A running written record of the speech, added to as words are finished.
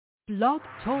Blog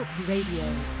Talk Radio.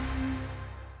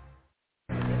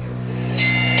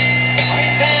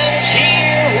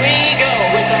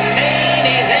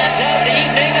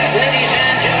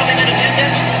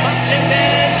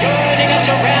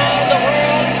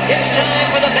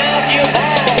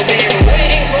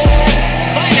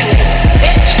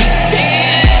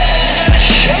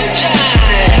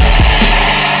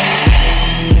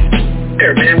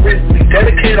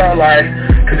 Dedicate our life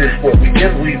to this sport. We do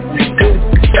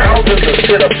thousands of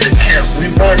sit-ups in camp. We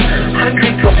run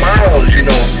hundreds of miles,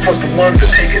 for the ones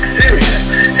that take it serious.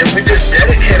 And we just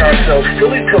dedicate ourselves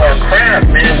fully to our craft,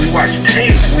 man. We watch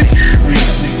tape. We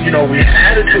have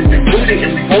attitude. We rooting,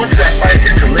 and we go into that fight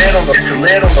to lay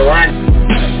it on the line.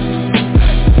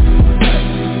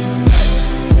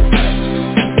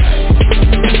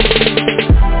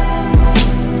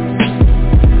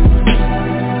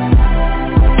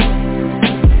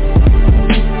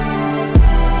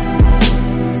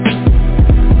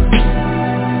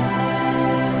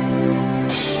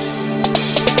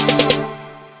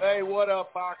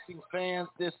 Boxing fans,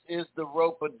 this is the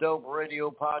Rope-A-Dope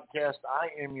Radio Podcast. I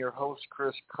am your host,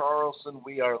 Chris Carlson.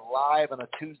 We are live on a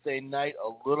Tuesday night, a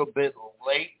little bit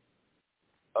late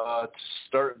to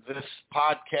start this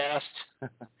podcast.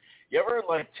 You ever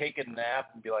take a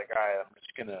nap and be like, all right, I'm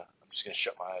just gonna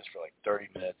shut my eyes for 30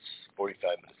 minutes, 45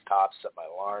 minutes tops, set my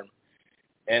alarm,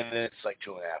 and then it's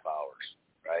 2.5 hours,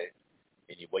 right?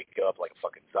 And you wake up like a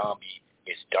fucking zombie.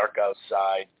 It's dark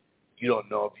outside. You don't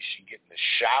know if you should get in the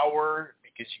shower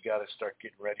because you got to start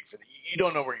getting ready for you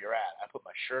don't know where you're at. I put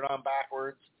my shirt on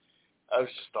backwards. I was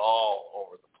just all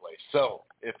over the place. So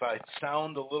if I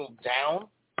sound a little down,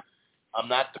 I'm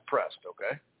not depressed,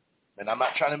 okay? And I'm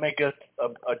not trying to make a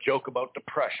joke about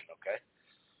depression, okay?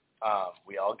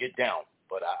 We all get down,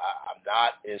 but I'm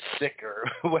not as sick or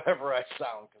whatever I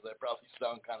sound because I probably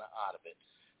sound kind of out of it.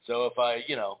 So if I,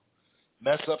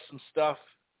 mess up some stuff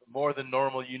more than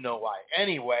normal, you know why.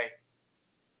 Anyway,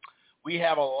 we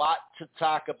have a lot to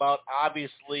talk about.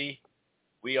 Obviously,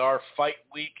 we are fight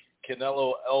week.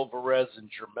 Canelo, Alvarez, and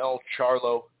Jermell,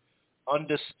 Charlo.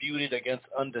 Undisputed against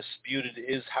undisputed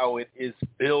is how it is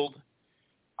billed.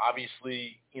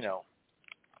 Obviously,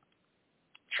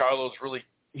 Charlo's really,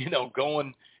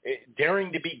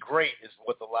 daring to be great is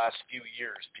what the last few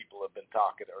years people have been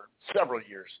talking, or several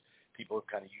years people have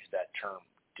kind of used that term,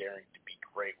 daring to be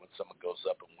great when someone goes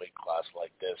up in weight class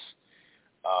like this.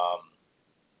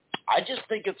 I just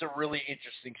think it's a really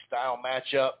interesting style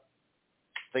matchup.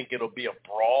 I think it'll be a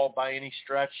brawl by any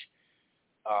stretch.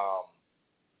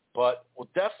 But we'll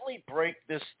definitely break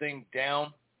this thing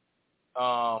down.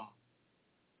 On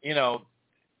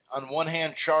one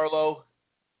hand, Charlo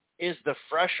is the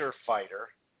fresher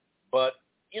fighter, but,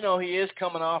 he is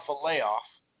coming off a layoff,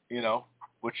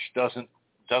 which doesn't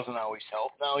always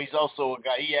help. Now, he's also a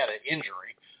guy, he had an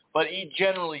injury, but he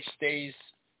generally stays,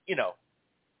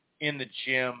 in the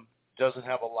gym, doesn't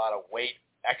have a lot of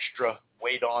extra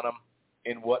weight on him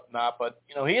and whatnot, but,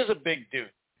 he is a big dude.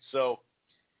 So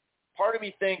part of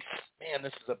me thinks, man,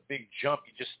 this is a big jump.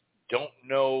 You just don't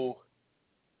know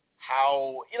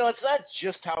how, it's not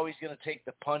just how he's going to take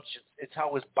the punch. It's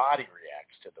how his body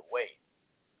reacts to the weight.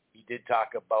 He did talk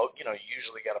about, you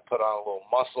usually got to put on a little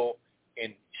muscle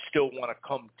and still want to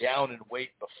come down in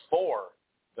weight before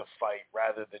the fight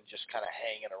rather than just kind of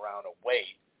hanging around a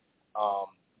weight.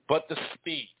 But the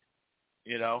speed,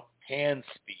 hand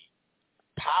speed.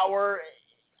 Power,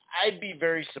 I'd be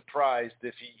very surprised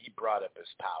if he brought up his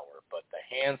power. But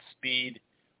the hand speed,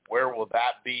 where will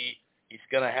that be? He's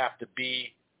going to have to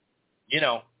be,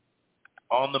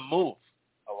 on the move.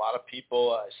 A lot of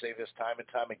people, I say this time and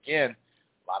time again,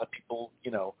 a lot of people,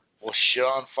 will shit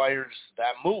on fighters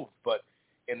that move.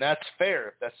 And that's fair.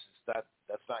 If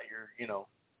that's not your,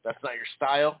 that's not your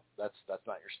style. That's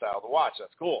not your style to watch.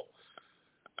 That's cool.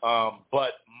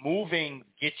 But moving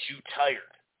gets you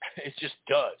tired. It just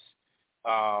does.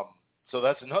 So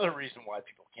that's another reason why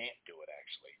people can't do it,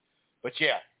 actually. But,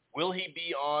 yeah, will he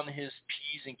be on his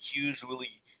P's and Q's? Will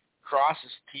he cross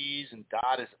his T's and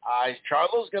dot his I's?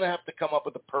 Charlo's going to have to come up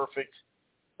with the perfect,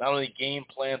 not only game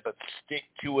plan, but stick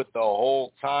to it the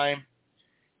whole time.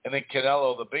 And then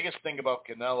Canelo, the biggest thing about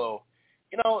Canelo,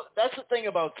 that's the thing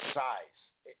about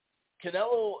size.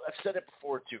 Canelo, I've said it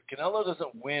before, too. Canelo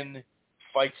doesn't win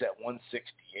fights at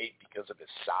 168 because of his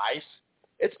size.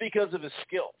 It's because of his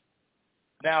skill.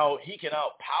 Now, he can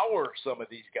outpower some of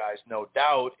these guys, no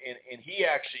doubt, and he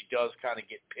actually does kind of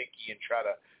get picky and try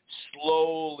to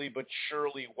slowly but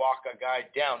surely walk a guy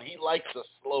down. He likes a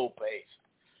slow pace.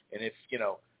 And if,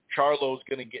 Charlo's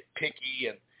going to get picky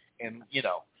and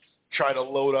try to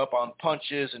load up on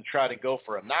punches and try to go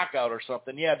for a knockout or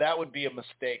something, yeah, that would be a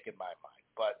mistake in my mind.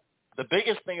 But The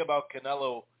biggest thing about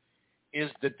Canelo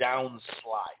is the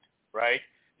downslide, right?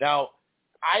 Now,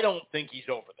 I don't think he's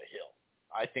over the hill.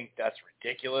 I think that's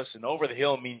ridiculous. And over the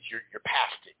hill means you're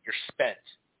past it. You're spent,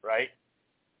 right?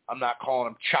 I'm not calling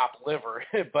him chopped liver,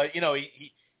 but you know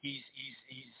he's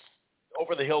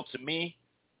over the hill to me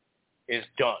is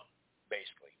done,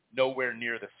 basically. Nowhere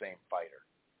near the same fighter.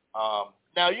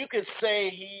 Now you could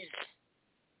say he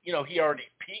already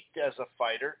peaked as a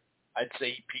fighter. I'd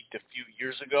say he peaked a few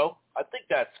years ago. I think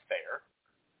that's fair.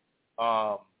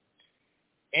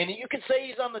 And you could say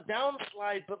he's on the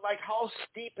downslide, but like how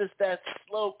steep is that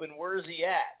slope and where is he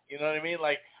at? You know what I mean?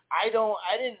 Like I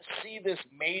didn't see this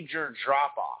major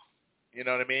drop off. You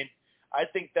know what I mean? I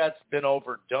think that's been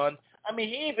overdone. I mean,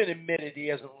 he even admitted he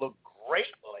hasn't looked great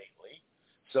lately.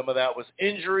 Some of that was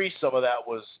injury. Some of that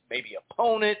was maybe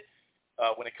opponent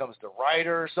when it comes to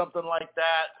Ryder or something like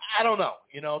that. I don't know.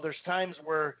 You know, there's times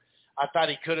where I thought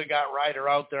he could have got Ryder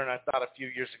out there, and I thought a few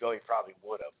years ago he probably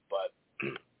would have. But,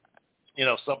 you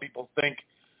know, some people think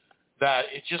that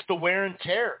it's just the wear and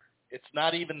tear. It's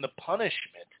not even the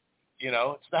punishment. You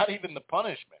know, it's not even the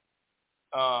punishment.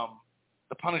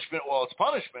 The punishment, well, it's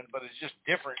punishment, but it's just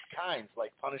different kinds,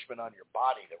 like punishment on your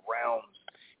body, the rounds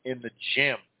in the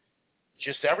gym,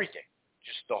 just everything,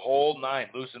 just the whole nine,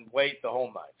 losing weight, the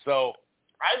whole nine. So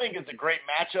I think it's a great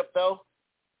matchup, though.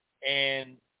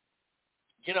 And,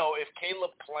 you know, if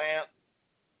Caleb Plant,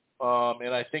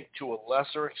 and I think to a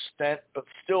lesser extent, but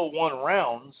still won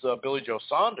rounds, Billy Joe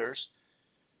Saunders,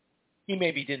 he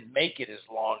maybe didn't make it as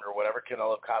long or whatever.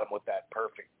 Canelo caught him with that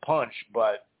perfect punch,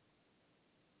 but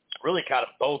really caught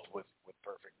them both with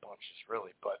perfect punches,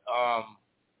 really. But I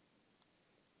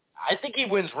think he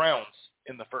wins rounds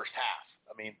in the first half.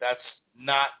 I mean,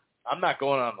 I'm not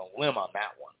going on a limb on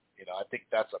that one. You know, I think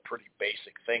that's a pretty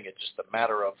basic thing. It's just a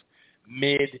matter of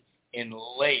mid and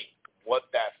late what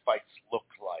that fight's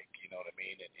looked like. You know what I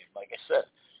mean? And like I said,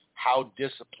 how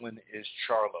disciplined is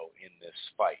Charlo in this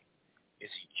fight? Is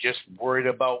he just worried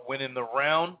about winning the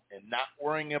round and not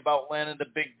worrying about landing the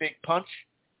big punch?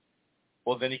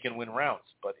 Well, then he can win rounds.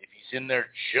 But if he's in there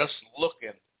just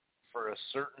looking for a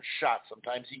certain shot,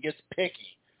 sometimes he gets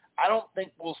picky. I don't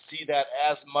think we'll see that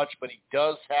as much, but he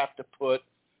does have to put,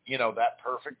 you know, that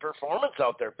perfect performance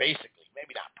out there, basically.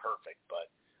 Maybe not perfect, but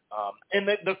and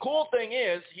the cool thing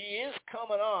is he is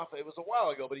coming off, it was a while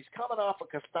ago, but he's coming off a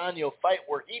Castaño fight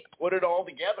where he put it all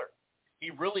together. He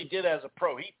really did as a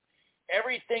pro.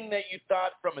 Everything that you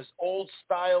thought from his old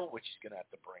style, which he's going to have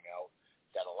to bring out,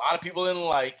 that a lot of people didn't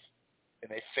like,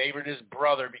 and they favored his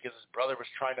brother because his brother was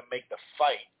trying to make the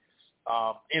fight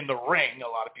in the ring. A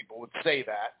lot of people would say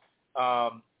that.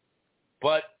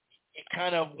 But it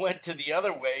kind of went to the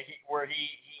other way where he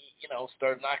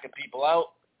started knocking people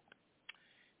out,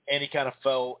 and he kind of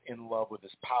fell in love with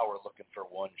his power looking for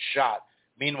one shot.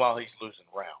 Meanwhile, he's losing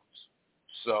rounds.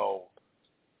 So,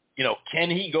 you know, can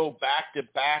he go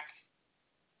back-to-back,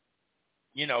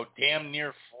 you know, damn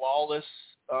near flawless,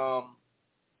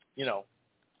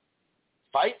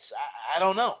 fights? I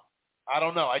don't know.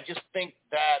 I just think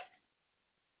that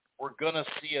we're going to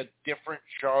see a different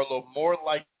Charlo, more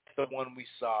like the one we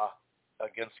saw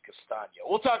against Castaño.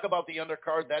 We'll talk about the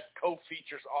undercard. That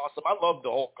co-feature's awesome. I love the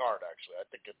whole card, actually. I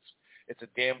think it's a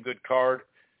damn good card.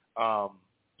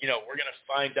 You know, we're going to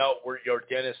find out where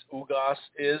Yordenis Ugas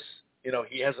is. You know,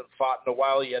 he hasn't fought in a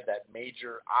while. He had that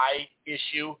major eye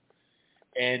issue.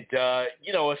 And,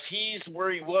 you know, if he's where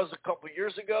he was a couple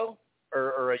years ago,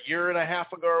 or a year and a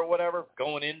half ago or whatever,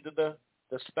 going into the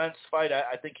Spence fight,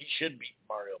 I think he should beat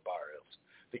Mario Barrios.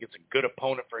 I think it's a good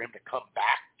opponent for him to come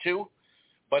back to.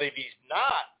 But if he's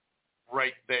not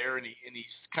right there and he's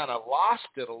kind of lost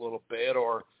it a little bit,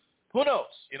 or who knows,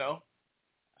 you know,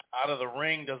 out of the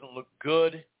ring, doesn't look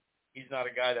good. He's not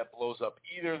a guy that blows up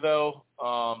either, though.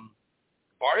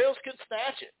 Barrios can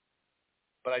snatch it.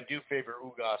 But I do favor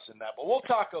Ugas in that. But we'll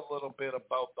talk a little bit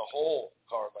about the whole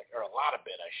card, or a lot of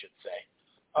it, I should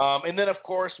say. And then, of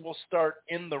course, we'll start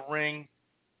in the ring.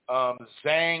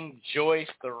 Zhang, Joyce,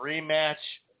 the rematch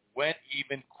went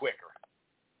even quicker.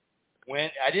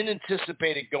 I didn't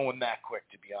anticipate it going that quick,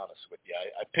 to be honest with you.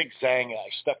 I picked Zhang, and I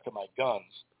stuck to my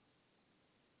guns,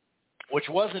 which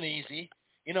wasn't easy.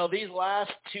 You know, these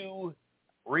last two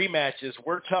rematches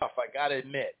were tough, I got to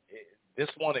admit. This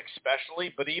one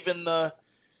especially, but even the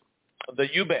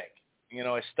Eubank. You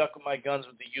know, I stuck with my guns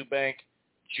with the Eubank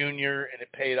Jr., and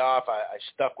it paid off. I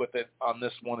stuck with it on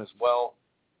this one as well.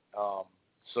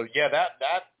 So, yeah,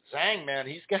 that Zhang, man,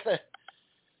 he's got an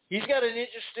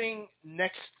interesting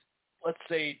next, let's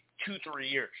say,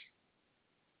 2-3 years.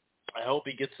 I hope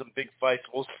he gets some big fights.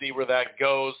 We'll see where that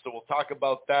goes. So we'll talk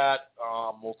about that.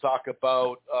 We'll talk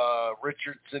about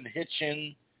Richardson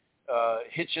Hitchin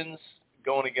Hitchens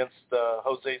going against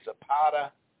Jose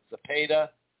Zapata.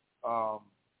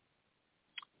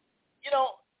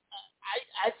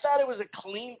 I thought it was a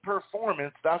clean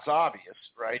performance. That's obvious,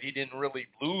 right? He didn't really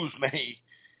lose many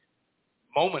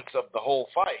moments of the whole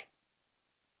fight,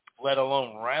 let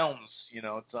alone rounds.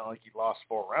 It's not like he lost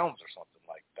 4 rounds or something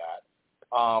like that.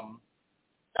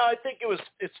 No, I think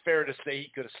it's fair to say he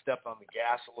could have stepped on the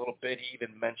gas a little bit. He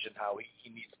even mentioned how he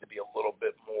needs to be a little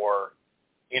bit more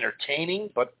entertaining.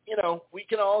 But, we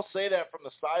can all say that from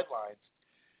the sidelines.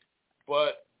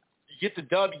 But you get the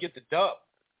dub, you get the dub.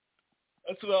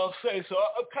 That's what I'll say. So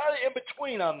I'm kind of in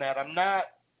between on that.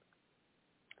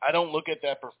 I don't look at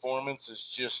that performance as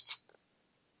just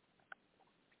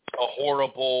a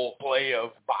horrible play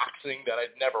of boxing that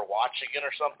I'd never watch again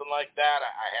or something like that.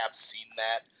 I have seen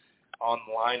that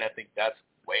online. I think that's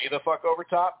way the fuck over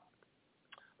top.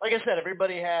 Like I said,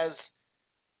 everybody has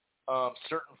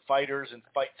certain fighters and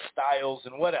fight styles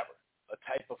and whatever, a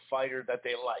type of fighter that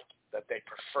they like, that they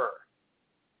prefer.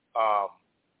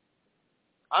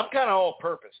 I'm kind of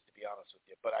all-purpose, to be honest with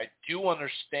you, but I do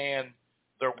understand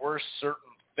there were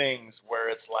certain things where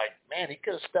it's like, man, he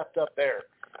could have stepped up there.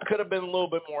 Could have been a little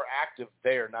bit more active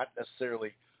there, not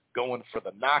necessarily going for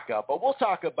the knockout. But we'll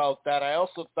talk about that. I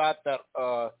also thought that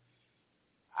I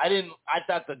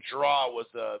thought the draw was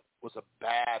a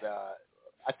bad.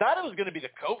 I thought it was going to be the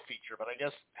co-feature, but I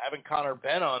guess having Conor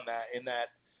Benn on that in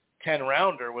that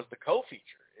 10-rounder was the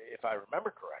co-feature, if I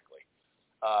remember correctly.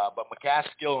 But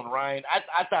McCaskill and Ryan,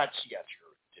 I thought she got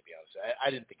screwed, to be honest. I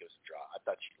didn't think it was a draw. I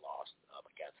thought she lost,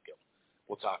 McCaskill.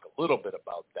 We'll talk a little bit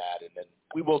about that, and then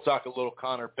we will talk a little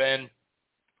Conor Benn.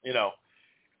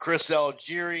 Chris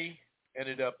Algieri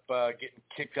ended up getting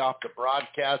kicked off the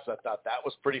broadcast. I thought that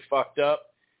was pretty fucked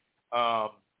up.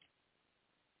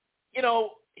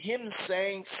 Him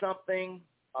saying something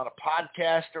on a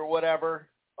podcast or whatever,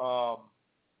 I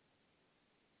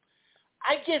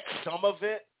get some of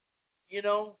it, a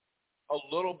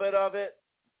little bit of it,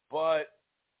 but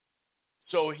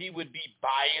so he would be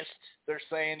biased. They're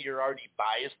saying you're already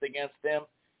biased against him.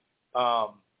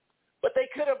 But they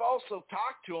could have also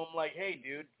talked to him like, hey,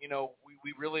 dude,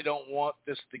 we really don't want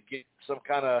this to get some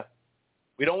kind of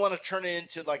 – we don't want to turn it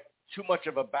into like too much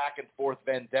of a back-and-forth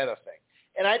vendetta thing.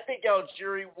 And I think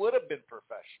Algieri would have been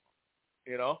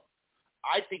professional,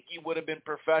 I think he would have been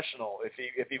professional if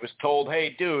he was told,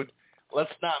 hey, dude,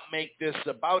 let's not make this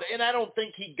about – and I don't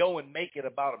think he'd go and make it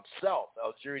about himself.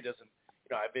 Algieri doesn't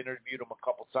 – I've interviewed him a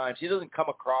couple times. He doesn't come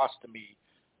across to me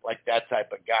like that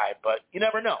type of guy, but you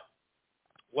never know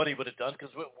what he would have done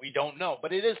because we don't know.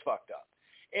 But it is fucked up.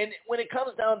 And when it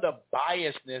comes down to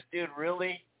biasness, dude,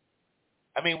 really,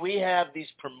 I mean, we have these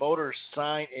promoters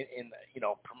signed in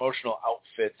promotional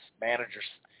outfits, managers,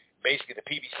 basically the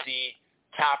PBC,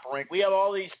 Top Rank. We have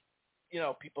all these,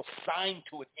 people signed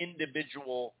to an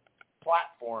individual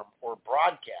platform or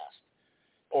broadcast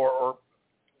or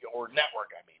network,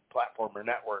 platform or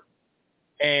network.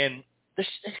 And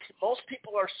most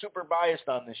people are super biased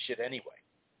on this shit anyway,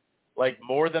 like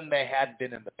more than they had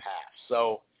been in the past.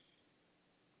 So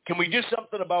can we do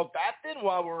something about that then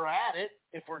while we're at it?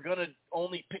 If we're going to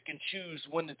only pick and choose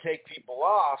when to take people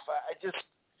off,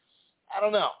 I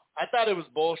don't know. I thought it was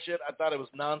bullshit. I thought it was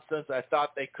nonsense. I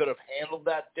thought they could have handled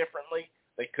that differently.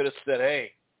 They could have said,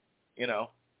 hey,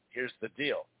 here's the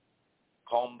deal.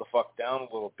 Calm the fuck down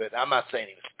a little bit. I'm not saying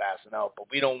he was spazzing out, but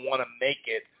we don't want to make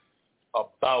it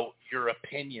about your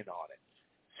opinion on it.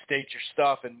 State your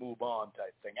stuff and move on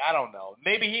type thing. I don't know.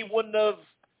 Maybe he wouldn't have.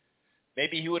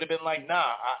 Maybe he would have been like,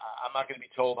 nah, I'm not going to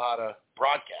be told how to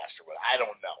broadcast or what. I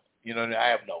don't know. I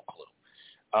have no clue.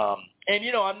 And,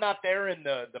 I'm not there in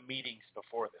the meetings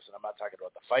before this, and I'm not talking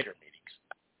about the fighter meetings.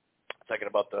 I'm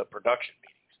talking about the production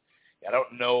meetings. I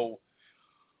don't know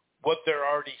what they're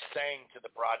already saying to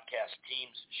the broadcast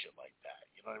teams and shit like that.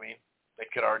 You know what I mean? They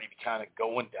could already be kind of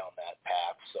going down that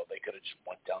path, so they could have just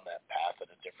went down that path in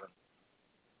a different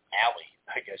alley,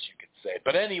 I guess you could say.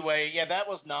 But anyway, yeah, that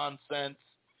was nonsense.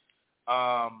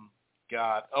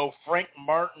 God. Oh, Frank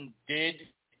Martin did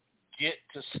get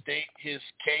to state his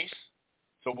case,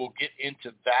 so we'll get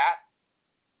into that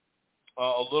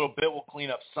a little bit. We'll clean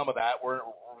up some of that.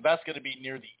 That's going to be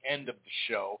near the end of the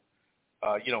show.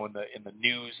 In the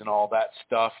news and all that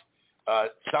stuff.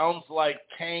 Sounds like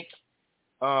Tank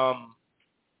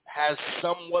has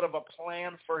somewhat of a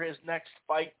plan for his next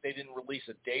fight. They didn't release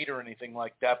a date or anything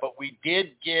like that, but we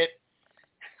did get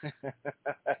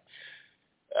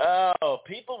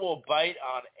people will bite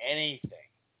on anything.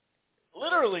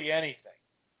 Literally anything.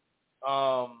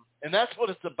 And that's what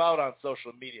it's about on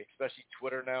social media, especially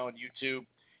Twitter now and YouTube.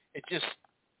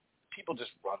 People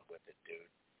just run with it, dude.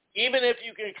 Even if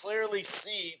you can clearly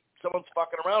see someone's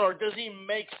fucking around, or does he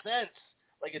make sense?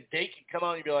 Like a date can come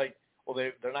out and you'd be like, well,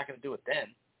 they're not going to do it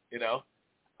then, you know?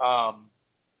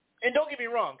 And don't get me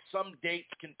wrong, some dates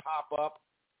can pop up.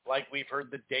 Like we've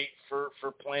heard the date for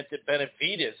Planted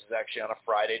Benavides is actually on a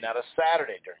Friday, not a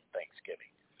Saturday during Thanksgiving.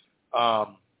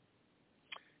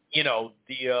 You know,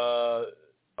 the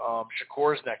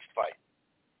Shakur's next fight,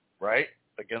 right,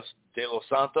 against De Los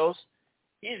Santos,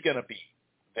 he's going to be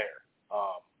there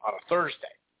on a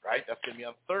Thursday, right? That's going to be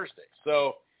on Thursday.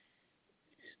 So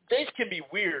dates can be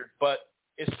weird, but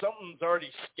if something's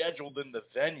already scheduled in the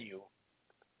venue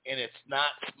and it's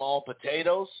not small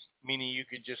potatoes, meaning you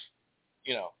could just,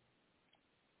 you know,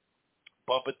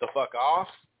 bump it the fuck off,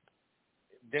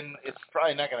 then it's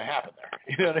probably not going to happen there.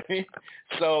 You know what I mean?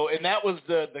 So, and that was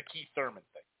the Keith Thurman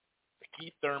thing. The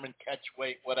Keith Thurman catch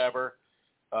weight, whatever.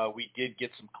 We did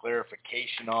get some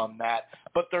clarification on that.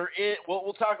 But there is,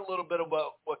 we'll talk a little bit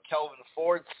about what Kelvin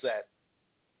Ford said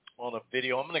on a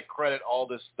video. I'm going to credit all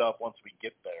this stuff once we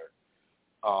get there.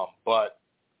 But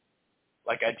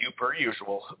like I do per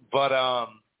usual. But,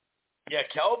 yeah,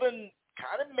 Kelvin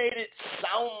kind of made it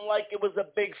sound like it was a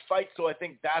big fight, so I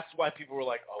think that's why people were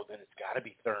like, oh, then it's got to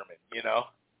be Thurman, you know,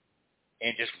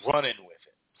 and just running with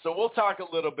it. So we'll talk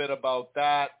a little bit about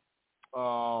that.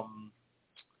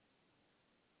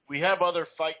 We have other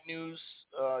fight news.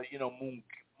 You know,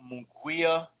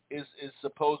 Munguia is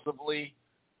supposedly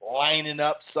lining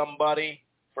up somebody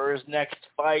for his next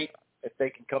fight if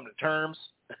they can come to terms.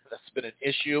 That's been an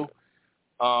issue.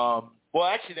 Well,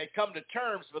 actually, they come to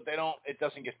terms, but they don't. It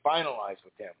doesn't get finalized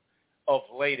with him of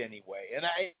late, anyway. And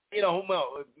you know, who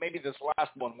knows? Maybe this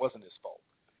last one wasn't his fault.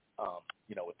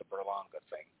 You know, with the Berlanga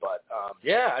thing. But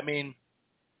yeah, I mean,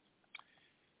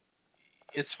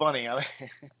 it's funny. I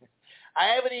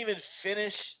haven't even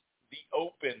finished the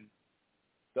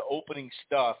opening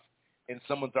stuff, and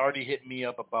someone's already hit me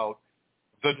up about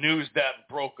the news that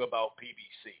broke about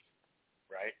PBC,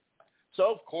 right?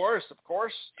 So of course,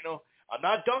 you know. I'm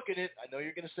not ducking it. I know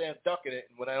you're going to say I'm ducking it,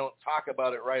 and when I don't talk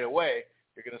about it right away,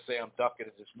 you're going to say I'm ducking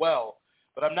it as well.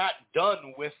 But I'm not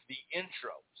done with the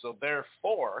intro. So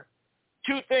therefore,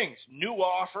 two things. New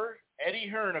offer, Eddie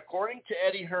Hearn. According to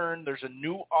Eddie Hearn, there's a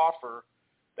new offer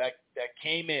that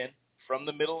came in from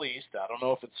the Middle East. I don't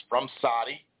know if it's from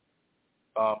Saudi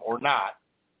or not.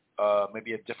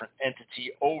 Maybe a different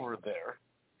entity over there,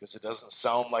 because it doesn't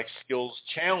sound like Skills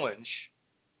Challenge,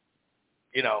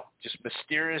 you know, just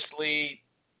mysteriously,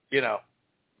 you know,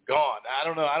 gone. I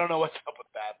don't know what's up with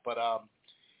that. But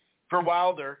for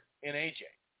Wilder and AJ,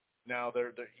 now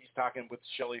he's talking with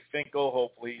Shelly Finkel.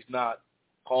 Hopefully he's not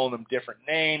calling them different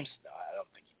names. No, I don't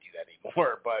think he'd do that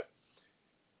anymore. But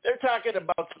they're talking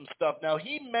about some stuff. Now,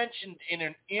 he mentioned in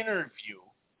an interview,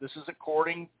 this is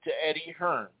according to Eddie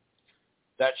Hearn,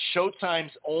 that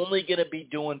Showtime's only going to be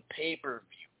doing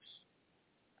pay-per-views,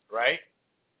 right?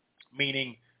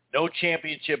 Meaning no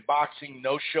championship boxing,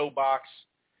 no show box,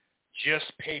 just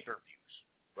pay-per-views,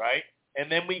 right?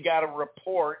 And then we got a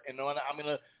report, and I'm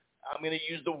gonna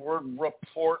use the word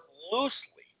report loosely,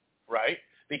 right?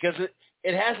 Because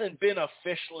it hasn't been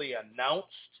officially announced.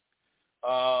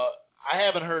 I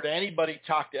haven't heard anybody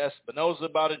talk to Espinoza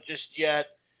about it just yet,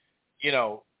 you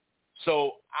know.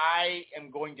 So I am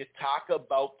going to talk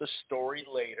about the story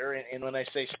later, and when I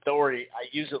say story, I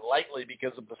use it lightly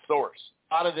because of the source.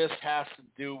 A lot of this has to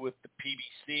do with the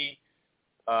PBC,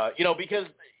 you know, because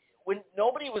when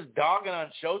nobody was dogging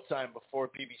on Showtime before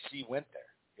PBC went there,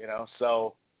 you know,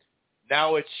 so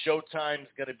now it's Showtime's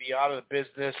going to be out of the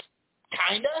business,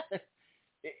 kind of.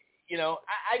 You know,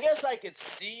 I guess I could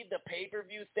see the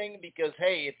pay-per-view thing because,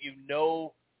 hey, if you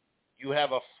know you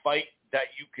have a fight that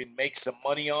you can make some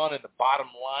money on and the bottom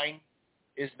line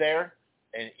is there,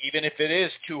 and even if it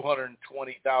is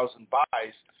 220,000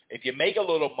 buys, if you make a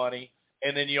little money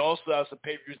and then you also have some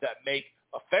pay-per-views that make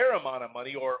a fair amount of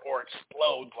money or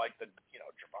explode like the, you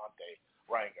know, Gervonta,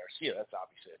 Ryan Garcia, that's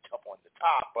obviously a tough one to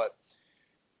top, but,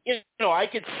 you know, I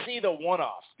could see the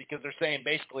one-offs because they're saying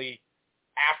basically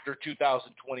after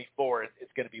 2024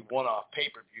 it's going to be one-off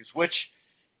pay-per-views, which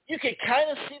you can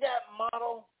kind of see that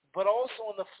model. But also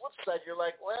on the flip side, you're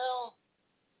like, well,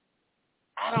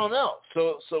 I don't know.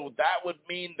 So that would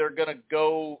mean they're going to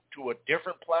go to a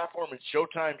different platform, and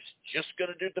Showtime's just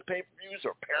going to do the pay-per-views,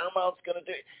 or Paramount's going to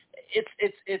do it.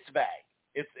 It's vague.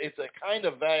 It's a kind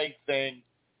of vague thing.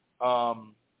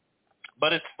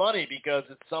 But it's funny because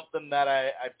it's something that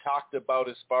I've talked about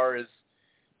as far as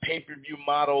pay-per-view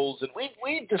models, and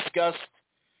we discussed,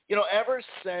 you know, ever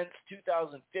since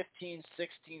 2015,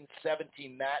 16,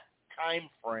 17, that time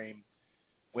frame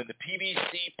when the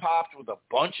PBC popped with a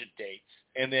bunch of dates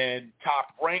and then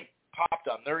Top Rank popped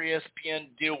on their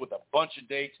ESPN deal with a bunch of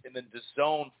dates, and then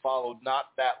DAZN followed not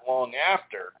that long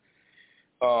after.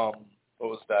 What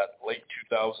was that? Late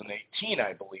 2018,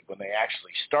 I believe, when they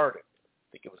actually started.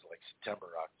 I think it was like September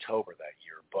or October that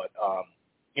year. But,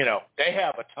 they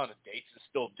have a ton of dates and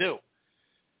still do.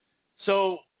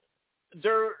 So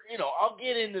I'll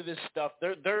get into this stuff.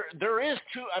 There is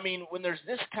when there's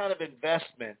this kind of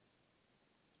investment,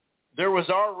 there was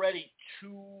already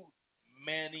too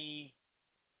many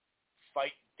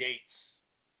fight dates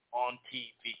on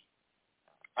TV.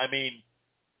 I mean,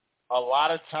 a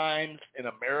lot of times in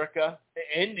America,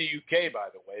 in the UK, by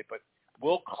the way, but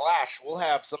we'll clash. We'll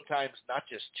have sometimes not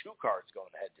just 2 cards going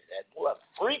head-to-head. We'll have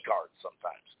 3 cards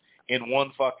sometimes in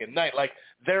one fucking night. Like,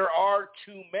 there are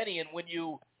too many, and when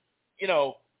you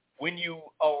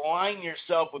align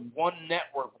yourself with one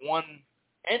network, one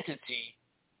entity,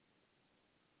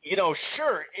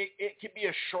 sure, it can be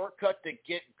a shortcut to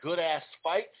get good-ass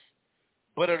fights,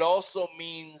 but it also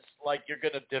means, like, you're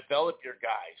going to develop your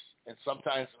guys, and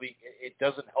sometimes it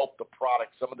doesn't help the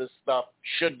product. Some of this stuff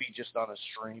should be just on a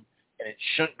stream, and it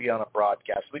shouldn't be on a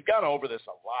broadcast. We've gone over this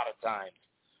a lot of times,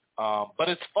 but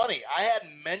it's funny. I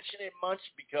hadn't mentioned it much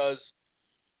because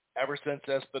ever since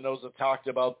Espinoza talked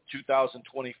about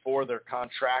 2024, they're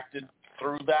contracted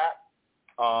through that.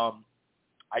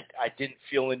 I didn't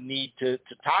feel a need to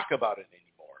talk about it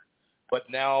anymore. But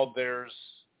now there's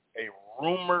a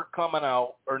rumor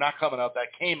that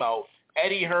came out.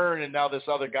 Eddie Hearn and now this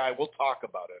other guy, we'll talk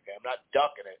about it, okay? I'm not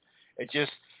ducking it.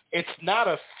 It's not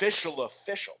official,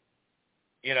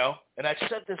 And I've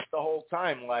said this the whole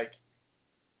time, like,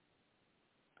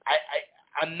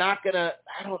 I'm not going to,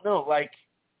 I don't know, like,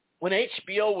 when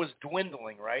HBO was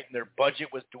dwindling, right, and their budget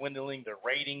was dwindling, their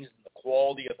ratings and the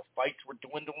quality of the fights were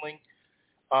dwindling,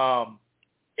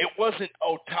 it wasn't,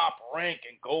 Top Rank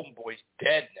and Golden Boy's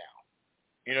dead now.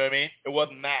 You know what I mean? It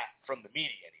wasn't that from the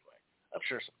media anyway. I'm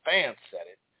sure some fans said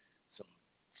it, some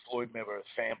Floyd Mayweather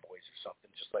fanboys or something,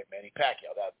 just like Manny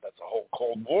Pacquiao. That's a whole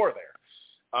Cold War there.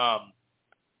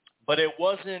 But it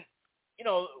wasn't,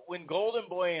 when Golden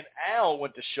Boy and Al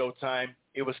went to Showtime,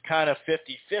 it was kind of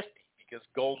 50-50 because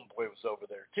Golden Boy was over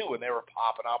there too, and they were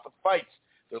popping off with fights,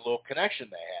 their little connection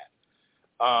they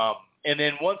had. And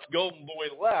then once Golden Boy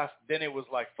left, then it was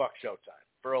like, fuck Showtime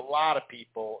for a lot of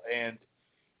people. And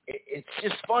it's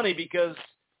just funny because,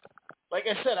 like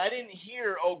I said, I didn't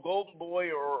hear, Golden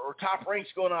Boy or Top Rank's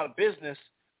going out of business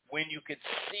when you could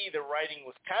see the writing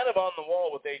was kind of on the wall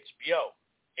with HBO.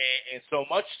 And so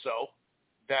much so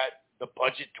that the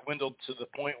budget dwindled to the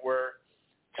point where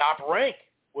Top Rank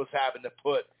was having to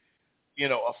put,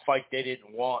 a fight they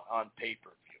didn't want on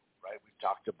pay-per-view, right? We've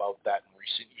talked about that in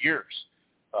recent years.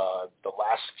 The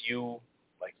last few,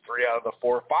 like 3 out of the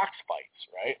 4 Fox fights,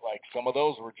 right? Like some of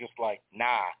those were just like,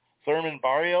 nah. Thurman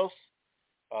Barrios,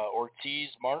 Ortiz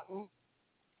Martin.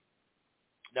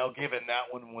 Now, given that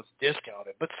one was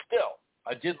discounted, but still,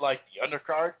 I did like the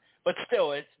undercard. But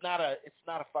still, it's not a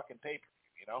fucking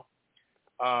pay-per-view,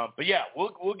 But yeah,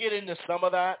 we'll get into some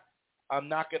of that. I'm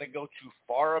not going to go too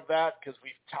far of that because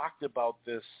we've talked about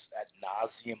this ad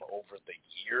nauseum over the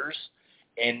years,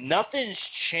 and nothing's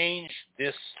changed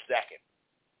this second.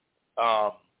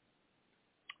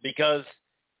 Because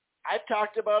I've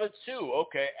talked about it too.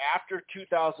 Okay, after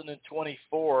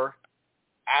 2024,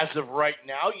 as of right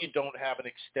now, you don't have an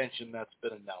extension that's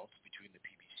been announced between the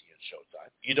PBC and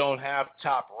Showtime. You don't have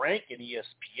Top Rank and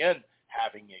ESPN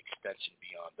having an extension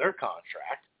beyond their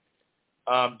contract.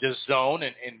 DAZN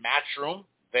and Matchroom,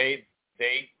 they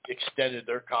extended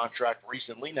their contract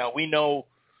recently. Now, we know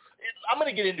 – I'm going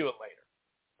to get into it later.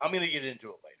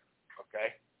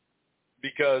 Okay?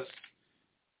 Because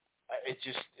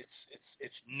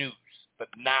it's news, but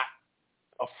not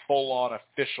a full-on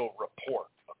official report,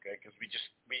 okay? Because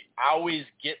we always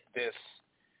get this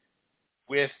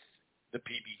with the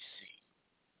PBC,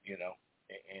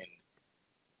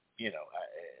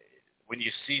 when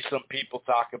you see some people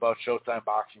talk about Showtime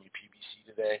Boxing and PBC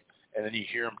today, and then you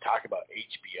hear them talk about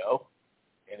HBO,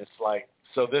 and it's like,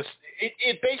 so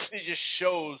it basically just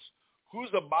shows who's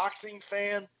a boxing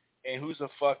fan and who's a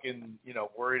fucking,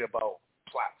 worried about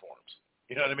platforms.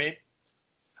 You know what I mean?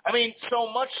 I mean,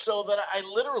 so much so that I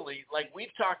literally, like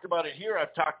we've talked about it here,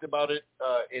 I've talked about it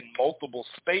in multiple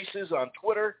spaces on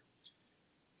Twitter.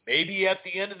 Maybe at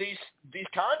the end of these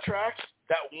contracts,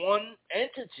 that one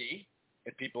entity,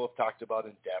 and people have talked about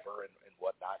Endeavor and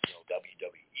whatnot,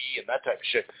 WWE and that type of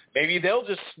shit, maybe they'll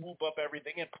just swoop up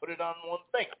everything and put it on one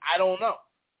thing. I don't know.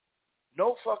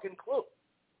 No fucking clue.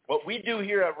 What we do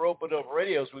here at Rope-A-Dope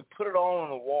Radio is we put it all on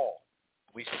the wall.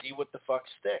 We see what the fuck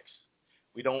sticks.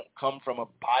 We don't come from a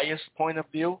biased point of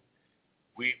view.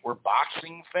 We're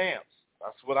boxing fans.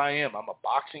 That's what I am. I'm a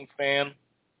boxing fan.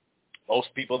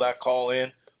 Most people that call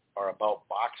in are about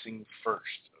boxing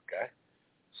first, okay?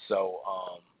 So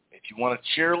if you want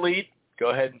to cheerlead, go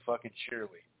ahead and fucking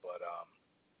cheerlead. But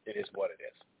it is what it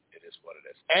is. It is what it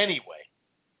is. Anyway,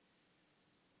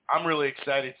 I'm really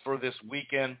excited for this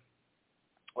weekend.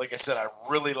 Like I said, I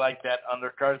really like that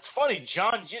undercard. It's funny,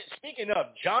 John just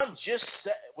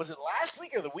said, was it last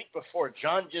week or the week before?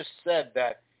 John just said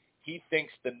that he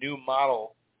thinks the new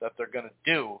model that they're going to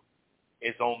do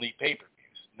is only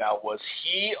pay-per-views. Now, was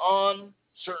he on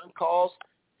certain calls?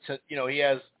 He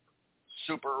has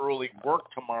super early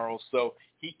work tomorrow, so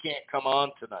he can't come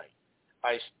on tonight.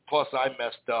 Plus, I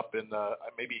messed up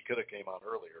maybe he could have came on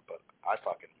earlier, but I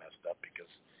fucking messed up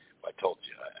because I told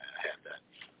you I had that.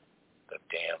 The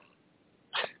damn.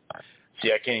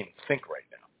 See, I can't even think right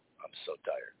now. I'm so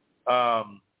tired. I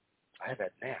had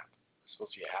that nap. It's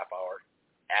supposed to be a half hour.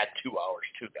 Add 2 hours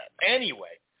to that.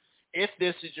 Anyway, if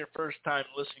this is your first time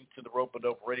listening to the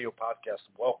Rope-A-Dope Radio Podcast,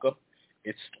 welcome.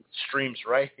 It streams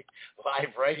live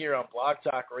right here on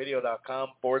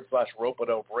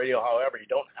blogtalkradio.com/Rope-A-Dope Radio. However, you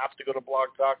don't have to go to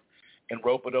Blog Talk and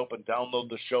Rope-A-Dope and download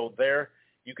the show there.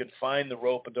 You can find the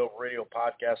Rope-A-Dope Radio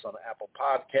Podcast on Apple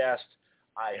Podcasts,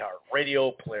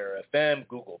 iHeartRadio, Player FM,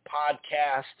 Google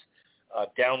Podcast.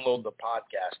 Download the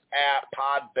podcast app,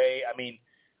 Podbay. I mean,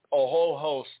 a whole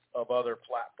host of other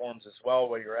platforms as well.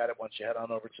 While you're at it, once you head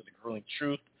on over to The Grueling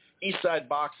Truth, Eastside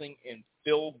Boxing, and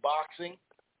Phil Boxing.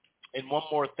 And one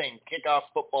more thing, kickoff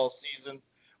football season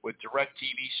with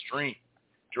DirecTV Stream.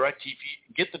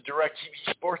 Get the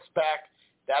DirecTV Sports Pack.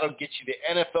 That'll get you the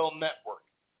NFL Network,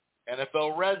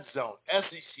 NFL Red Zone,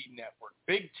 SEC Network,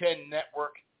 Big Ten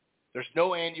Network. There's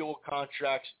no annual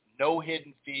contracts, no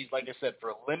hidden fees. Like I said,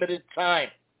 for a limited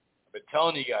time, I've been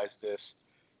telling you guys this,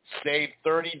 save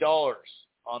 $30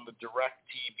 on the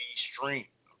DirecTV Stream,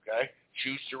 okay?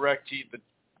 Choose DirecTV,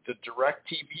 the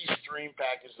DirecTV Stream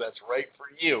package that's right for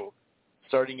you,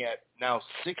 starting at now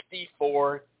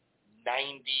 $64.99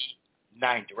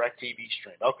 DirecTV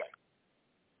Stream. Okay.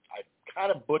 I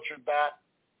kind of butchered that,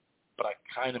 but I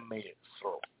kind of made it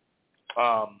through.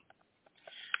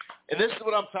 And this is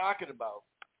what I'm talking about.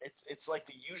 It's like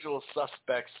the usual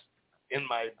suspects in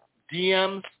my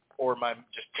DMs or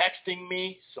just texting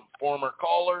me, some former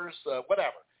callers,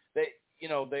 whatever. They'll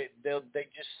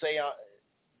just say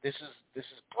this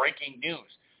is breaking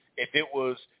news. If it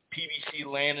was PBC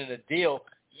landing a deal,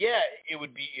 yeah, it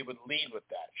would lead with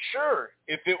that. Sure,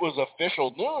 if it was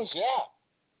official news, yeah.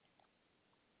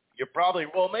 You're probably,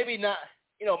 maybe not,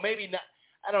 maybe not.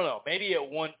 I don't know. Maybe it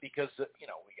wouldn't because, we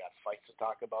got fights to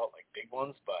talk about, like big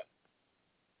ones, but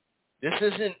this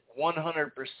isn't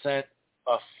 100%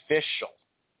 official,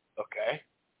 okay?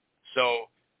 So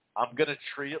I'm going to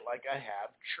treat it like I have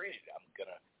treated it. I'm going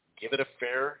to give it a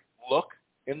fair look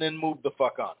and then move the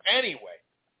fuck on. Anyway,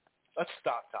 let's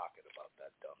stop talking about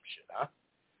that dumb shit, huh?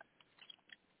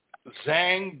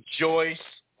 Zhang, Joyce,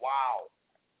 wow.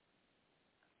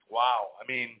 I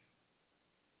mean,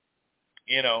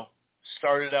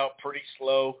 started out pretty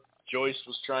slow. Joyce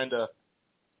was trying to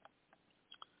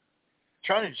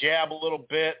jab a little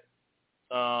bit.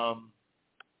 Not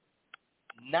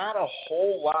a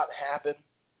whole lot happened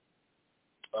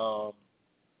of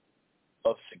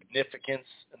significance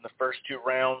in the first two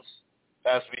rounds.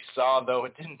 As we saw, though,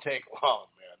 it didn't take long,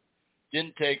 man.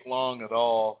 Didn't take long at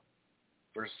all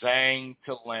for Zhang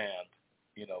to land,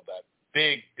 that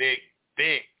big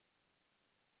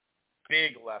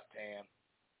left hand.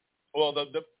 Well,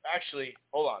 actually,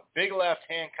 hold on. Big left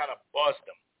hand kind of buzzed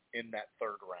him in that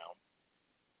third round.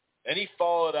 Then he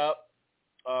followed up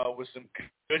with some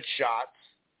good shots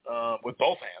with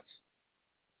both hands.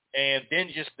 And then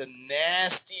just the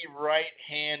nasty right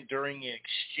hand during the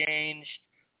exchange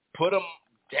put him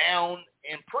down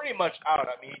and pretty much out.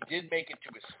 I mean, he did make it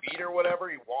to his feet or whatever.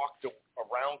 He walked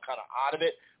around kind of out of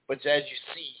it. But as you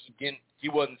see, he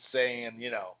wasn't saying,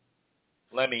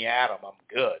 let me at him. I'm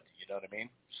good. You know what I mean?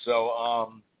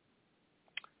 So,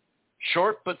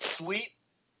 short but sweet.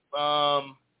 I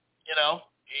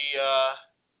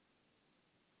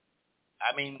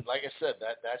mean, like I said,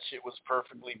 that shit was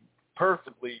perfectly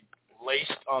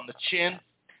laced on the chin,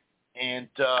 and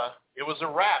it was a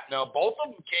wrap. Now, both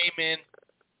of them came in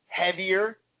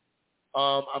heavier.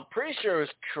 I'm pretty sure it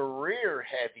was career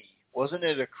heavy. Wasn't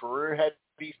it a career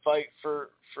heavy fight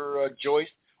for Joyce?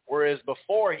 Whereas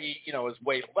before he, was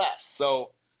way less.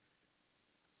 So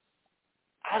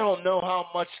I don't know how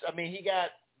much. I mean, he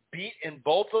got beat in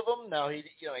both of them. Now he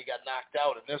got knocked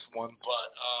out in this one,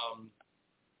 but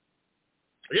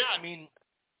yeah, I mean,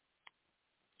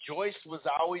 Joyce was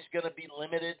always going to be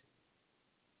limited,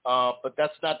 but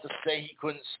that's not to say he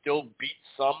couldn't still beat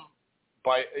some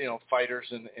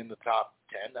fighters in the top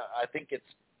 10. I think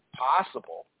it's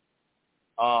possible.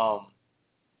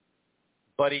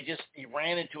 But he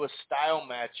ran into a style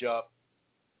matchup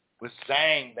with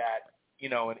Zhang that,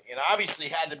 and obviously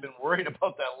hadn't been worried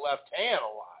about that left hand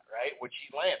a lot, right? Which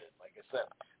he landed. Like I said,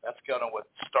 that's kind of what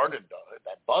started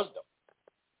that buzzed him.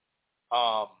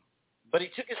 But he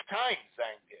took his time,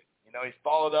 Zhang did. He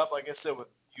followed up, like I said, with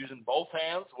using both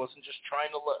hands. Wasn't just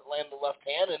trying to land the left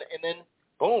hand, and then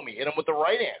boom, he hit him with the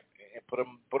right hand and put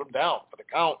him down for the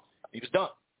count. He was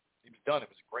done. It was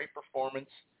a great performance.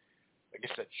 Like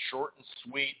I said, short and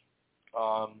sweet.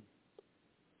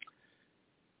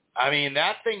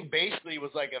 That thing basically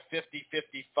was like a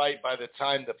 50-50 fight by the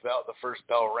time the first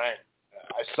bell rang.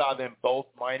 I saw them both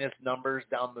minus numbers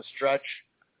down the stretch.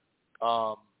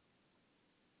 I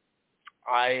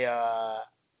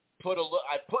put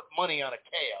money on a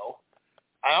KO.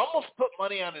 I almost put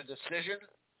money on a decision,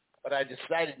 but I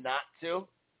decided not to.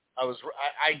 I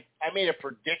made a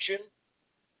prediction.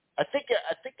 I think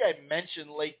I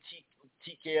mentioned late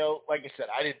TKO. Like I said,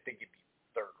 I didn't think it'd be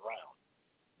third round,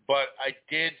 but I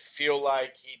did feel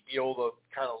like he'd be able to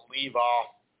kind of leave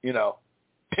off,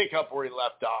 pick up where he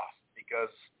left off because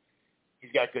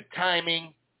he's got good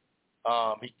timing.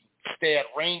 He can stay at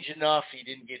range enough. He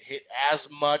didn't get hit as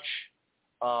much.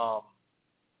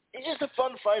 He's just a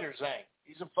fun fighter, Zhang.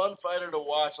 He's a fun fighter to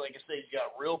watch. Like I say, he's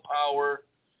got real power.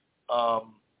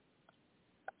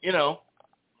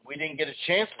 We didn't get a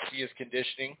chance to see his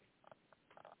conditioning,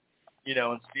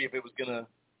 and see if it was going to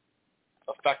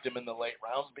affect him in the late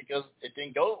rounds because it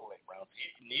didn't go to the late rounds.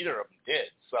 Neither of them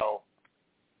did. So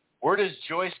where does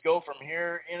Joyce go from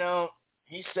here?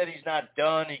 He said he's not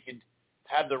done. He can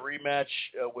have the rematch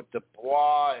with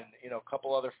Dubois and, a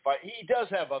couple other fights. He does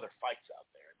have other fights out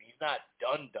there. I mean, he's not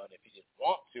done if he didn't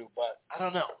want to, but I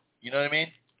don't know. You know what I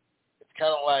mean? It's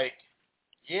kind of like,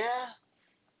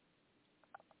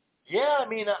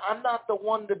 I'm not the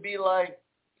one to be like,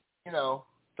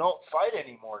 don't fight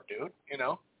anymore, dude. He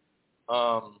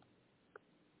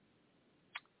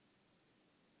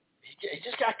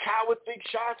just got caught with big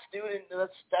shots, dude, and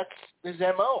that's his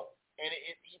MO. And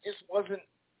he just wasn't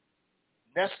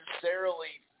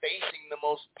necessarily facing the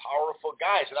most powerful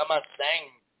guys. And I'm not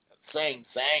saying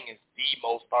Zhang is the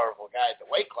most powerful guy at the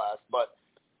weight class, but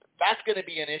that's going to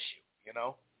be an issue,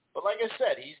 But like I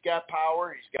said, he's got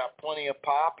power. He's got plenty of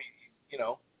pop.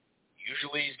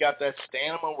 Usually he's got that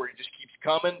stamina where he just keeps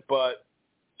coming, but,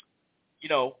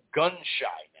 gun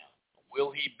shy now.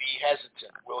 Will he be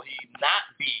hesitant? Will he not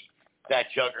be that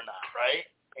juggernaut, right?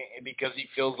 And because he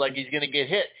feels like he's going to get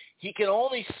hit. He can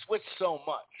only switch so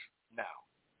much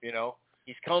now,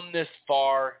 He's come this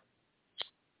far.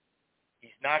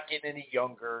 He's not getting any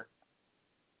younger.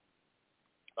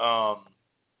 I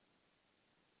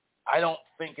don't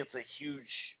think it's a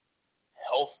huge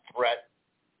health threat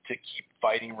to keep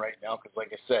fighting right now because,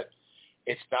 like I said,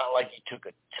 it's not like he took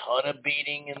a ton of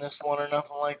beating in this one or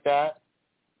nothing like that.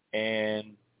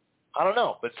 And I don't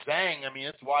know. But Zhang,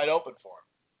 it's wide open for him.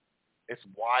 It's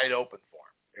wide open for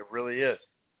him. It really is.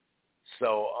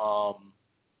 So,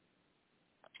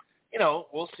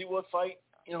 we'll see what fight,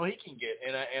 he can get.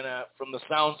 And from the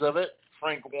sounds of it,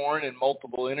 Frank Warren in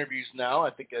multiple interviews now,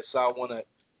 I think I saw one at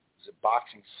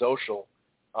Boxing Social,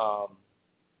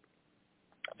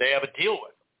 they have a deal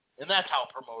with him. And that's how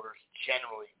promoters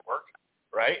generally work,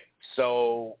 right?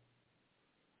 So,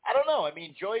 I don't know.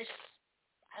 Joyce,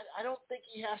 I don't think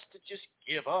he has to just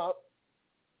give up.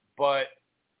 But,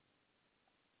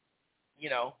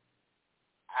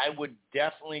 I would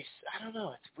definitely, I don't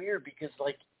know. It's weird because,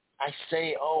 like, I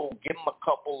say, give him a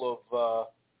couple of,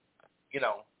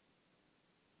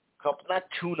 couple, not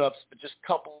tune-ups, but just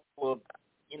couple of,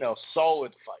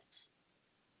 solid fights.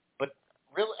 But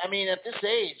really, at this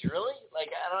age, really?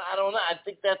 Like, I don't know. I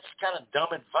think that's kind of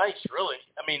dumb advice, really.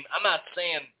 I'm not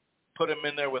saying put him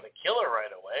in there with a killer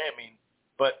right away.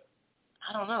 But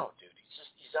I don't know, dude.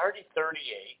 He's already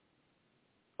 38.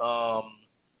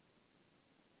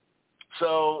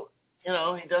 So,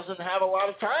 he doesn't have a lot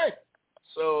of time.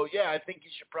 So, yeah, I think you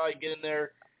should probably get in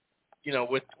there,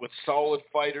 with solid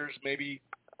fighters, maybe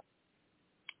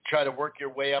try to work your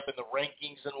way up in the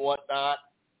rankings and whatnot.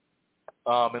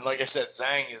 And like I said,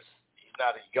 Zhang he's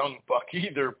not a young buck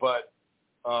either, but,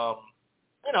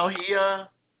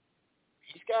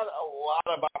 he's got a lot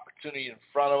of opportunity in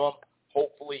front of him.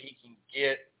 Hopefully he can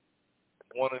get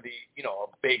one of the, a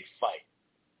big fight.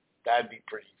 That'd be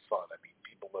pretty fun.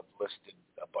 People have listed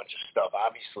a bunch of stuff.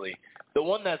 Obviously, the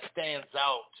one that stands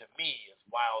out to me is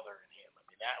Wilder and him.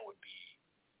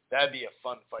 That'd be a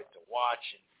fun fight to watch.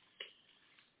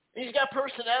 And he's got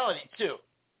personality too.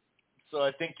 So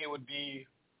I think it would be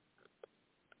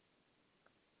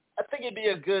I think it'd be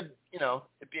a good,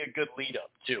 lead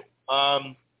up too.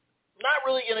 Not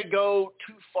really going to go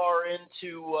too far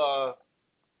into,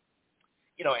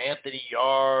 Anthony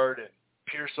Yard and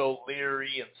Pierce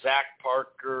O'Leary and Zach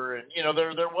Parker, and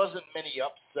there wasn't many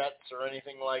upsets or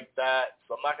anything like that,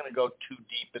 so I'm not going to go too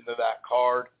deep into that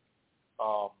card,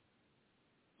 for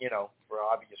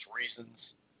obvious reasons.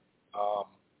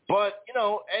 But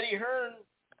Eddie Hearn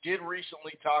did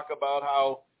recently talk about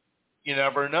how you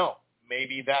never know,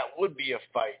 maybe that would be a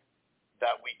fight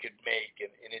that we could make,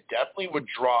 and it definitely would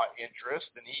draw interest.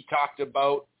 And he talked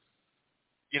about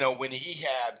when he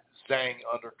had Zhang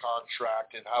under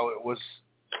contract and how it was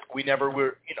we never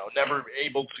were never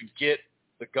able to get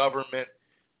the government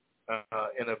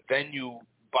in a venue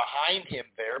behind him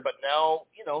there, but now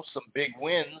some big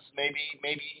wins, maybe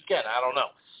he can. I don't know.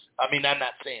 I mean, I'm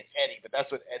not saying Eddie, but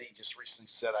that's what Eddie just recently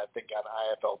said, I think, on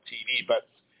IFL TV. But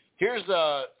here's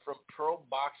from Pro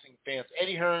Boxing Fans,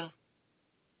 Eddie Hearn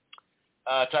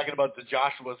talking about the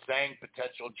Joshua Zhang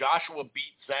potential. Joshua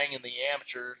beat Zhang in the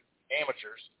amateurs,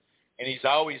 and he's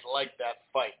always liked that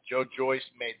fight. Joe Joyce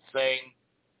made Zhang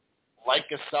like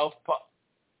a southpaw.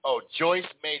 Oh, Joyce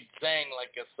made Zhang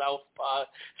like a southpaw.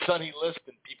 Sonny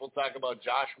Liston. People talk about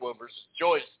Joshua versus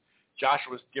Joyce.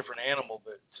 Joshua's a different animal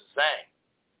to Zhang.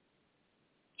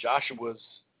 Joshua's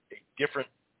a different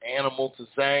animal to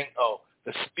Zhang. Oh,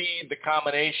 the speed, the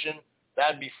combination,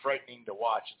 that'd be frightening to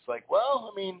watch. It's like,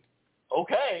 well, I mean,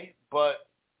 okay, but,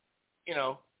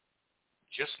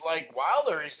 just like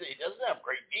Wilder, he doesn't have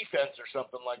great defense or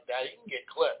something like that. He can get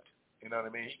clipped. You know what I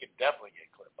mean? He could definitely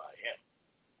get clipped by him.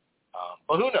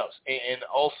 But who knows? And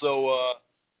also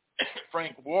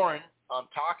Frank Warren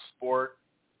on TalkSport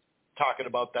talking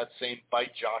about that same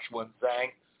fight, Joshua and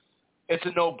Zhang. It's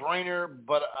a no-brainer,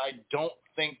 but I don't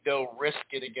think they'll risk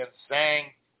it against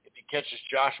Zhang. If he catches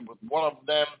Joshua with one of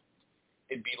them,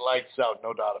 it'd be lights out,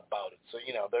 no doubt about it. So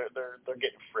they're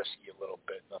getting frisky a little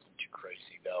bit, nothing too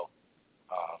crazy though.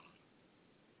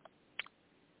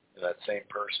 And that same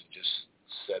person just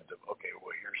said that, okay,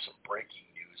 well, here's some breaking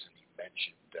news, and he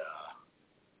mentioned,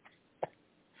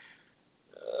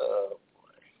 oh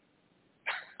boy.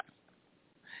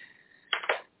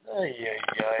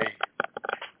 Ay.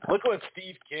 Look what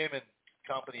Steve Kim and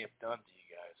company have done to you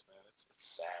guys, man.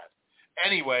 It's sad.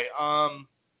 Anyway,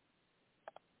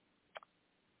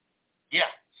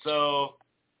 yeah, so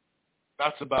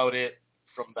that's about it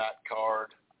from that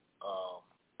card.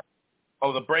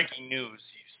 The breaking news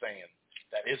he's saying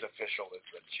that is official is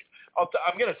that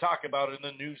I'm going to talk about it in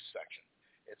the news section.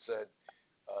 It's a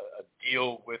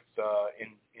deal with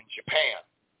in Japan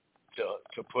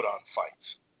to put on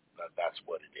fights. That's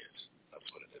what it is.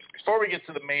 That's what it is. Before we get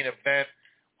to the main event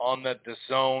on the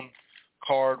DAZN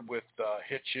card with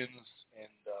Hitchens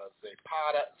and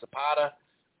Zapata,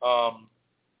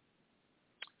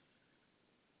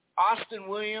 Austin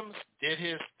Williams did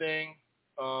his thing.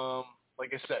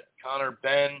 Like I said, Conor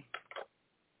Benn,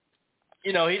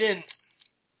 he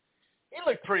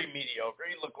looked pretty mediocre.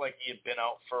 He looked like he had been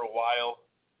out for a while.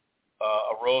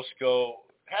 Orozco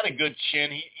had a good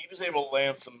chin. He was able to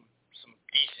land some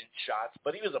decent shots,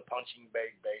 but he was a punching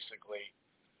bag basically.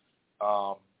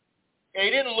 He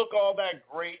didn't look all that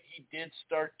great. He did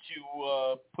start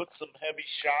to put some heavy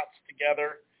shots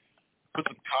together, put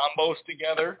some combos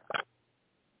together.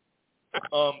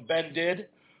 Ben did.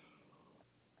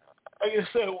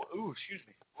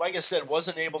 Like I said,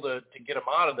 wasn't able to get him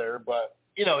out of there, but,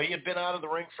 he had been out of the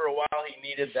ring for a while. He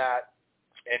needed that.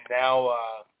 And now,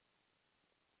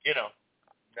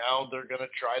 now they're going to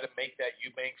try to make that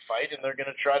Eubank fight, and they're going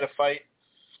to try to fight,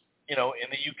 in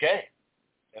the UK.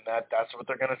 And that's what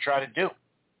they're going to try to do.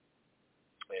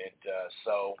 And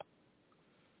so,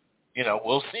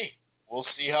 we'll see. We'll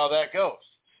see how that goes.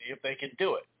 See if they can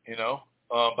do it,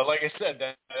 But like I said,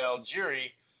 that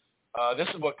Algieri, this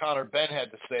is what Conor Benn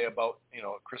had to say about,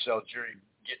 Chris Algieri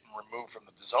getting removed from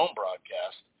the DAZN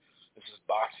broadcast. This is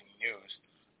Boxing News.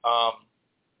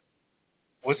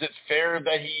 Was it fair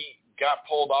that he got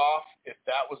pulled off? If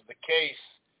that was the case,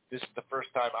 this is the first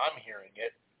time I'm hearing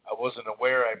it. I wasn't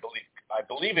aware. I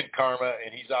believe in karma, and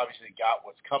he's obviously got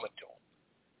what's coming to him.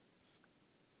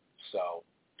 So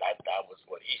that was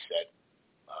what he said,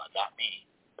 not me.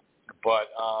 But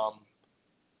I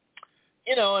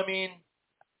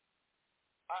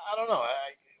don't know.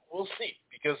 We'll see,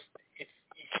 because he's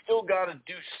still got to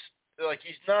do,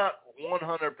 he's not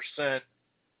 100%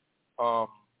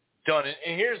 done.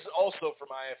 And here's also from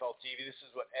IFL TV. This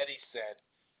is what Eddie said,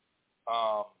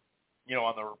 on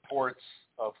the reports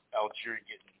of Algieri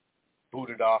getting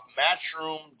booted off.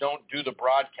 Matchroom don't do the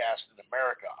broadcast in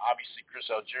America. Obviously, Chris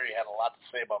Algieri had a lot to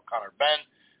say about Conor Benn.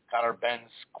 Conor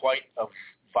Benn's quite a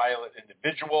volatile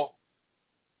individual.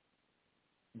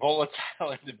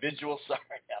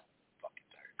 Sorry, I'm fucking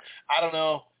tired. I don't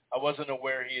know. I wasn't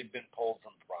aware he had been pulled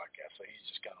from the broadcast, so he's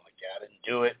just kind of like, yeah, I didn't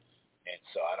do it, and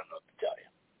so I don't know what to tell you.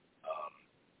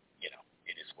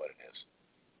 It is what it is.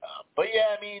 But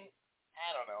yeah, I mean,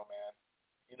 I don't know, man.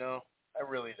 I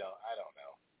really don't. I don't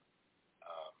know.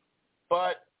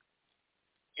 But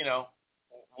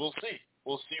we'll see.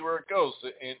 We'll see where it goes.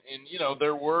 And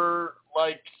there were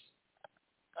like,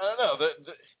 I don't know.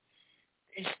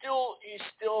 He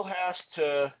still has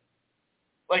to,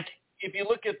 like, if you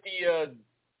look at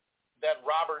that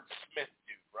Robert Smith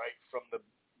dude, right, from the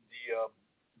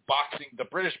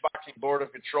British Boxing Board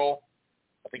of Control.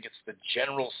 I think it's the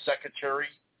General Secretary.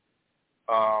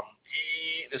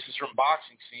 This is from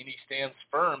Boxing Scene. He stands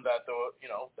firm that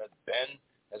that Ben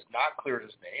has not cleared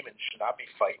his name and should not be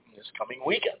fighting this coming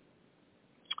weekend.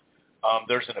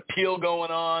 There's an appeal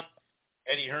going on.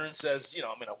 Eddie Hearn says,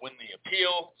 I'm going to win the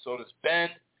appeal. So does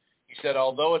Ben. He said,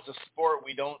 although it's a sport,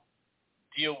 we don't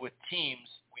deal with teams.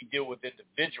 We deal with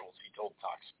individuals, he told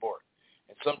Talk Sport.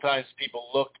 And sometimes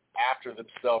people look after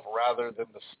themselves rather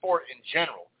than the sport in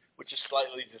general, which is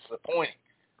slightly disappointing.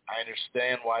 I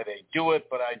understand why they do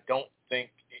it, but I don't think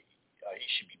he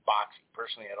should be boxing.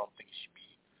 Personally, I don't think he should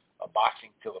be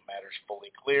boxing till the matter's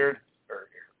fully cleared or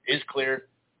is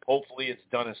cleared. Hopefully it's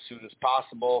done as soon as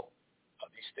possible.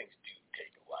 These things do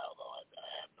take a while, though. I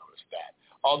have noticed that.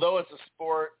 Although it's a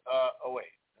sport, I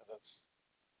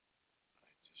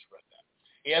just read that.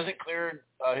 He hasn't cleared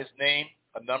his name.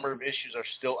 A number of issues are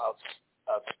still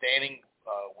outstanding,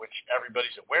 which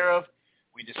everybody's aware of.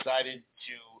 We decided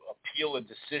to appeal a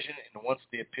decision, and once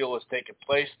the appeal has taken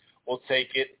place, we'll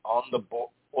take it on the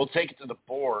board. We'll take it to the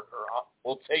board, or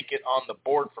we'll take it on the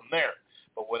board from there.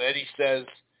 But when Eddie says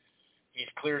he's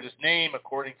cleared his name,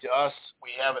 according to us,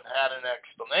 we haven't had an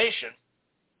explanation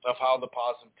of how the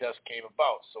positive test came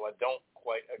about. So I don't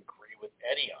quite agree with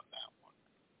Eddie on that one.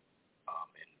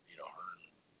 Hearn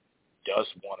does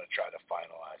want to try to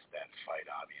finalize that fight,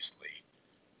 obviously.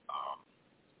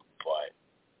 But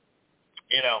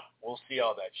we'll see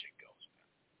how that shit goes, man.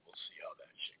 We'll see how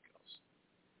that shit goes.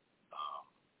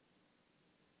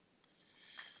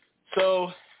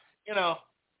 So,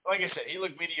 like I said, he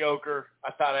looked mediocre.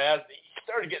 I thought he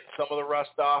started getting some of the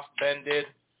rust off. Ben did.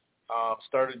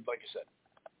 Started, like I said,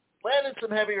 landing some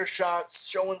heavier shots,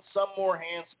 showing some more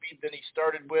hand speed than he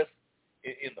started with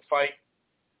in the fight.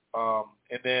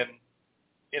 And then,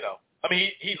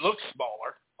 he looked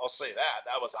smaller. I'll say that.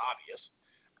 That was obvious.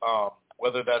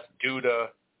 Whether that's due to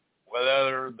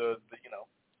whether what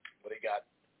he got,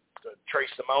 the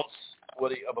trace amounts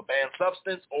of a banned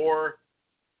substance, or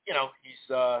he's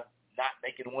not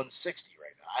making 160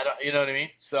 right now. I don't, you know what I mean?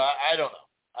 So I don't know.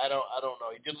 I don't know.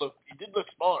 He did look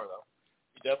smaller though.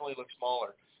 He definitely looked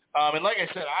smaller. And like I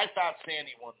said, I thought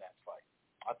Sandy won that fight.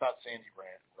 I thought Sandy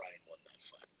Ryan won that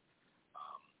fight.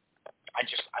 I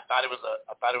thought it was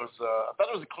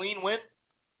a clean win.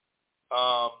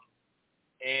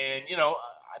 And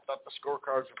I thought the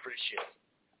scorecards were pretty shit.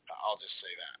 I'll just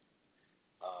say that.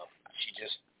 She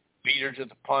just beat her to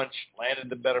the punch, landed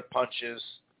the better punches.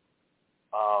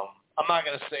 I'm not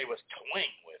going to say it was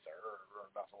toying with her or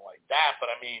nothing like that, but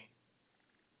I mean,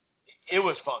 it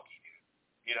was funky,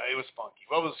 dude. It was funky.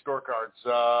 What was the scorecards?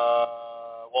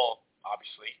 Well,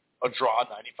 obviously, a draw,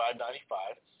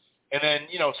 95-95. And then,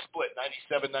 split,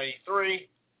 97-93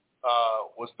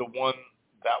 was the one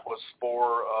that was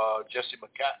for Jessica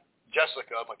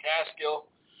McCaskill,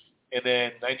 and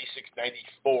then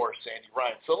 96-94 Sandy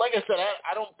Ryan. So like I said,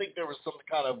 I don't think there was some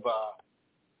kind of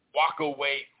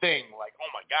walk-away thing like,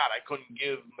 oh, my God, I couldn't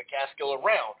give McCaskill a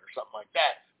round or something like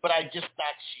that. But I just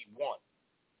thought she won.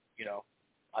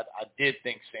 I did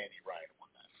think Sandy Ryan won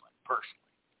that fight, personally.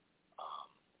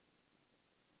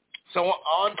 So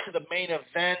on to the main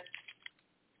event.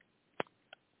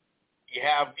 You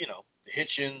have, the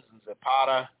Hitchens and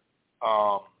Zapata.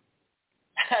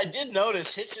 I did notice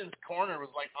Hitchens' corner was,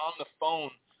 like, on the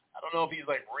phone. I don't know if he's,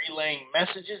 like, relaying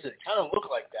messages. It kind of looked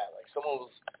like that. Like, someone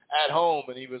was at home,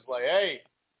 and he was like, hey,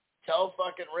 tell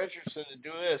fucking Richardson to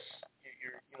do this.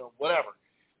 Whatever.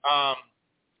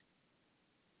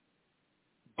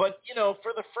 But,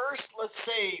 for the first, let's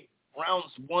say,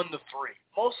 rounds 1 to 3,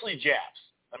 mostly jabs.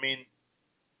 I mean,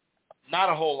 not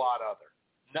a whole lot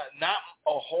not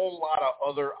a whole lot of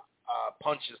other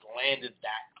punches landed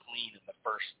that clean in the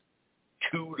first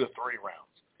 2 to 3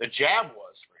 rounds. The jab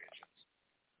was for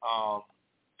Hitchens.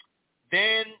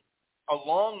 Then,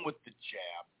 along with the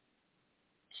jab,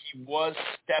 he was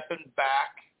stepping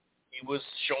back. He was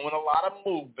showing a lot of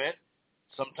movement,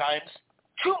 sometimes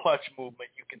too much movement,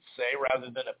 you could say, rather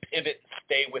than a pivot and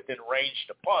stay within range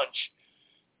to punch.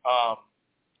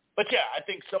 But yeah, I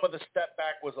think some of the step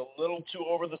back was a little too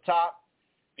over the top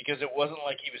because it wasn't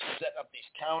like he was setting up these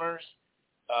counters.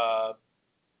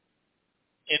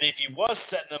 And if he was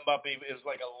setting them up, it was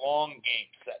like a long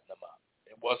game setting them up.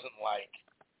 It wasn't like,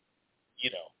 he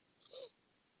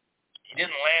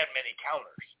didn't land many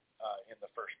counters in the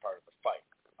first part of the fight.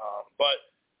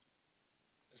 But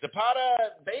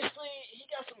Zapata, basically, he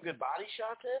got some good body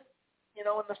shots in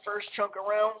the first chunk of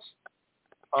rounds.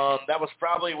 That was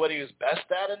probably what he was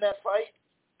best at in that fight.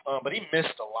 But he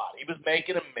missed a lot. He was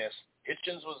making him miss.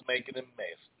 Hitchens was making him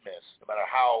miss, no matter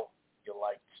how you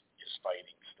liked his fighting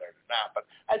style or not. But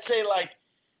I'd say,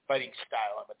 fighting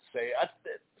style, I'm going to say.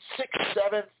 6th,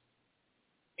 7th,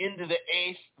 into the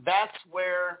 8th, that's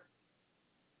where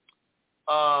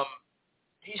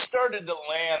he started to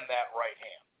land that right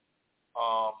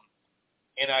hand.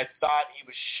 And I thought he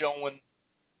was showing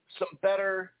some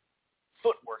better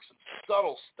footwork, some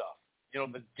subtle stuff.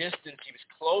 The distance, he was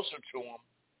closer to him,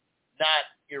 not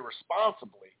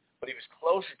irresponsibly, but he was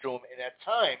closer to him, and at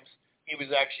times he was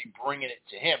actually bringing it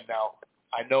to him. Now,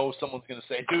 I know someone's going to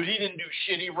say, dude, he didn't do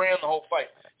shit. He ran the whole fight.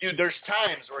 Dude, there's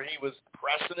times where he was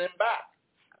pressing him back.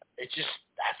 It's just,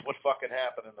 that's what fucking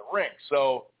happened in the ring.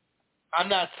 So I'm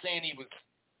not saying he was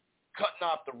cutting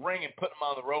off the ring and putting him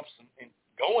on the ropes and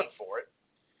going for it.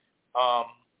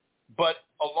 But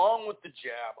along with the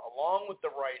jab, along with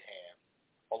the right hand,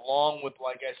 along with,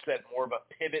 like I said, more of a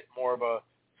pivot, more of a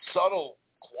subtle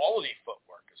quality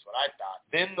footwork is what I thought.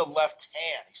 Then the left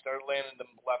hand. He started landing the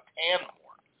left hand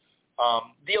more.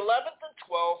 The 11th and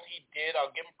 12th, he did,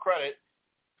 I'll give him credit,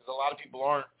 because a lot of people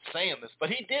aren't saying this, but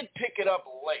he did pick it up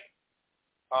late.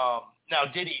 Now,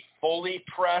 did he fully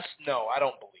press? No, I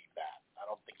don't believe that. I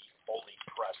don't think he fully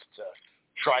pressed to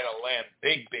try to land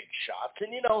big shots.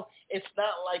 And, it's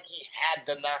not like he had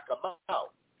to knock him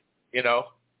out,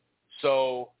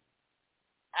 So,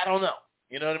 I don't know.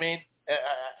 You know what I mean?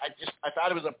 I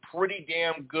thought it was a pretty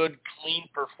damn good, clean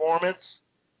performance.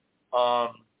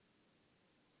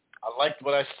 I liked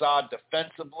what I saw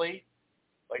defensively.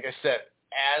 Like I said,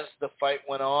 as the fight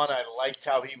went on, I liked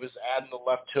how he was adding the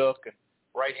left hook and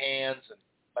right hands and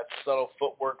that subtle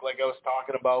footwork like I was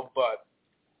talking about. But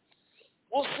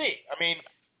we'll see. I mean,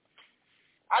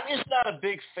 I'm just not a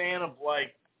big fan of,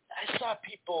 I saw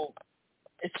people,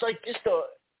 it's like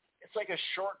a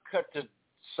shortcut to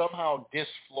somehow diss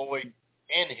Floyd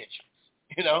and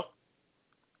Hitchens,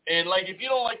 And, if you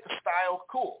don't like the style,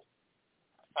 cool.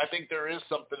 I think there is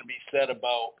something to be said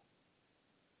about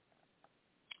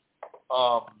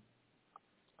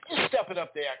just stepping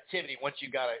up the activity once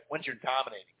you're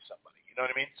dominating somebody. You know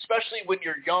what I mean? Especially when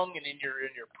you're young and in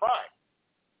your prime.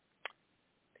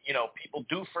 People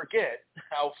do forget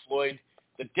how Floyd,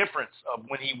 the difference of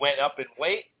when he went up in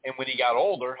weight and when he got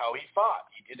older, how he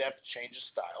fought. He did have to change his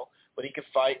style, but he could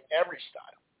fight every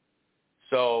style.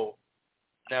 So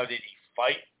now, did he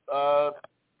fight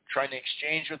trying to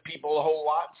exchange with people a whole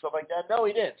lot and stuff like that? No,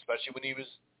 he didn't, especially when he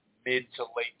was mid to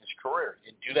late in his career.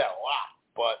 He didn't do that a lot,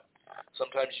 but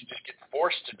sometimes you just get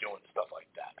forced to doing stuff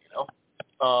like that,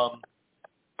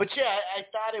 But yeah, I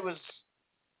thought it was,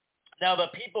 now the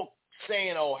people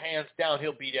saying, hands down,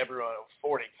 he'll beat everyone at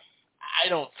 40. I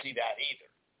don't see that either.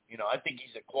 I think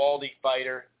he's a quality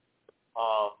fighter.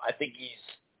 I think he's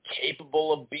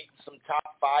capable of beating some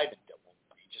top 5, and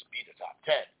he just beat a top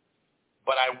 10.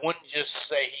 But I wouldn't just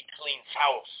say he cleans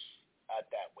house at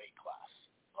that weight class,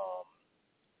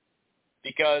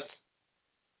 because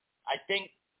I think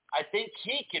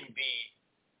he can be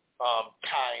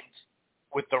timed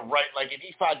with the right. Like if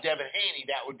he fought Devin Haney,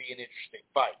 that would be an interesting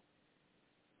fight.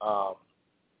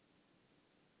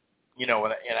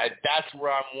 That's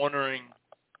where I'm wondering.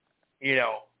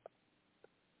 I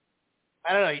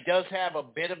don't know. He does have a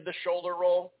bit of the shoulder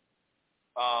roll.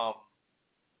 I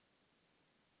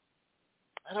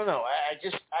don't know. I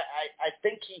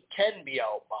think he can be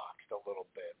outboxed a little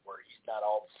bit where he's not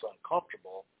all of a sudden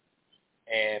comfortable,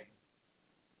 and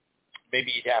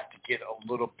maybe he'd have to get a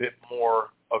little bit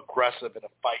more aggressive in a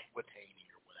fight with Haney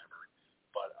or whatever.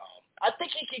 But I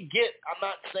think he can get. I'm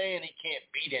not saying he can't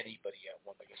beat anybody at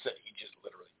one. Like I said, he just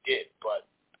literally did. But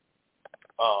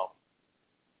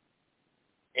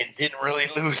and didn't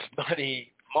really lose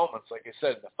many moments, like I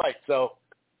said, in the fight. So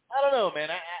I don't know,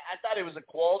 man. I thought it was a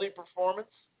quality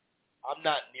performance. I'm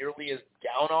not nearly as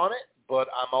down on it, but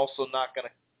I'm also not going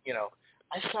to,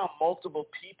 I saw multiple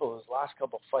people his last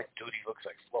couple of fights. Dude, he looks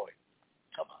like Floyd.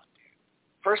 Come on, dude.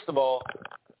 First of all,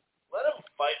 let him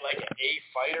fight like an A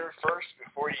fighter first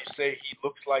before you say he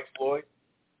looks like Floyd,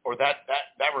 or that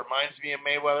reminds me of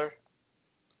Mayweather.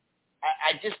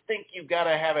 I just think you've got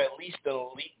to have at least an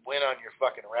elite win on your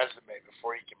fucking resume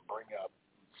before you can bring up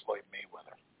Floyd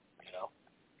Mayweather.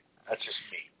 That's just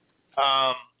me.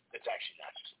 It's actually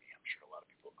not just me. I'm sure a lot of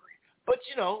people agree. But,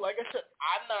 like I said,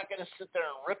 I'm not going to sit there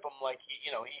and rip him like he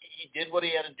did what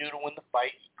he had to do to win the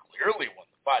fight. He clearly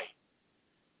won the fight.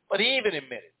 But he even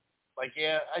admitted,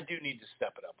 I do need to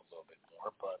step it up a little bit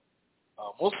more. But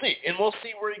we'll see. And we'll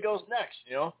see where he goes next,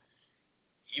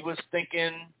 He was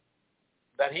thinking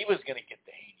that he was going to get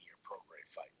the Haney or Prograis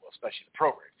fight. Well, especially the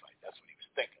Prograis fight. That's what he was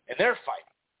thinking. And they're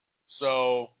fighting.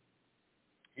 So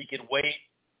he can wait.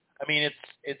 I mean,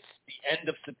 it's the end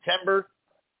of September.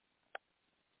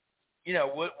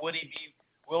 Would he be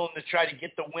willing to try to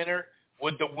get the winner?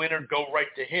 Would the winner go right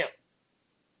to him?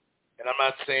 And I'm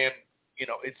not saying,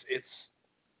 it's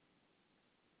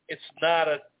not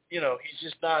a, he's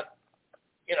just not,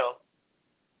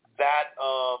 that,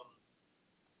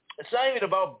 it's not even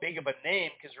about big of a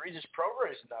name because Regis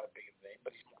Prograis is not a big of a name,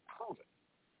 but he's more proven.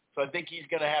 So I think he's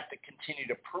going to have to continue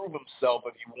to prove himself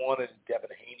if he wanted a Devin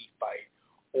Haney fight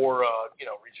or,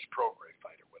 Regis Prograis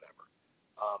fight or whatever.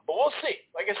 But we'll see.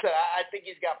 Like I said, I think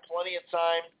he's got plenty of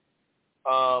time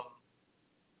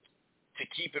to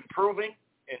keep improving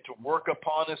and to work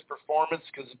upon his performance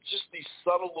because just these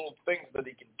subtle little things that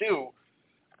he can do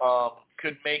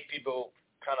could make people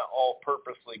kind of all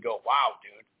purposely go, wow,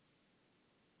 dude,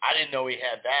 I didn't know he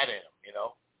had that in him,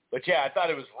 But, yeah, I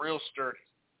thought it was real sturdy.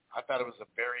 I thought it was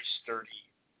a very sturdy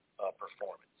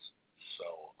performance.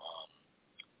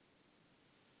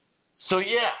 So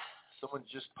yeah, someone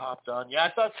just popped on. Yeah,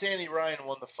 I thought Sandy Ryan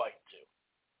won the fight too.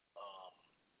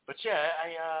 But yeah,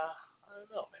 I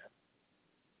don't know, man.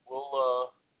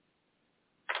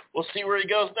 We'll see where he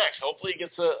goes next. Hopefully he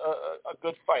gets a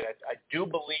good fight. I do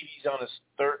believe he's on his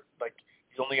third.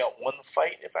 He's only got one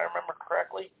fight, if I remember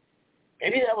correctly.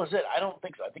 Maybe that was it. I don't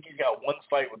think so. I think he's got one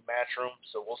fight with Matchroom,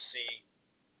 so we'll see.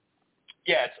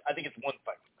 Yeah, I think it's one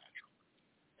fight with Matchroom.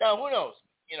 Now, who knows?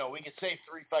 We could say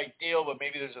 3-fight deal, but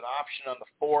maybe there's an option on the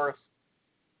fourth,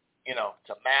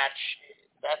 to match.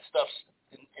 That stuff's,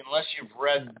 unless you've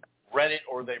read it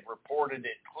or they've reported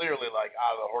it clearly, like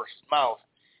out of the horse's mouth,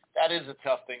 that is a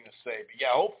tough thing to say. But,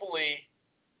 yeah, hopefully,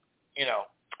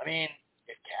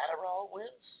 if Canelo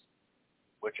wins,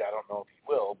 which I don't know if he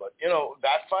will, but,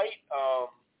 that fight,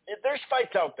 there's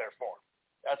fights out there for him.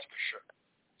 That's for sure.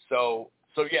 So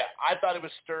yeah, I thought it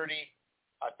was sturdy.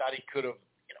 I thought he could have,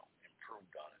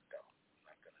 improved on it, though.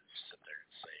 I'm not going to sit there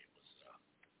and say it was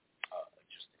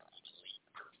just an elite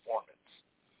performance.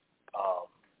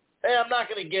 And I'm not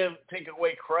going to take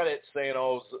away credit saying,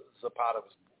 Zapata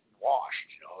was washed.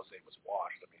 Jose was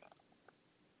washed. I mean,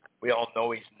 we all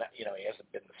know he's not, he hasn't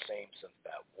been the same since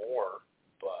that war,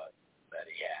 that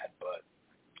he had. But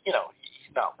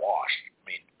he's not washed. I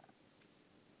mean,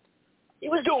 he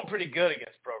was doing pretty good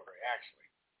against Prograis, actually.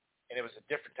 And it was a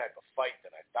different type of fight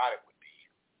than I thought it would be.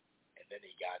 And then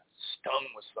he got stung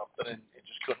with something and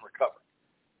just couldn't recover.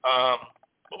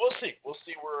 But we'll see. We'll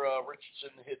see where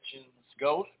Richardson Hitchens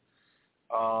goes.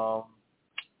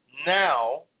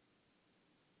 Now,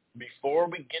 before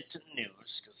we get to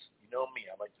news, because you know me,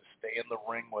 I like to stay in the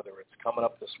ring, whether it's coming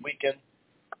up this weekend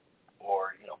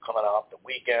or, coming off the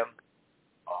weekend.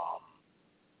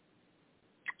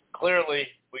 Clearly,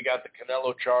 we got the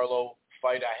Canelo Charlo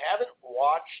fight. I haven't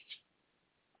watched.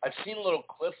 I've seen little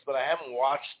clips, but I haven't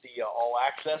watched the All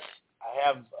Access. I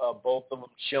have both of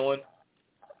them chilling.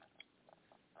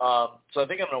 So I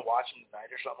think I'm going to watch them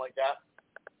tonight or something like that.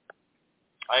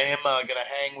 I am going to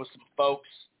hang with some folks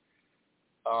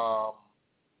for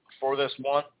this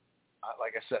one.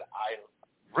 Like I said, I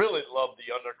really love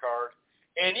the undercard.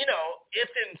 And, if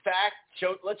in fact,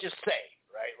 let's just say,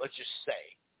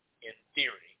 in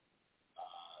theory,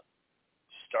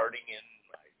 starting in,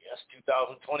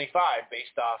 2025,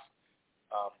 based off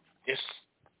this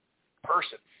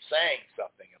person saying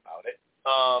something about it.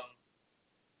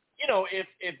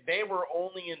 If they were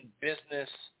only in business,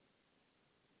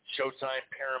 Showtime,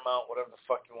 Paramount, whatever the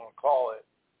fuck you want to call it,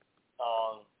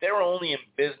 they were only in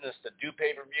business to do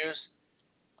pay-per-views.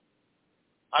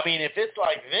 I mean, if it's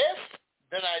like this,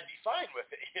 then I'd be fine with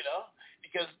it,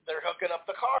 because they're hooking up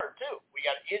the card, too. We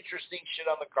got interesting shit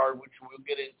on the card, which we'll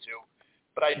get into.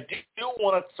 But I do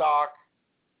want to talk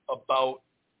about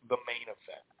the main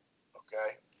event,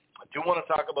 okay? I do want to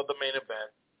talk about the main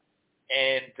event.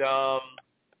 And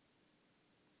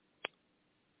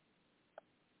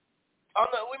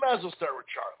we might as well start with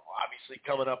Charlo. Obviously,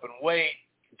 coming up in weight,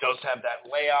 does have that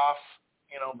layoff,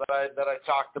 that I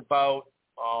talked about.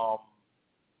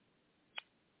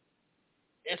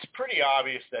 It's pretty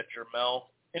obvious that Jermell,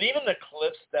 and even the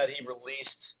clips that he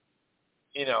released,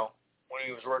 when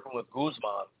he was working with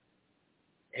Guzman,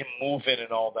 him moving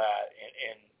and all that,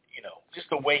 and just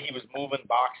the way he was moving,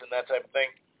 boxing, that type of thing,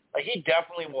 Like, he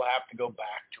definitely will have to go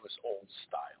back to his old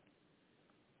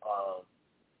style.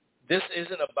 This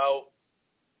isn't about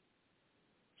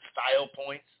style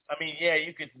points. I mean, yeah,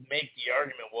 you could make the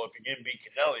argument, well, if you're going to beat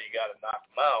Canelo, you got to knock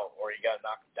him out, or you got to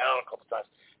knock him down a couple times.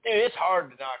 Dude, it's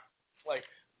hard to knock. Like,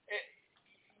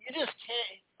 you just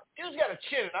can't. Dude's got a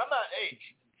chin, and I'm not. Hey,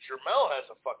 Jermell has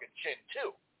a fucking chin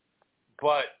too,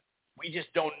 but we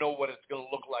just don't know what it's going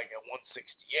to look like at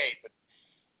 168. But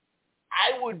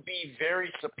I would be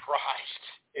very surprised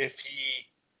if he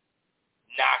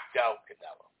knocked out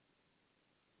Canelo.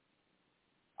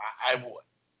 I would.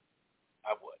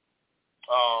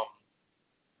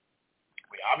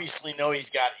 We obviously know he's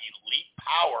got elite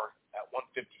power at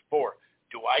 154.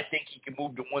 Do I think he can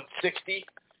move to 160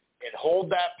 and hold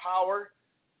that power,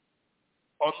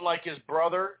 unlike his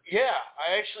brother? Yeah,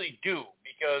 I actually do,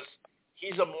 because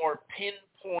he's a more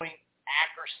pinpoint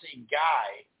accuracy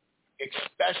guy,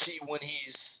 especially when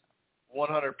he's 100%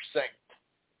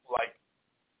 like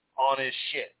on his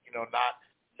shit. You know, not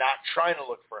trying to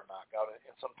look for a knockout,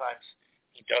 and sometimes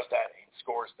he does that and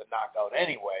scores the knockout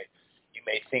anyway. You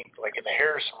may think, like in the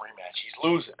Harrison rematch, he's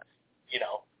losing. You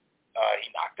know, he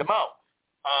knocked him out.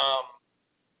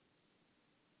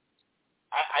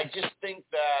 I just think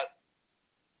that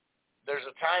there's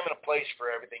a time and a place for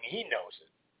everything. He knows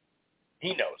it.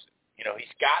 You know,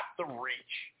 he's got the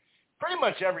reach. Pretty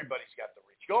much everybody's got the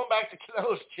reach. Going back to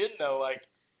Canelo's chin, though, like,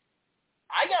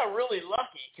 I got really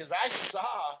lucky because I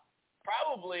saw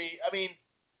probably, I mean,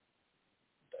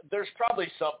 there's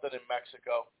probably something in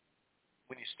Mexico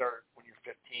when you're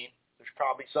 15. There's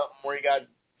probably something where you got,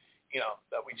 you know,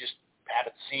 that we just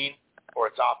haven't seen, or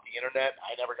it's off the internet.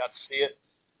 I never got to see it.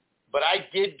 But I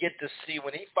did get to see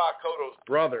when he fought Cotto's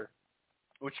brother,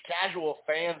 which casual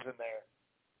fans in there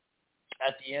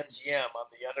at the MGM on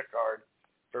the undercard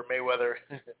for Mayweather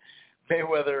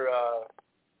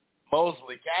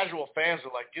Mosley, casual fans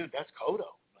are like, dude, that's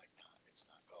Cotto. I'm like, no, it's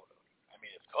not Cotto. I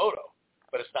mean, it's Cotto,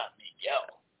 but it's not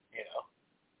Miguel. You know,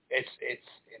 it's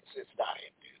not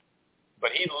him, dude.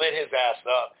 But he lit his ass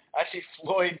up. Actually,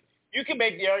 Floyd, you can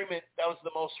make the argument that was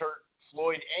the most hurt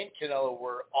Floyd and Canelo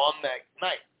were on that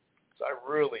night. So I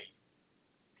really,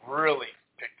 really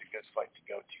picked a good fight to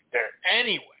go to there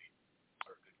anyway,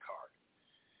 or a good card.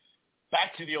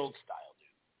 Back to the old style,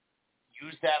 dude.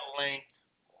 Use that length,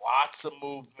 lots of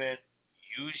movement.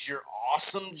 Use your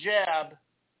awesome jab.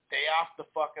 Stay off the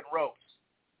fucking ropes.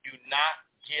 Do not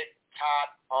get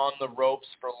caught on the ropes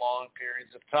for long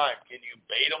periods of time. Can you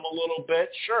bait them a little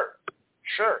bit? Sure.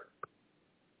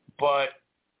 But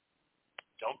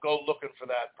don't go looking for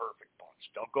that perfect punch.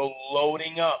 Don't go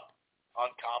loading up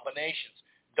on combinations.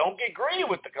 Don't get greedy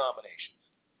with the combinations.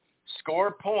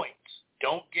 Score points.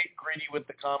 Don't get greedy with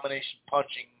the combination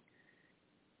punching.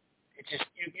 It's just,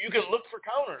 you can look for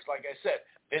counters, like I said,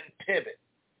 then pivot,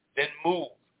 then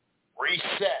move,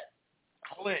 reset,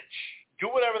 clinch. Do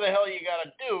whatever the hell you got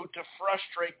to do to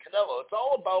frustrate Canelo. It's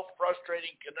all about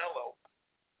frustrating Canelo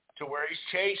to where he's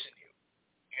chasing you,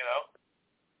 you know?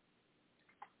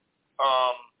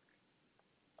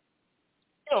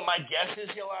 You know, my guess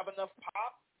is he'll have enough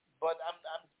pop, but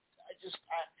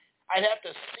I'd have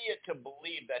to see it to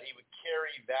believe that he would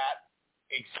carry that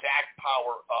exact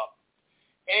power up.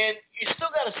 And you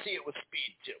still got to see it with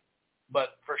speed too,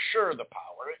 but for sure the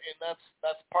power, and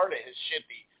that's part of his shit,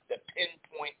 the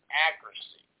pinpoint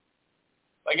accuracy.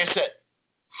 Like I said,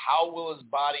 how will his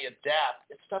body adapt?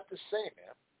 It's not the same,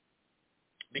 man,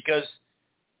 because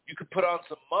you could put on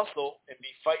some muscle and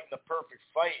be fighting the perfect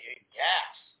fight and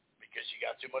gas because you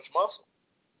got too much muscle.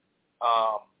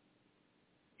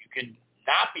 You could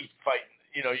not be fighting,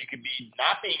 you know, you could be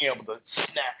not being able to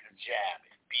snap your jab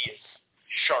and be as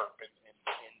sharp and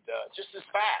just as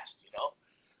fast, you know.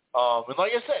 And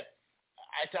like I said,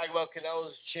 I talk about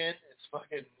Canelo's chin. It's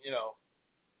fucking, you know,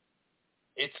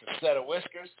 it's a set of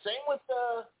whiskers. Same with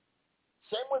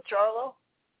Charlo.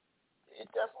 It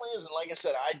definitely is. And like I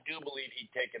said, I do believe he'd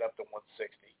take it up to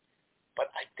 160.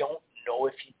 But I don't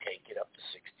know if he'd take it up to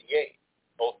 68,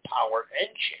 both power and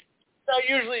chin. Now,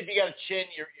 usually if you got a chin,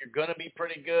 you're going to be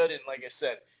pretty good. And like I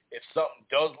said, if something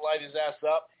does light his ass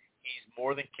up, he's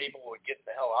more than capable of getting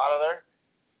the hell out of there.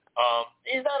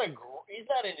 He's not an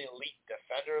elite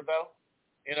defender, though,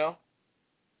 you know.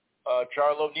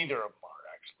 Charlo, neither of them are,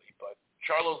 actually. But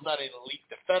Charlo's not an elite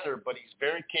defender, but he's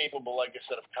very capable, like I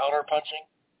said, of counter-punching,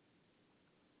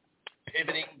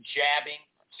 pivoting, jabbing,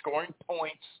 scoring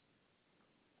points.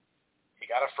 You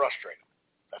got to frustrate him.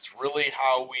 That's really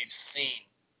how we've seen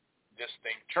this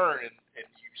thing turn. And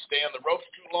you stay on the ropes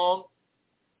too long,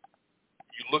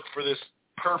 you look for this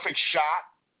perfect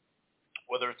shot,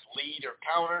 whether it's lead or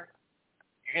counter,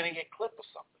 you're going to get clipped with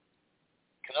something.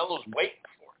 Canelo's waiting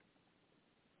for it.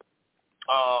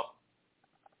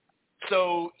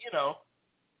 So,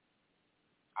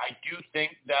 I do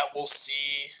think that we'll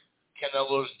see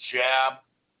Canelo's jab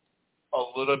a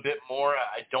little bit more.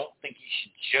 I don't think he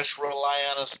should just rely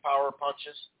on his power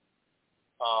punches.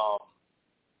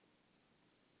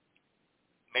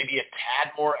 Maybe a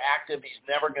tad more active. He's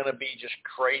never going to be just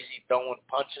crazy throwing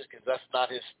punches because that's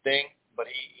not his thing. But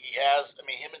he has,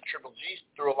 him and Triple G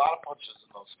threw a lot of punches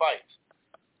in those fights,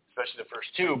 especially the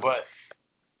first two. But,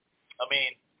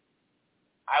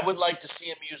 I would like to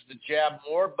see him use the jab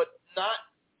more, but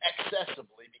not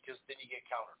excessively because then you get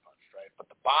counterpunched, right? But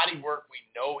the body work, we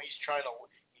know he's trying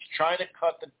to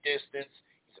cut the distance.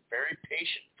 He's a very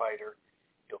patient fighter.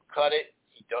 He'll cut it.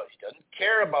 He doesn't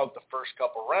care about the first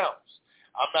couple rounds.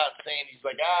 I'm not saying he's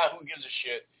like, who gives a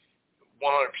shit?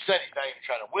 100%, he's not even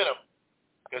trying to win him.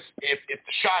 Because if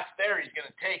the shot's there, he's going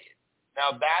to take it.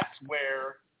 Now, that's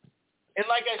where, and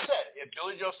like I said, if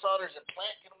Billy Joe Saunders and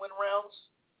Plant can win rounds,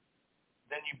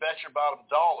 then you bet your bottom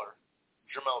dollar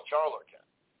Jermell Charlo can.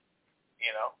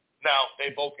 Now,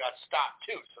 they both got stopped,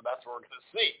 too, so that's what we're going to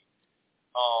see.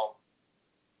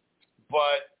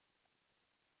 But,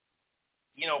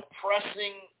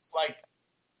 pressing, like,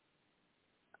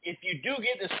 if you do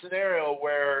get in a scenario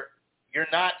where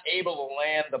you're not able to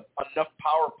land enough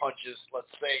power punches, let's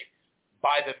say,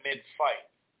 by the mid-fight,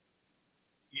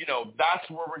 that's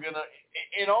where we're going to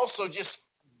 – and also just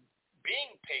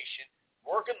being patient,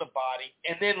 working the body,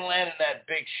 and then landing that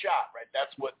big shot, right?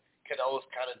 That's what Canelo's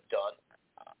kind of done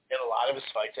in a lot of his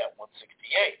fights at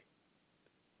 168.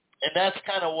 And that's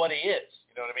kind of what he is,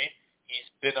 you know what I mean? He's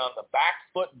been on the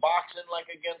back foot boxing like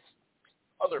against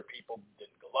other people than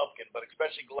Golovkin, but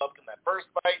especially Golovkin that first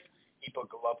fight. He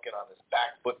put Golovkin on his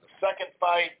back foot in the second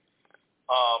fight.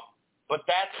 But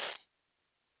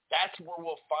that's where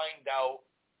we'll find out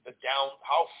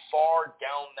how far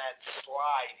down that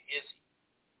slide is he.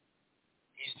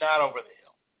 He's not over the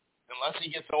hill. Unless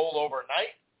he gets old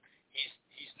overnight,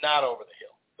 he's not over the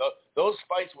hill. Those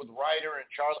fights with Ryder and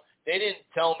Charlo, they didn't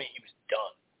tell me he was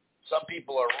done. Some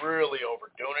people are really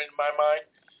overdoing it in my mind.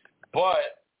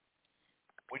 But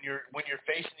when you're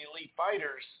facing elite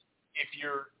fighters, if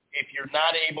you're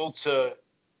not able to,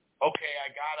 okay,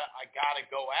 I gotta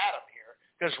go at him here,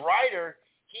 because Ryder,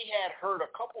 he had hurt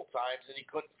a couple times and he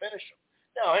couldn't finish him.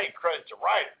 Now, hey, credit to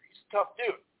Ryder, he's a tough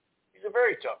dude. He's a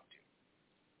very tough dude.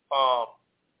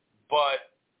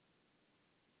 But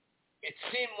it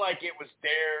seemed like it was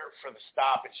there for the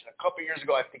stoppage, and a couple years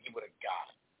ago, I think he would have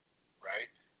got it. Right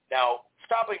now,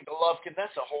 stopping Golovkin,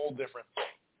 that's a whole different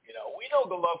thing. We know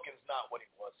Golovkin's not what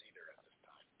he was either at this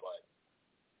time, but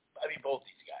both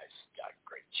these guys got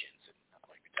great chins, and I'm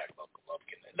like we talk about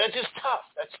Golovkin. That's just tough.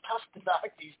 That's tough to knock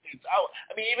these dudes out.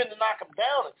 Even to knock them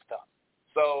down, it's tough.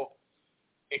 So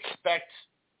expect,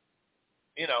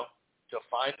 to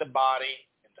find the body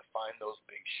and to find those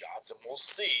big shots, and we'll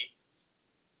see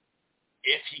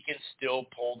if he can still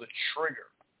pull the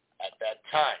trigger at that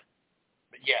time.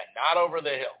 But yeah, not over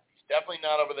the hill. He's definitely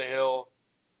not over the hill.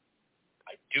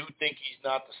 I do think he's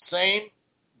not the same,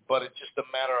 but it's just a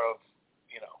matter of,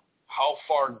 how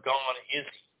far gone is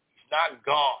he? He's not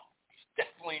gone. He's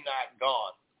definitely not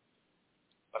gone.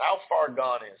 But how far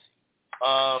gone is he?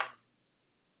 I'm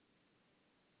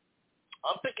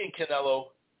thinking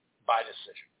Canelo by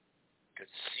decision. Could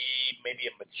see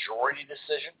maybe a majority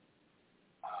decision.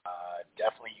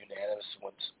 Definitely unanimous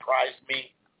wouldn't surprise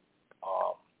me.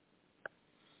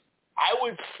 I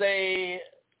would say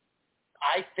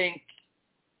I think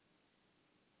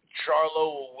Charlo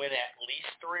will win at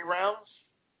least 3 rounds,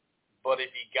 but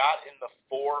if he got in the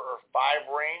 4 or 5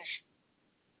 range,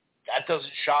 that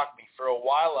doesn't shock me. For a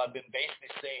while, I've been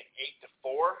basically saying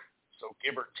 8-4, so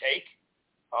give or take,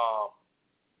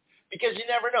 because you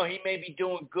never know. He may be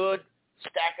doing good,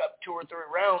 stack up 2 or 3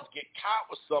 rounds, get caught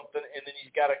with something, and then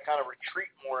he's got to kind of retreat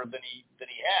more than he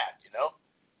had,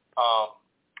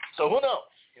 So who knows,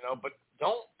 But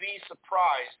don't be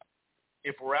surprised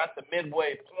if we're at the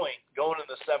midway point going in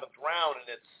the 7th round and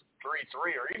it's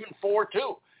 3-3 or even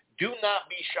 4-2. Do not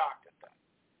be shocked at that,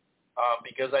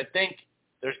 because I think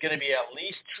there's going to be at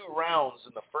least 2 rounds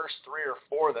in the first 3 or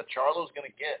 4 that Charlo's going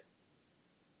to get,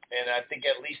 and I think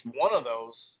at least one of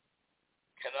those,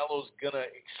 Canelo's going to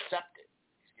accept it.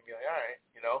 He's going to be like, all right,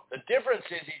 The difference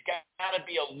is he's got to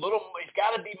be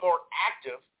more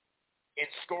active in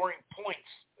scoring points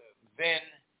than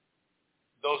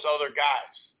those other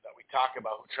guys that we talk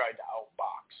about who tried to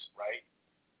outbox, right?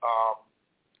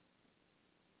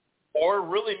 Or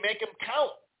really make him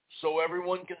count so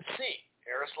everyone can see.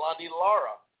 Arislandi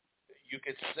Lara, you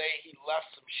could say he left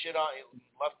some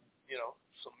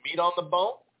some meat on the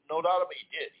bone. No doubt about it, he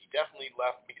did. He definitely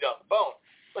left meat on the bone.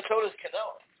 But so does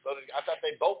Canelo. I thought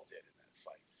they both did in that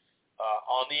fight.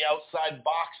 On the outside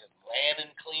boxing,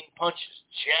 landing clean punches,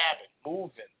 jabbing,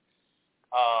 moving.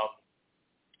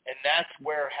 And that's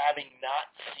where, having not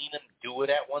seen him do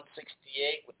it at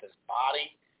 168 with his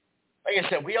body, like I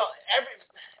said,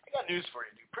 I got news for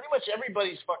you, dude. Pretty much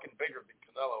everybody's fucking bigger than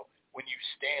Canelo when you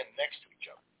stand next to each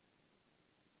other.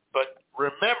 But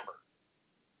remember,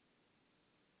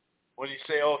 when you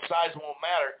say, oh, size won't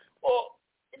matter, well,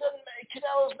 it doesn't matter.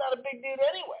 Canelo's not a big dude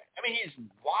anyway. I mean, he's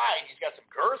wide. He's got some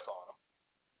girth on him.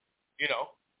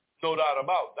 No doubt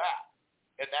about that.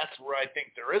 And that's where I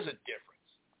think there is a difference.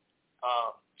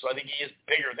 So I think he is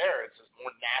bigger there. It's his more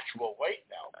natural weight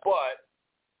now. But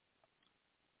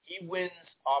he wins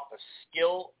off of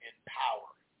skill and power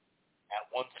at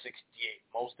 168.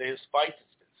 Most of his fights,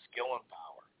 it's been skill and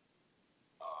power.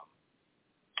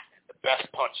 And the best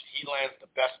punch. He lands the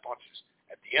best punches.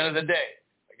 At the end of the day,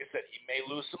 like I said, he may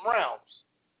lose some rounds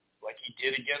like he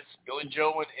did against Billy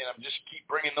Joe, and I'm just keep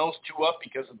bringing those two up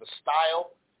because of the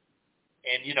style.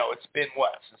 And, it's been,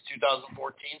 since 2014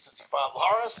 since he fought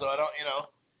Lara, so I don't,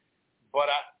 but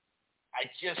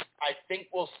I think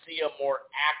we'll see a more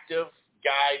active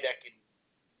guy that can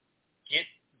get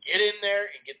in there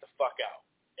and get the fuck out.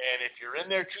 And if you're in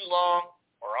there too long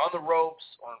or on the ropes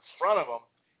or in front of him,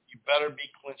 you better be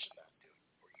clinching that dude,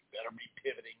 or you better be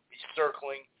pivoting, be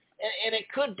circling. And it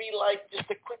could be like just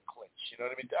a quick clinch, you know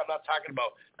what I mean? I'm not talking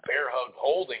about bear hug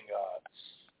holding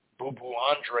Boo Boo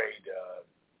Andre,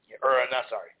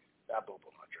 not Boo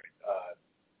Boo Andre,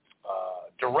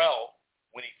 Darrell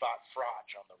when he fought Froch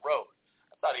on the road.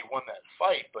 I thought he won that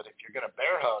fight, but if you're going to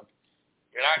bear hug,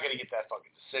 you're not going to get that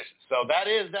fucking decision. So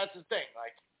that's the thing.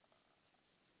 Like,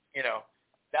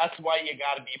 that's why you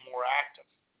got to be more active.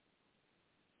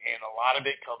 And a lot of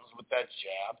it comes with that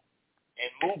jab and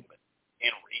movement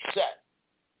and reset.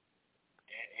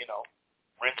 And,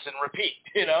 rinse and repeat,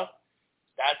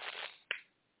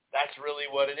 That's really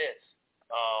what it is.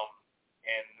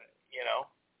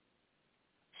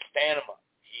 Stamina.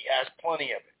 He has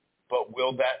plenty of it. But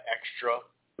will that extra,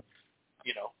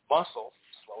 muscle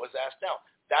slow his ass down?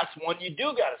 That's one you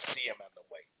do got to see him on the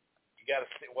weigh. You got to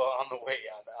see, on the weigh,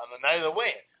 on the night of the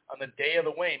weigh-in. On the day of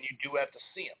the weigh-in, you do have to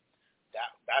see him.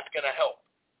 That's going to help.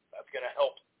 That's going to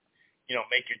help,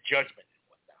 make your judgment and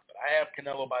whatnot. But I have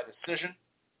Canelo by decision.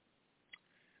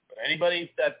 But anybody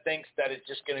that thinks that it's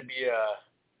just going to be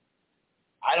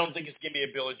I don't think it's going to be a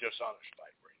Billy Joe Saunders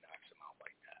fight where he knocks him out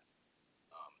like that.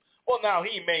 Well, now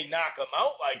he may knock him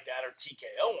out like that or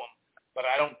TKO him, but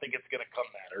I don't think it's going to come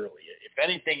that early. If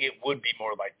anything, it would be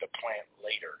more like the plant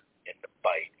later in the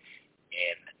fight.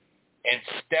 And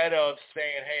instead of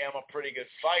saying, hey, I'm a pretty good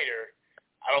fighter,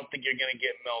 I don't think you're going to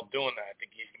get Mel doing that. I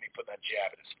think he's going to be putting that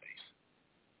jab in his face.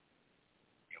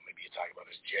 Maybe you're talking about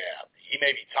his jab. He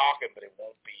may be talking, but it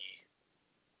won't be.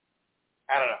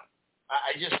 I don't know.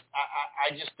 I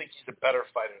just think he's a better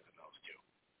fighter than those two.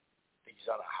 I think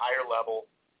he's on a higher level,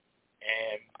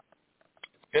 and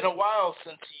it's been a while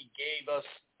since he gave us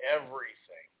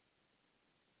everything.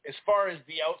 As far as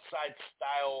the outside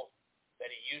style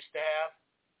that he used to have,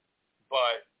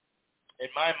 but in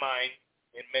my mind,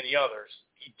 and many others,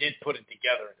 he did put it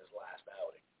together in his last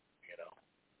outing,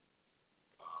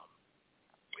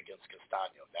 against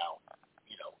Castano. Now,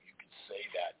 you could say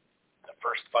that the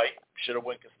first fight should have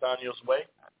went Castano's way.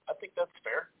 I think that's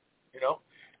fair.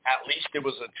 At least it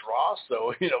was a draw,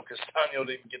 so, Castano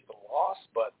didn't get the loss.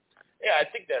 But, yeah, I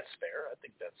think that's fair.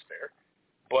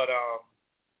 But,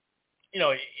 he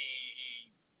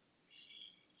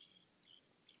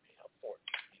made up for it.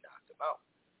 He knocked him out.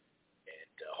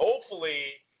 And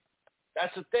hopefully,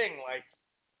 that's the thing, like,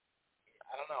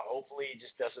 I don't know, hopefully he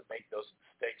just doesn't make those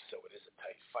mistakes so it is a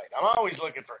tight fight. I'm always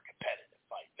looking for a competitive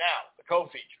fight. Now, the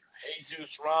co-feature, Jesus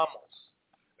Ramos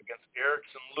against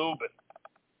Erickson Lubin.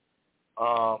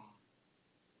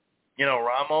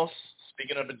 Ramos,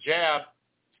 speaking of a jab,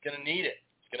 he's going to need it.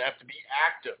 He's going to have to be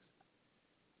active.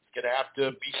 He's going to have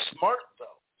to be smart,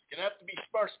 though. He's going to have to be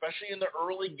smart, especially in the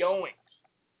early goings.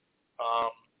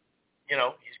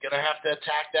 He's going to have to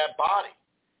attack that body.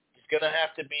 He's going to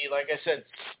have to be, like I said,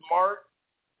 smart,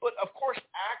 but, of course,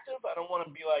 active. I don't want to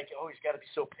be like, he's got to be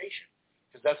so patient,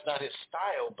 because that's not his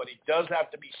style, but he does have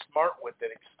to be smart with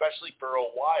it, especially for a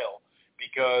while,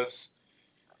 because,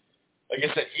 like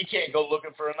I said, he can't go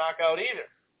looking for a knockout either,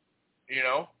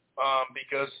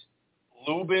 because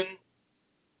Lubin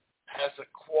has a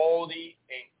quality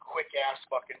and quick-ass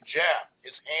fucking jab.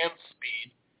 His hand speed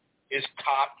is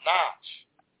top-notch.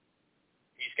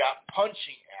 He's got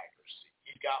punching accuracy.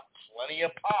 He's got plenty of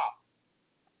pop.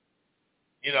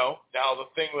 Now the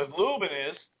thing with Lubin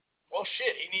is Well,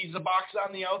 shit, he needs to box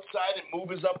on the outside and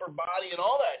move his upper body and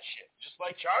all that shit, just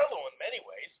like Charlo in many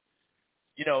ways.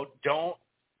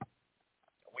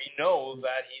 We know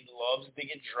that he loves to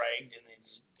get dragged in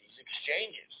these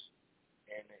exchanges.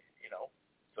 And,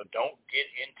 so don't get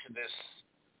into this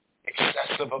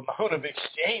excessive amount of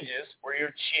exchanges where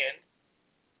your chin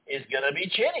is going to be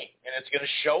chinny, and it's going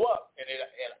to show up. And it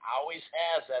always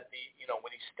has at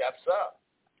when he steps up.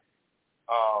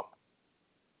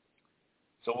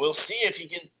 So we'll see if he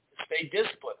can stay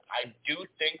disciplined. I do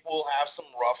think we'll have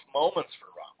some rough moments for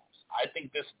Ramos. I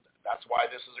think that's why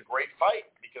this is a great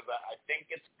fight, because I think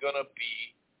it's going to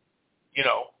be,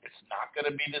 it's not going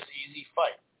to be this easy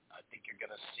fight. I think you're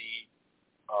going to see,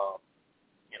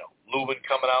 Lubin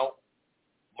coming out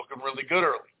looking really good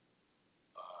early,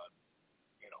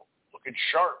 looking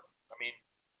sharp. I mean,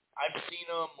 I've seen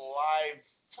him live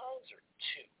times or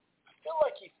two. I feel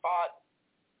like he fought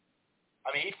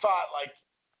like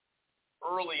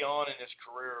early on in his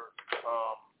career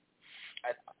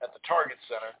at the Target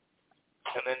Center,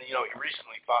 and then he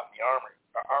recently fought in the Armory,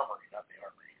 not the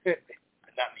Armory,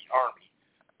 not in the Army.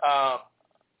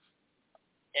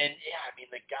 And yeah, I mean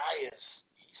the guy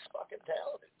he's fucking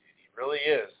talented, dude. He really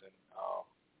is, and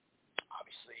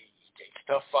obviously he takes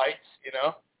tough fights, and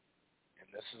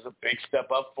this is a big step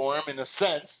up for him in a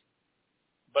sense,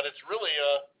 but it's really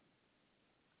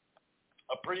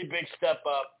a pretty big step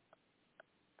up,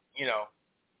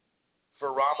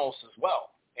 for Ramos as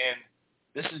well. And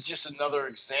this is just another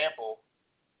example.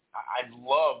 I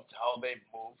loved how they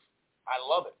move. I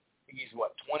love it. I think he's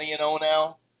 20-0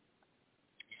 now.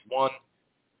 He's won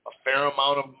a fair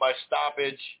amount of them by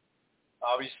stoppage.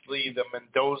 Obviously, the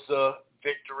Mendoza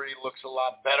victory looks a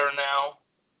lot better now.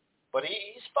 But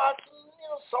he's fought some,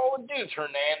 solid dudes.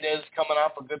 Hernandez coming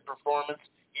off a good performance.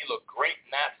 He looked great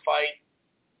in that fight.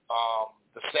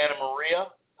 The Santa Maria,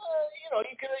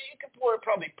 you could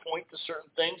probably point to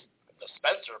certain things. The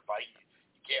Spencer fight,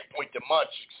 you can't point to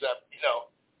much except,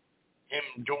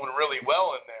 him doing really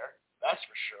well in there. That's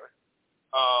for sure.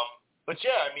 But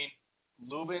yeah, I mean,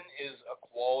 Lubin is a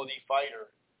quality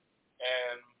fighter,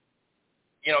 and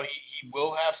he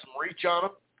will have some reach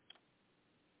on him.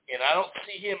 And I don't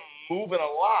see him moving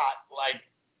a lot, like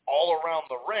all around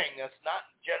the ring. That's not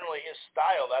generally his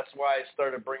style. That's why I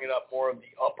started bringing up more of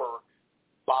the upper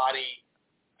body,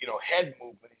 head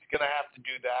movement. He's going to have to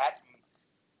do that.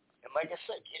 And like I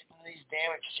said, getting these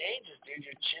damn exchanges, dude,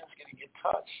 your chin's going to get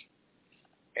touched.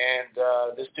 And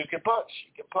this dude can punch.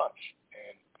 He can punch.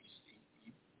 And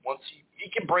he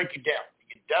can break you down.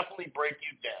 He can definitely break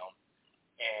you down.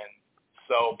 And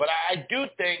so, but I do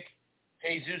think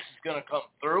Jesus is going to come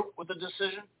through with a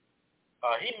decision.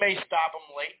 He may stop him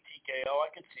late, TKO. I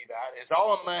could see that. It's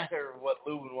all a matter of what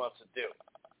Lubin wants to do.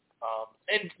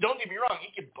 And don't get me wrong,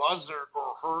 he could buzzer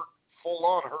or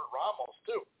full-on hurt Ramos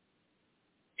too,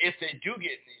 if they do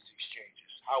get in these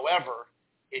exchanges. However,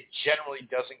 it generally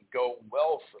doesn't go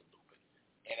well for Lubin.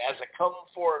 And as a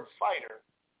come-forward fighter,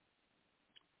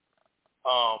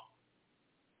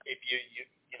 if you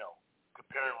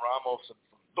comparing Ramos and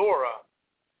Fundora,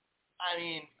 I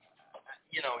mean,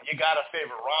 you got to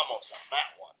favor Ramos on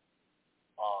that one.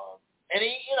 And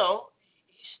he's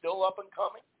still up and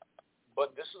coming,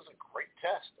 but this is a great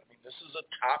test. I mean, this is a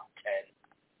top 10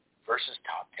 versus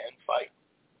top 10 fight.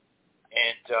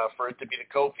 And for it to be the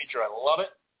co-feature, I love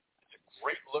it. It's a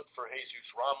great look for Jesus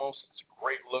Ramos. It's a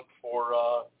great look for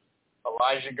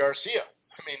Elijah Garcia.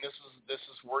 I mean, this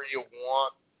is where you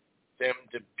want them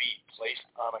to be, placed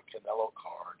on a Canelo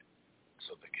card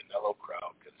so the Canelo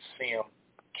crowd can see him,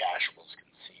 casuals can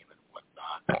see him, and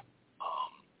whatnot.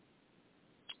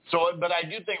 But I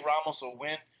do think Ramos will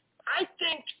win. I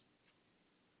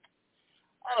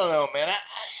don't know, man.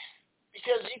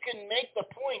 Because you can make the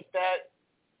point that,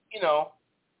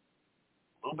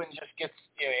 Lubin just gets,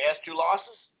 he has 2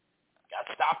 losses, got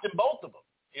stopped in both of them,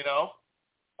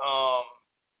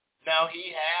 Now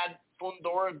he had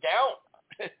Fundora down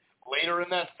later in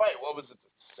that fight. What was it,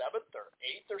 the 7th or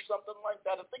 8th or something like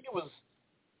that? I think it was,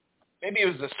 maybe it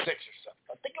was the 6th or 7th.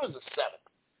 I think it was the 7th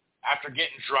after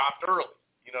getting dropped early.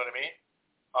 You know what I mean?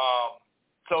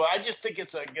 So I just think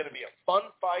it's going to be a fun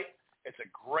fight. It's a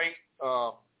great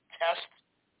test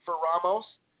for Ramos.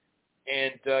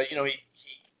 And, he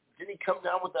didn't he come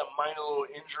down with that minor little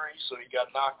injury, so he got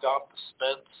knocked off the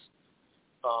Spence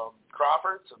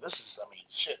Crawford. So this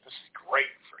is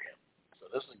great for him. So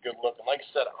this is a good look. And like I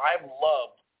said, I've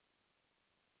loved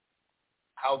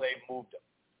how they've moved him.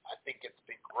 I think it's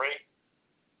been great.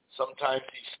 Sometimes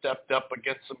he stepped up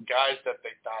against some guys that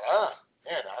they thought,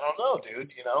 man, I don't know, dude,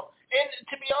 And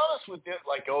to be honest with you,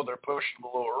 they're pushing him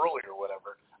a little early or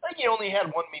whatever. I think he only had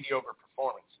one mediocre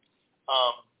performance.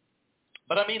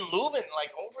 But, I mean, Lubin,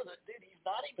 like, he's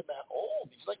not even that old.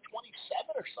 He's like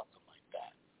 27 or something like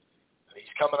that. And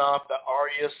he's coming off the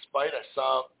Arias fight I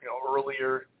saw,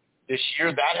 earlier this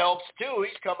year. That helps, too.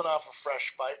 He's coming off a fresh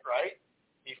fight, right?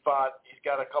 He's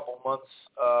got a couple months,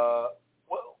 Ramos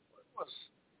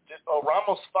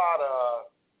fought,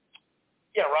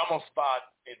 Ramos fought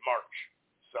in March.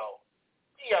 So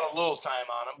he got a little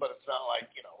time on him, but it's not like,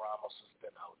 Ramos has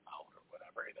been out or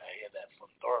whatever. He had that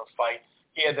Fundora fight.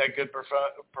 He had that good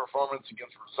performance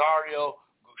against Rosario,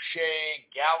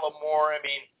 Boucher, Gallimore. I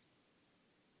mean,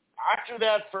 after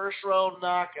that first-round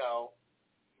knockout,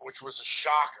 which was a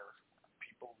shocker,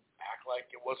 people act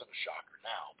like it wasn't a shocker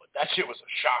now, but that shit was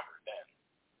a shocker then.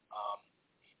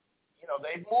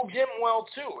 They moved him well,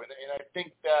 too, and I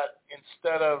think that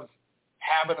instead of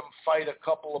having him fight a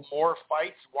couple of more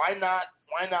fights, why not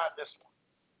this one?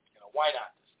 Why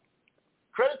not this one?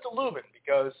 Credit to Lubin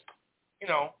because,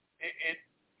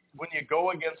 when you go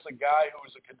against a guy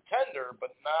who's a contender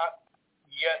but not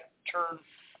yet turned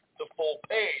the full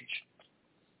page,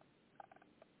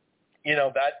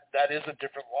 that is a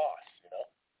different loss,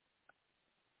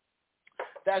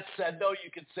 That said, though,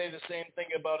 you could say the same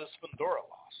thing about his Fundora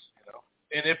loss,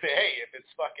 And if it's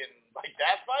fucking like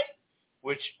that fight,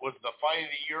 which was the fight of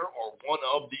the year or one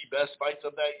of the best fights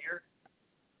of that year,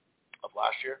 of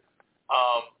last year,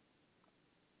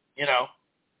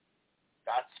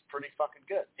 that's pretty fucking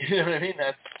good. You know what I mean?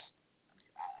 I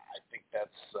think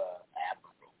that's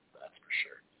admirable. That's for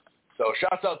sure. So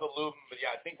shouts out to Lubin, but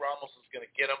yeah, I think Ramos is going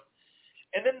to get him.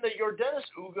 And then the Yordenis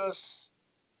Ugas,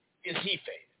 is he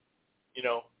faded?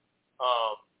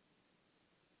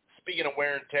 Speaking of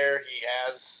wear and tear, he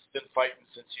has been fighting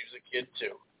since he was a kid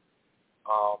too.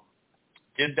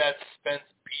 Did that Spence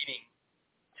beating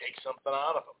take something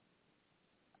out of him?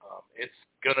 It's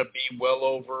going to be well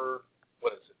over,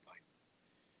 what is it,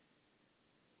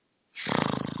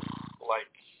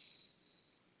 like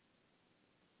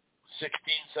 16,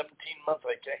 17 months,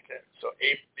 I think. So,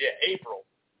 April.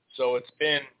 So it's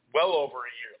been well over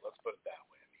a year, let's put it that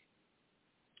way.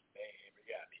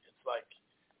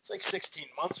 It's like 16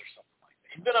 months or something like that.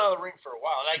 He's been out of the ring for a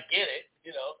while, and I get it,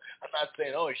 I'm not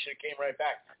saying, he should have came right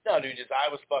back. No, dude, his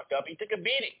eye was fucked up. He took a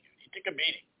beating, He took a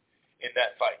beating in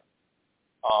that fight.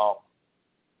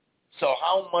 So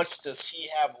how much does he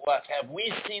have left? Have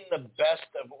we seen the best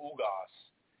of Ugas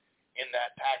in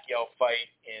that Pacquiao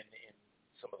fight, in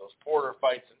some of those Porter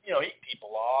fights, and, eating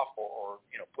people off or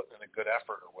putting in a good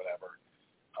effort or whatever?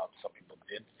 Some people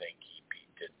did think he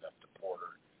did enough to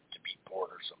Porter to beat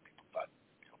Porter. Some people thought,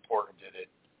 Porter did it.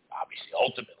 Obviously,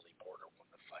 ultimately, Porter won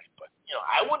the fight. But,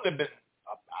 I wouldn't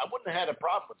have had a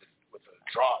problem with a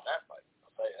draw in that fight.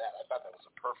 I'll tell you that. I thought that was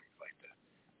a perfect fight to do.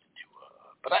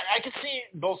 But I could see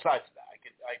both sides of that.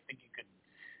 I think you could,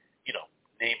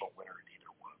 name a winner in either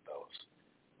one of those.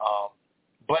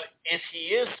 But if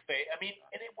he is faded,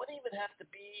 and it wouldn't even have to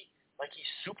be like he's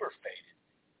super faded.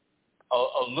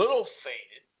 A little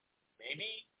faded,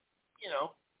 maybe,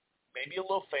 maybe a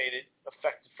little faded,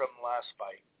 affected from the last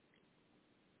fight,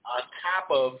 on top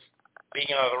of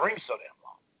being out of the ring so damn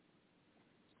long.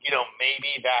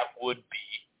 Maybe that would be,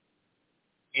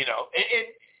 and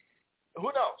who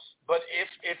knows? But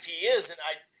if he is, and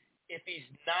if he's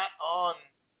not on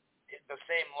the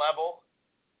same level,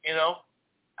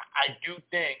 I do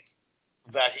think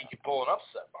that he could pull an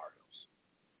upset, Barrios.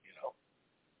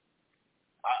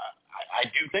 I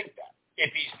do think that.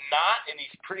 If he's not, and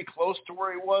he's pretty close to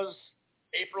where he was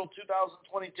April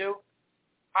 2022,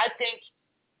 I think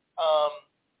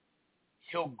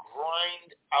he'll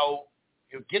grind out.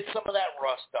 He'll get some of that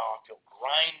rust off. He'll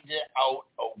grind out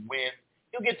a win.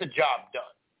 He'll get the job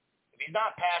done. If he's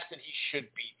not past it, he should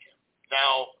beat him.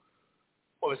 Now,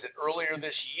 what was it, earlier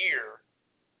this year?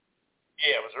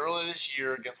 Yeah, it was earlier this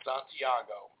year against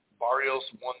Santiago. Barrios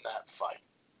won that fight.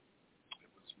 It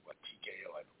was,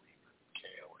 TKO, I believe, or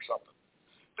KO or something.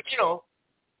 But, he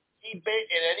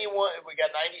and anyone, we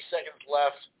got 90 seconds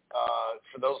left.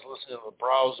 For those listening to the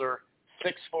browser,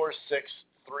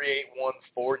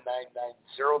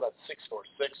 646-381-4990. That's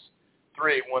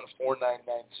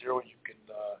 646-381-4990. You can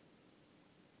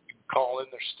call in.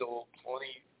 There's still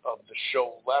plenty of the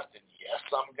show left. And yes,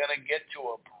 I'm going to get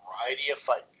to a variety of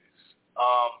fight news.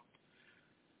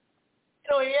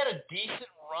 He had a decent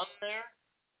run there.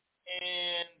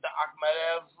 And the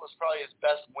Akhmedov was probably his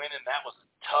best win, and that was a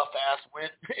tough-ass win,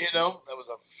 That was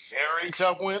a very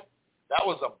tough win. That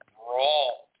was a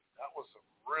brawl. That was a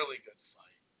really good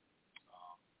fight.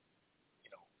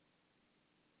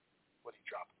 What, he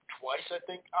dropped him twice, I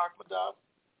think, Akhmedov.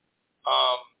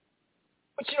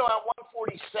 But, at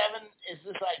 147, is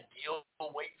this ideal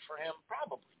weight for him?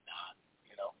 Probably not,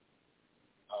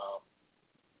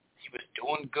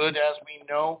 doing good, as we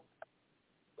know.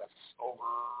 That's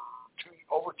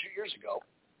over 2 years ago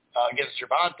against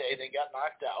Gervonta. They got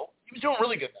knocked out. He was doing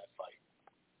really good in that fight.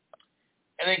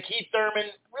 And then Keith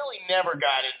Thurman really never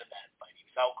got into that fight. He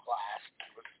was outclassed.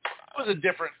 It was a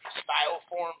different style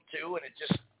for him, too, and it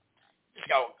just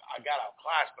got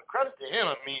outclassed. But credit to him.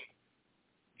 I mean,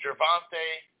 Gervonta,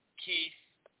 Keith,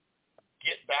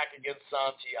 get back against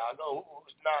Santiago,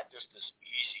 who's not just this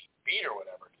easy beat or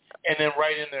whatever, and then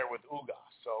right in there with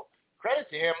Ugas. So credit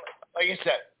to him. Like I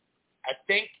said, I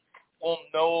think we'll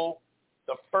know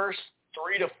the first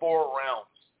 3 to 4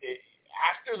 rounds.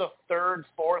 After the third,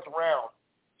 fourth round,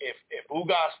 if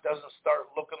Ugas doesn't start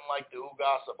looking like the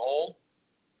Ugas of old,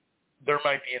 there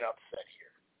might be an upset here.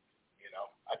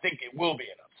 I think it will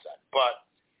be an upset. But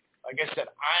like I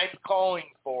said, I'm calling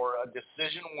for a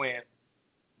decision win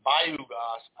by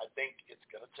Ugas. I think it's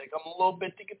going to take him a little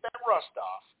bit to get that rust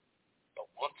off.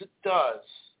 But once it does,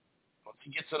 once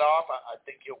he gets it off, I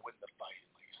think he'll win the fight.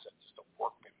 Like I said, just a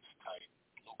workman's type,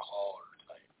 blue collar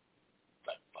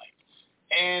type fight.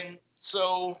 And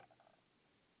so,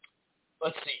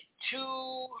 let's see,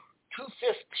 215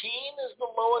 is the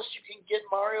lowest you can get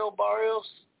Mario Barrios.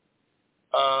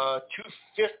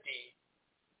 250,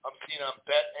 I'm seeing on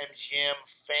BetMGM.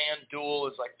 FanDuel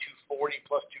is like 240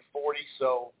 plus 240.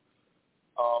 So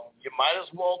you might as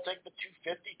well take the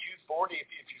 250, 240 if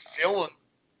you're feeling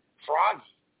froggy.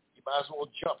 You might as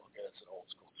well jump. Okay, that's an old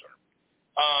school term.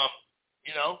 I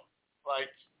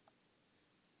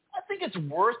think it's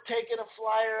worth taking a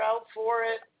flyer out for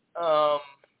it.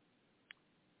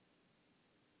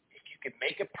 If you can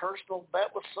make a personal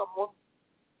bet with someone,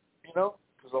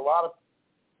 because a lot of,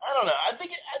 I don't know. I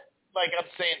think, like I'm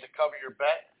saying, to cover your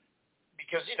bet,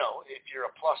 because, if you're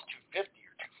a plus 250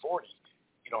 or 240,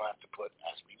 you don't have to put,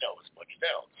 as we know, as much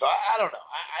down. So I don't know.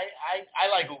 I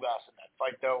like Ugas in that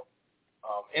fight, though.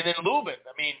 And then Lubin,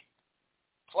 I mean,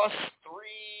 plus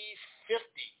 350.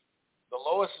 The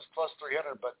lowest is plus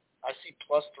 300, but I see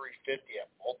plus 350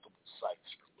 at multiple sites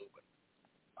for Lubin.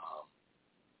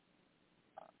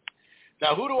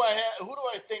 Now, who do I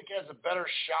think has a better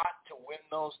shot to win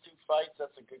those two fights?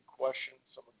 That's a good question.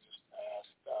 Someone just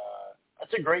asked.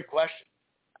 That's a great question.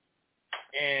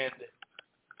 And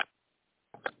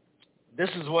this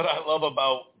is what I love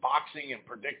about boxing and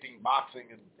predicting boxing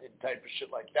and type of shit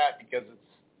like that, because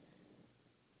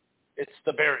it's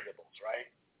the variables, right?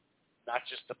 Not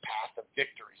just the path of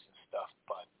victories and stuff,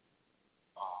 but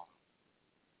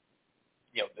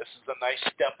this is a nice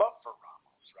step up for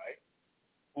Ramos, right?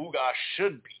 Ugas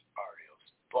should beat Barrios,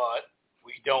 but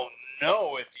we don't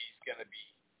know if he's going to be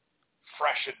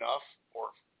fresh enough or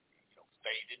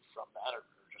faded from that, or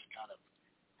just kind of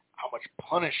how much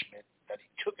punishment that he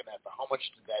took in that. But how much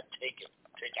did that take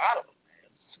out of him? Man?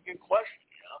 It's a good question.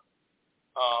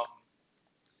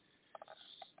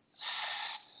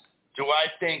 Do I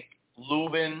think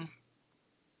Lubin?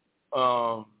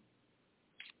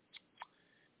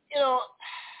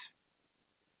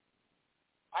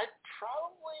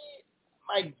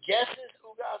 My guess is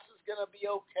Ugas is going to be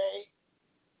okay.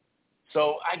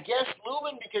 So I guess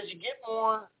Lubin, because you get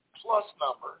more plus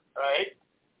number, right?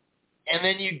 And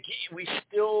then we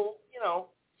still,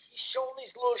 he's showing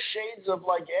these little shades of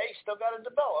like, hey, still got to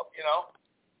develop,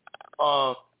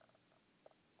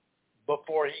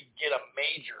 before he get a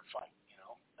major fight,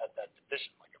 at that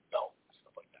division, like a belt and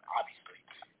stuff like that. Obviously,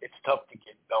 it's tough to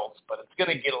get belts, but it's going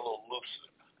to get a little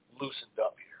loosened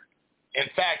up here. In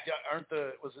fact,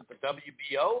 was it the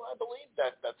WBO, I believe,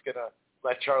 that's going to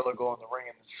let Charlo go in the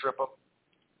ring and strip him?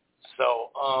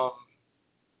 So,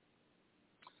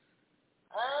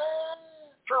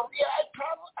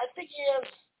 I think he has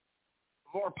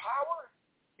more power.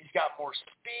 He's got more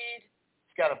speed.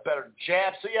 He's got a better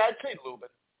jab. So yeah, I'd say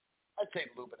Lubin. I'd say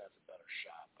Lubin has a better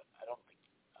shot, but I don't think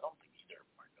either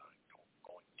of them are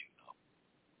going to know.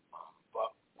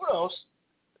 But who knows?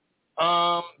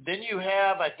 Then you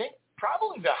have, I think,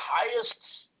 probably the highest.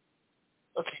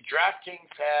 Let's see, DraftKings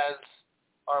has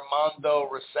Armando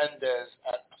Resendez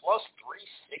at plus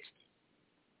 360.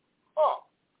 Oh.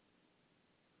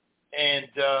 And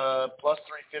plus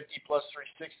 350, plus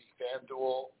 360,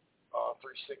 FanDuel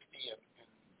 360, and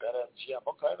BetMGM.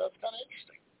 Okay, that's kind of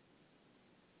interesting.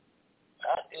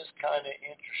 That is kind of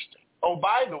interesting. Oh,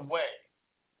 by the way,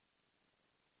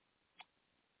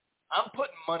 I'm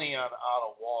putting money on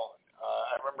Otto Wallin.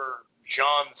 I remember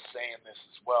John saying this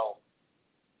as well.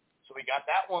 So we got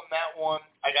that one.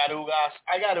 I got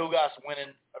Ugas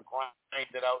winning a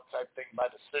grinded out type thing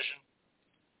by decision.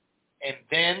 And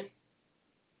then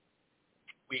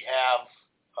we have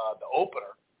the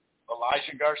opener,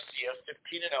 Elijah Garcia,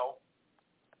 15-0.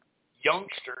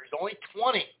 Youngster. He's only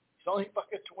 20. He's only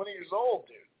fucking 20 years old,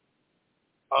 dude.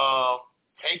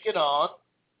 Taking on,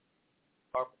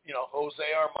 Jose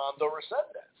Armando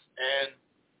Resendez. And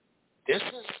this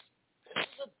is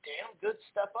a damn good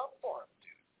step up for him,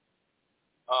 dude.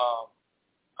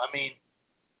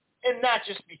 And not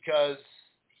just because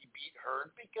he beat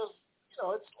Hurd, because,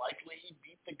 it's likely he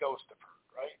beat the ghost of Hurd,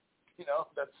 right?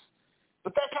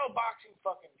 But that's how boxing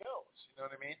fucking goes. You know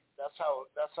what I mean? That's how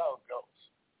it goes.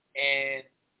 And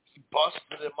he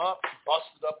busted him up. He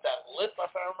busted up that lip,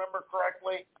 if I remember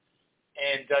correctly.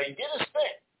 And he did his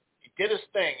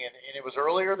thing. And it was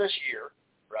earlier this year,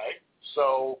 right?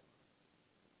 So,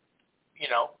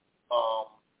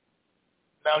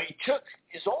 now he took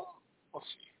his own, let's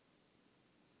see.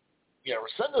 Yeah,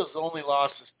 Resendez only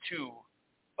lost his to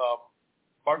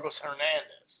Marcos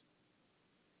Hernandez.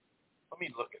 Let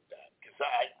me look at that, because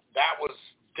that was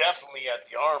definitely at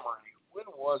the Armory. When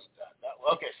was that?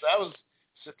 Okay, so that was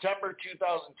September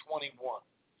 2021.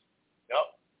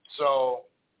 Yep. So,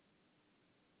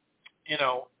 this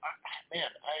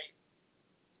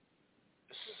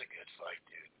is a good fight,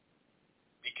 dude.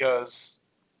 Because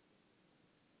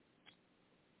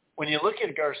when you look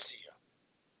at Garcia,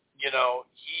 he,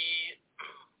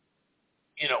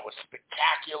 was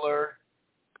spectacular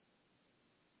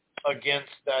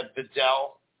against that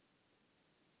Vidal.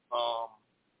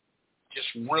 Just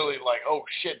really like, oh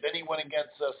shit. Then he went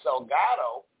against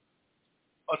Salgado,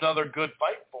 another good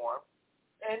fight for him.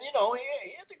 And, he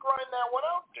had to grind that one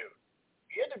out, dude.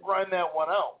 He had to grind that one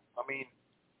out. I mean,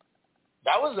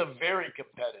 that was a very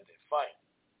competitive fight.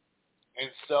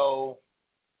 And so,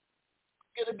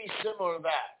 it's going to be similar to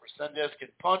that. Resendez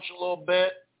can punch a little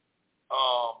bit.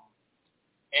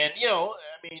 And,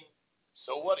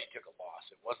 so what? He took a loss.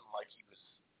 It wasn't like he was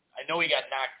 – I know he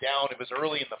got knocked down. It was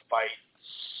early in the fight.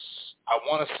 I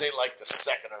want to say like the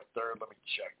second or third. Let me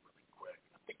check really quick.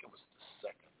 I think it was the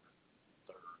second or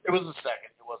third. It was the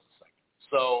second.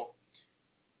 So,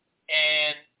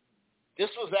 and this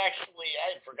was actually –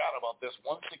 I had forgotten about this.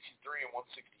 163 and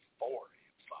 164 he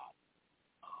had fought.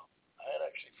 I had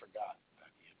actually forgotten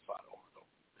that he had fought over the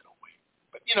middleweight.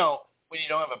 But, when you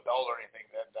don't have a belt or anything,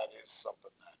 that is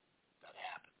something that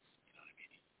happens. You know what I mean?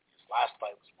 His last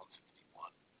fight was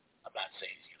 161. I'm not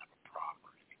saying he's going to have a problem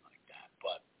or anything like that.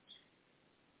 But,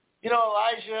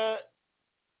 Elijah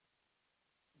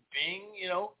being,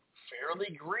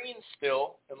 fairly green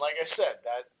still, and like I said,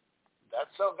 that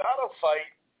Salgado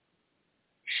fight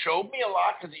showed me a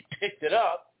lot because he picked it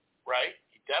up, right?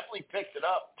 He definitely picked it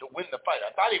up to win the fight.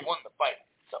 I thought he won the fight.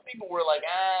 Some people were like,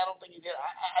 I don't think he did.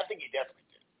 I think he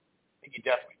definitely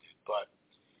did. But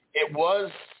it was,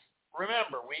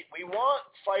 remember, we want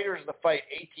fighters to fight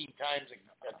 18 times a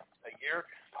year.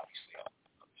 Obviously, I'm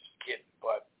just kidding.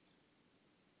 But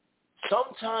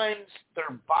sometimes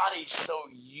their body's so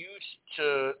used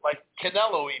to, like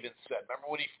Canelo even said, remember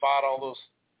when he fought all those,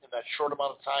 in that short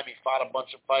amount of time, he fought a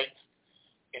bunch of fights?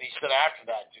 And he said after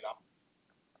that, dude, I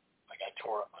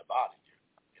tore up my body, dude.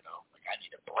 Like I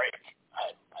need a break.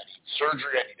 I need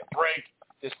surgery. I need a break.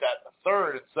 This, that, and the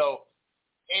third. And so,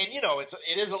 and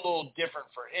it is a little different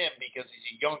for him because he's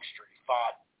a youngster. He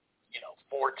fought,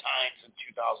 4 times in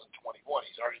 2021.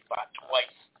 He's already fought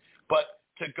twice. But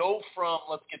to go from,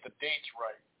 let's get the dates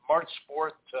right, March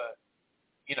 4th to,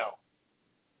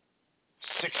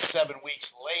 6-7 weeks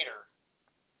later,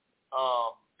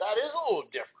 that is a little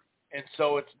different. And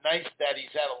so it's nice that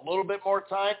he's had a little bit more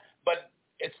time, but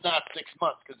it's not 6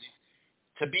 months because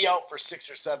to be out for 6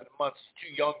 or 7 months, he's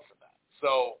too young for that.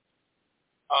 So,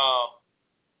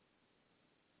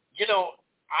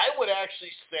 I would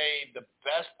actually say the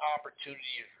best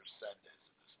opportunity is Resendez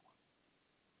in this one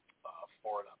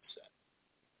for an upset.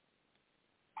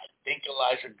 I think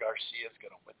Elijah Garcia is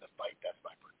going to win the fight. That's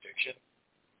my prediction.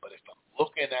 But if I'm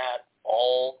looking at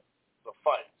all the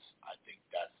fights, I think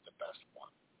that's the best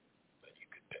one that you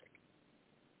could pick.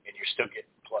 And you're still getting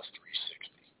plus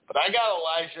 360. But I got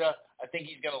Elijah. I think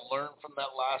he's going to learn from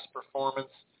that last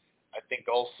performance. I think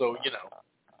also, him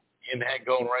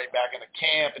going right back into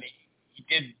camp, and he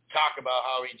did talk about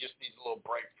how he just needs a little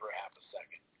break for half a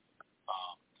second.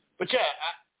 But yeah,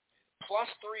 plus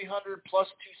 300, plus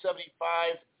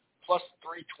 275, plus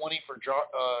 320 for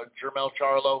Jermell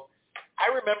Charlo. I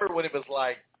remember when it was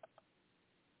like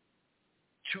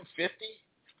 250,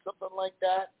 something like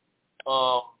that.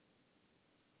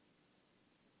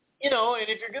 And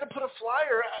if you're going to put a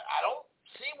flyer, I don't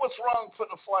see what's wrong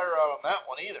putting a flyer out on that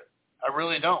one either. I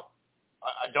really don't.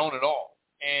 I don't at all.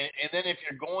 And then if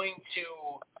you're going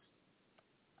to,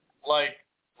 like,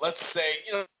 let's say,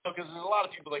 because there's a lot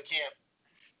of people that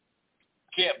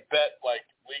can't bet, like,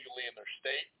 legally in their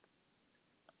state.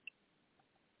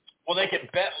 Well, they can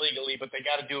bet legally, but they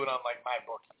got to do it on, like,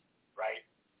 MyBookie, right?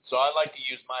 So I like to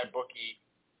use MyBookie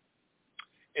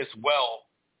as well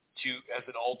as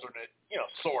an alternate,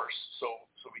 source, so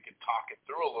we can talk it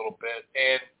through a little bit.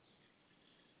 And,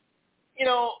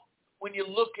 when you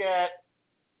look at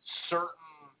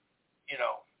certain,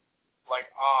 like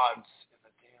odds, and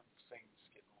the damn thing's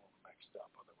getting a little mixed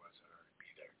up, otherwise I'd already be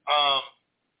there.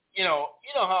 You know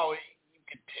how you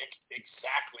can pick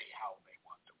exactly how they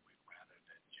want to win rather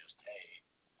than just, hey,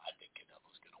 I think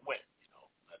Canelo's going to win,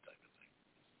 that type of thing.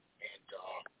 And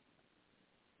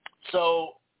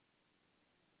so,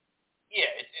 yeah,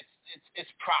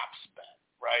 it's props bet,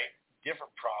 right?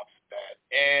 Different props bet.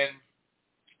 And,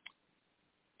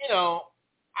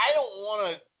 I don't want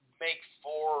to make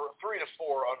 3 to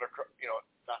 4 undercard,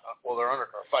 they're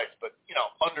undercard fights, but,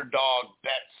 underdog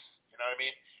bets, you know what I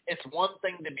mean? It's one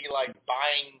thing to be like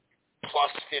buying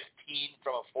plus 15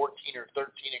 from a 14 or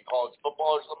 13 in college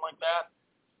football or something like that.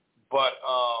 But,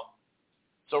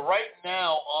 so right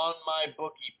now on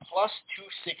MyBookie, plus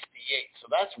 268, so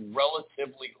that's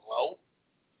relatively low.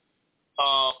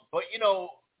 But,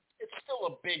 it's still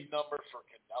a big number for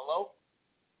Canelo,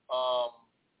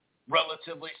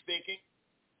 relatively speaking,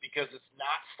 because it's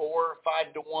not 4 or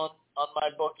 5 to 1 on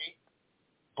MyBookie.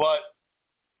 But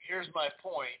here's my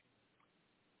point.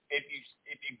 If you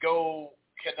go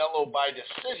Canelo by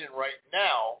decision right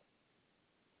now,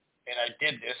 and I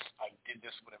did this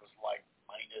when it was like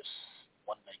minus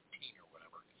 119 or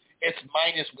whatever. It's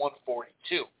minus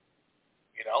 142,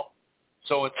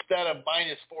 So instead of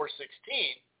minus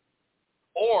 416,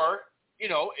 or,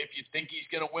 if you think he's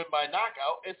going to win by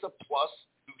knockout, it's a plus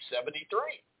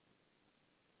 273.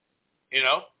 And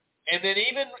then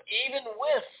even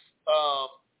with,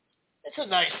 it's a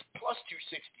nice plus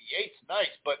 268. It's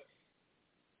nice, but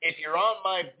if you're on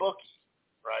MyBookie,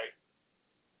 right,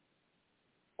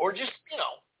 or just,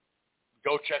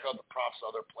 go check out the props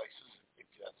other places if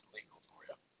that's legal for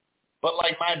you. But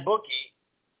like MyBookie,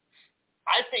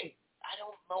 I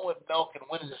don't know if Mel can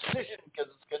win a decision because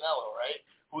it's Canelo, right?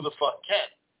 Who the fuck can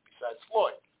besides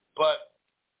Floyd? But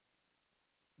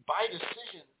by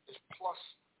decision is plus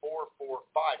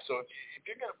 445. So if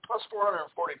you're going to plus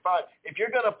 445, if you're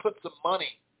going to put some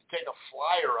money to take a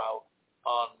flyer out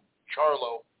on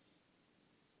Charlo,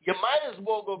 you might as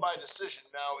well go by decision.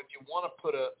 Now, if you want to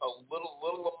put a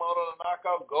little amount on a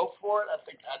knockout, go for it. I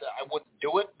think I wouldn't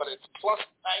do it, but it's plus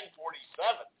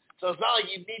 947. So it's not like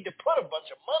you need to put a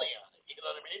bunch of money on it. You know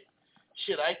what I mean?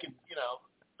 Shit, I could,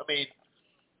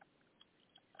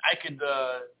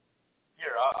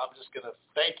 here, I'm just going to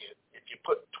fake it. If you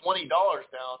put $20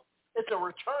 down, it's a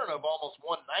return of almost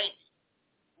 190.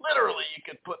 Literally, you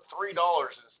could put $3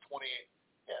 and it's 28.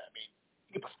 Yeah, I mean,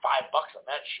 you could put $5 on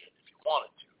that shit if you wanted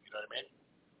to. You know what I mean?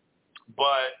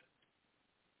 But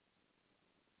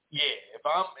yeah, if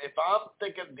I'm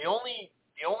thinking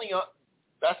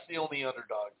that's the only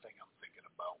underdog thing I'm thinking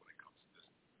about when it comes to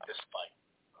this fight.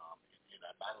 And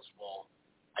I might as well.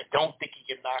 I don't think he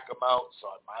can knock him out,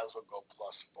 so I might as well go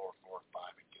plus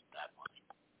 445 and get that money.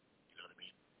 You know what I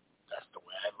mean? That's the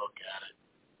way I look at it.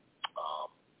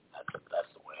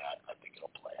 That's the way I think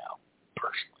it'll play out,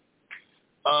 personally.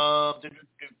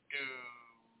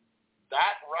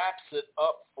 That wraps it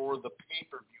up for the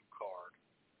pay-per-view card.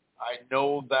 I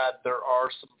know that there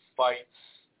are some fights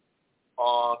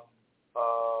on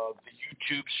the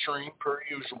YouTube stream per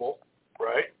usual,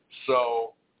 right?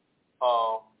 So,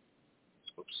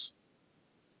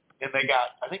 and they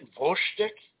got, I think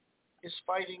Vostick is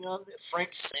fighting on it.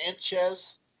 Frank Sanchez.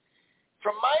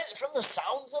 From the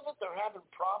sounds of it, they're having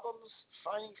problems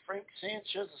finding Frank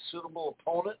Sanchez a suitable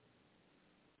opponent.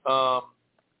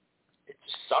 It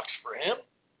just sucks for him.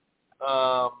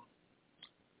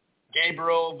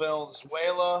 Gabriel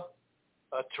Valenzuela,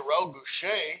 Terrell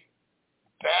Goucher,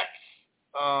 Beck.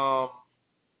 And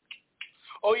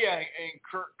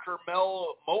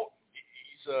Jermell Moten.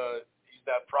 He's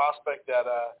that prospect that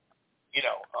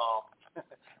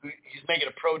he's making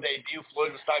a pro debut.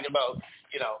 Floyd was talking about,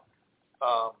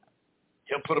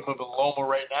 he'll put him in Loma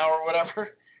right now or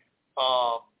whatever.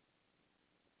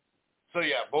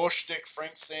 Bostick,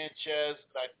 Frank Sanchez,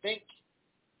 and I think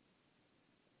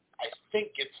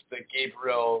it's the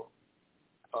Gabriel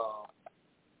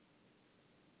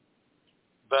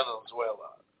Valenzuela.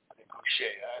 I think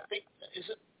Goucher. I think, is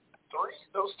it 3?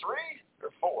 Those 3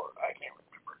 or 4? I can't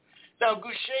remember. Now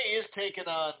Goucher is taking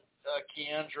on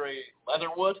Keandre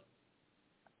Leatherwood.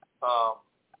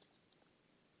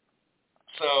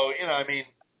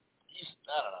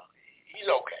 He's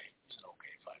okay. He's an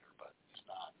okay fighter, but he's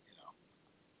not,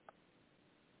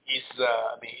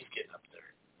 he's getting up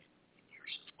there in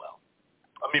years as well.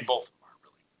 I mean, both of them are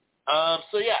really.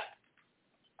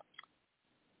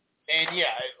 And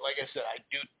yeah, like I said,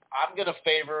 I'm going to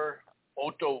favor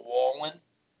Otto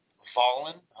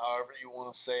Fallen, however you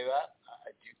want to say that.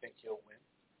 I do think he'll win.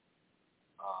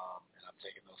 And I'm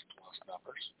taking those plus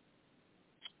numbers.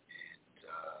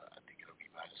 And I think it'll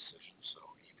be my decision. So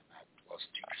even that plus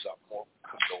 2 something more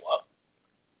could go up.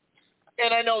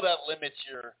 And I know that limits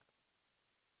your,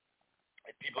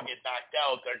 if people get knocked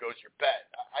out, there goes your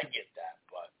bet. I get that,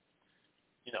 but,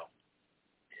 you know,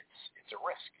 it's a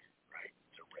risk, right?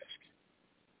 It's a risk.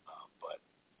 But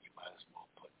you might as well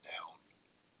put down,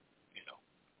 you know,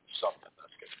 something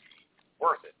that's going to be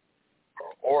worth it.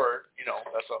 Or, you know,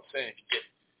 that's what I'm saying. If you get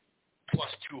plus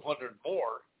 200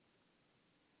 more,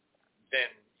 then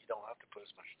you don't have to put as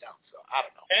much down. So, I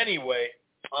don't know. Anyway,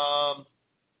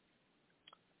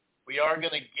 we are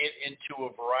going to get into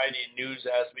a variety of news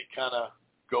as we kind of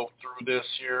go through this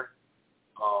here.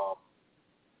 I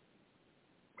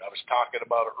was talking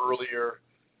about it earlier.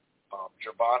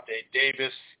 Gervonta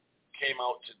Davis came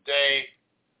out today,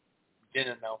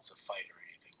 didn't announce a fight or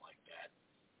anything like that.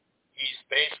 He's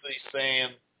basically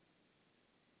saying,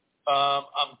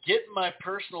 I'm getting my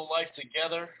personal life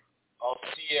together. I'll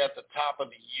see you at the top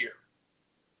of the year.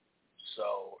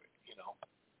 So, you know,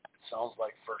 it sounds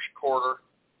like first quarter.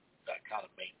 That kind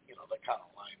of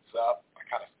lines up. I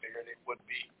kind of figured it would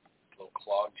be a little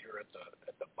clogged here at the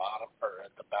bottom or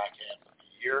at the back end of the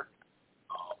year.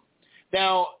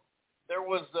 Now there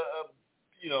was a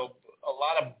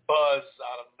lot of buzz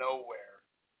out of nowhere,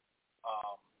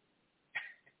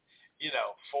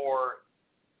 for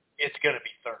it's going to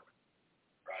be Thurman,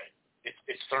 right?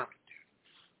 It's Thurman, dude.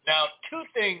 Now 2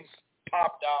 things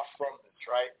popped off from this,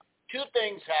 right? 2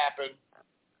 things happened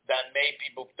that made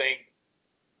people think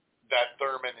that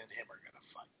Thurman and him are going to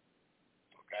fight.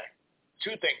 Okay?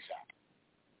 2 things happened.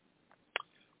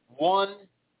 One,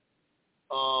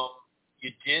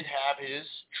 you did have his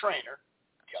trainer,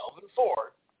 Kelvin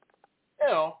Ford,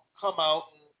 come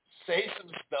out and say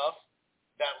some stuff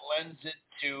that lends it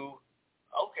to,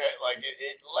 okay, like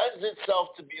it lends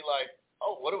itself to be like,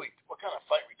 oh, what kind of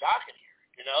fight are we talking here?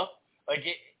 Like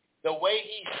the way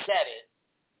he said it,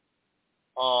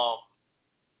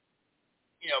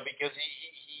 because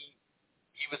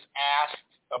he was asked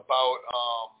about,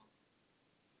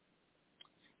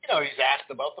 he's asked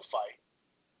about the fight,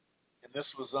 and this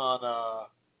was on,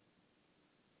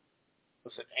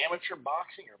 was it amateur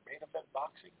boxing or main event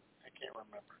boxing? I can't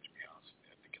remember, to be honest.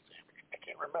 I think it's amateur. I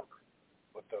can't remember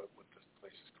what this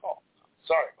place is called.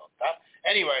 Sorry about that.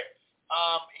 Anyway,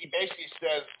 he basically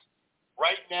says,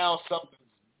 right now something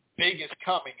big is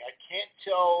coming. I can't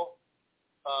tell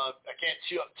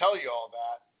you all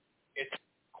that. It's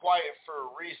quiet for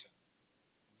a reason.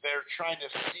 They're trying to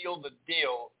seal the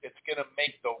deal. It's going to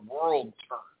make the world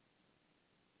turn.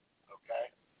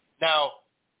 Okay? Now,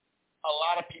 a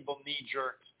lot of people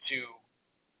knee-jerk to,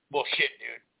 well, shit,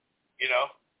 dude. We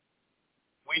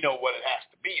know what it has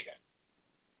to be then.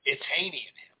 It's Haney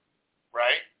and him,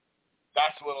 right?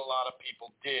 That's what a lot of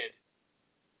people did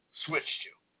switch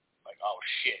to. Like, oh,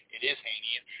 shit, it is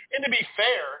Haney. And to be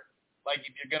fair, like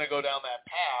if you're going to go down that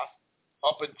path,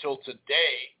 up until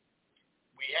today,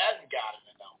 we hadn't got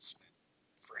an announcement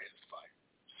for his fight.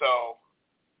 So,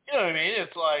 you know what I mean?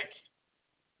 It's like,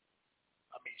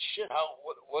 shit,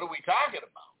 what are we talking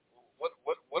about?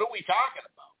 What are we talking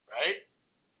about, right?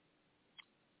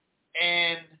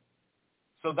 And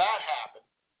so that happened,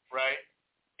 right?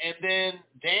 And then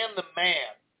Dan the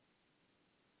Man,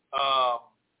 I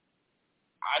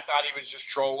thought he was just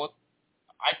trolling.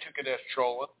 I took it as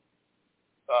trolling,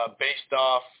 based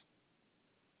off,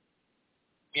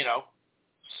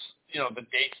 the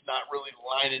dates not really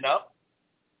lining up.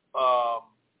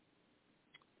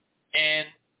 And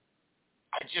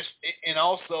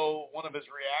also one of his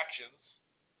reactions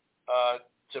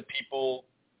to people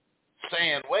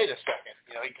saying, wait a second,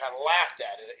 he kind of laughed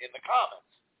at it in the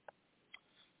comments.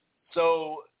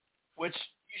 So, which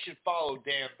you should follow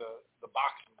Dan, the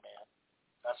boxing man.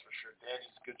 That's for sure. Dan,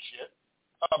 he's good shit.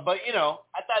 But,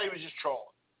 I thought he was just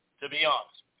trolling, to be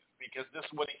honest, because this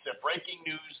is what he said. Breaking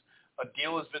news, a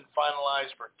deal has been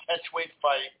finalized for a catchweight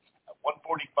fight at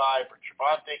 145 for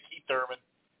Gervonta Thurman,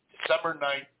 December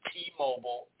 9th,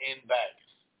 T-Mobile in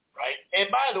Vegas, right? And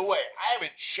by the way, I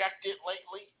haven't checked it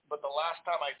lately, but the last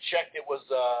time I checked, it was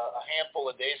a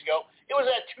handful of days ago. It was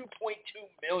at 2.2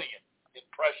 million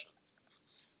impressions.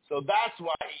 So that's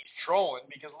why he's trolling,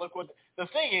 because look what the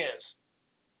thing is.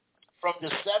 From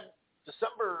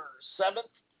December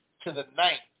 7th to the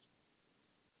 9th,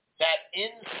 that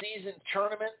in-season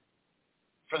tournament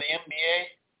for the NBA,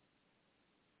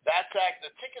 the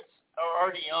tickets are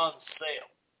already on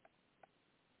sale.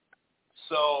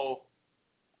 So,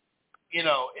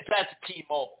 it's at the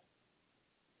T-Mobile.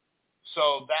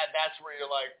 So that's where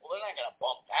you're like, well, they're not going to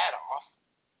bump that off.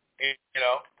 You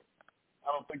know,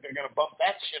 I don't think they're going to bump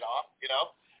that shit off, you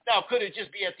know. Now, could it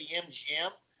just be at the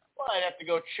MGM? Well, I'd have to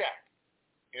go check,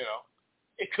 you know.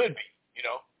 It could be, you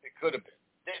know. It could have been.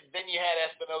 Then you had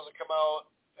Espinoza come out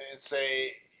and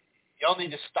say, y'all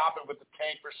need to stop it with the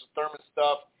Tank versus Thurman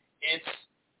stuff. It's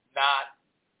not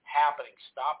happening.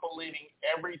 Stop believing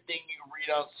everything you read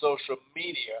on social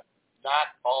media.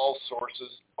 Not all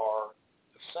sources are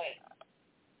the same.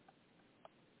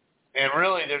 And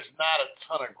really, there's not a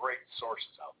ton of great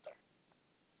sources out there.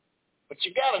 But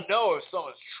you got to know if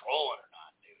someone's trolling or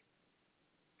not, dude.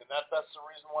 And that's the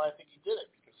reason why I think he did it.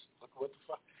 Because look what the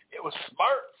fuck. It was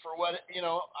smart for what, you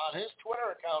know, on his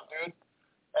Twitter account, dude.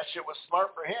 That shit was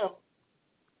smart for him.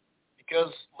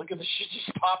 Because look at the shit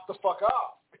just popped the fuck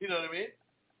off. You know what I mean?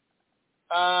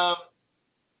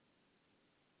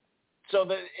 So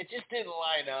it just didn't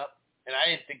line up. And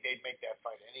I didn't think they'd make that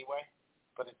fight anyway.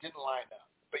 But it didn't line up.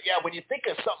 But yeah, when you think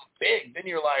of something big, then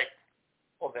you're like,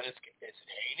 well, then is it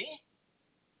Haney?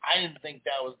 I didn't think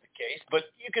that was the case,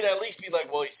 but you could at least be like,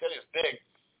 well, he said it was big.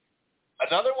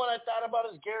 Another one I thought about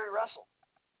is Gary Russell.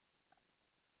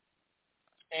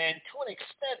 And to an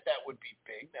extent, that would be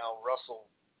big. Now, Russell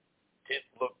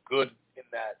didn't look good in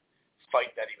that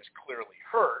fight that he was clearly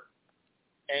hurt.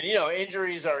 And, you know,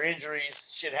 injuries are injuries.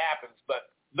 Shit happens.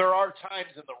 But there are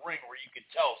times in the ring where you can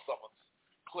tell someone's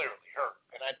clearly hurt.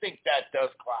 And I think that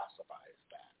does classify as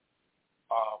that.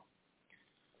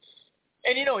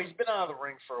 And, you know, he's been out of the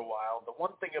ring for a while. The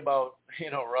one thing about,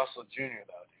 you know, Russell Jr.,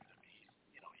 though, dude, I mean,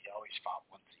 you know, he always fought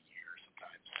once a year,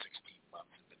 sometimes 16 months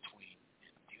in between.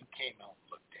 And dude came out and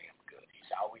looked damn good.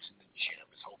 He's always in the gym.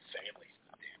 His whole family's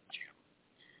in the damn gym.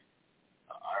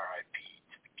 R.I.P.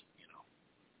 to the, you know,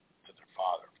 to their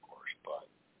father, of course. But,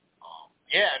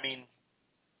 yeah, I mean,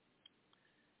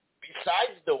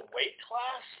 besides the weight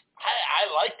class, I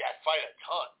like that fight a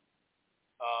ton.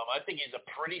 I think he's a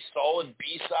pretty solid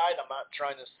B-side. I'm not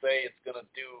trying to say it's going to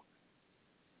do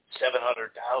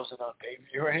 $700,000 on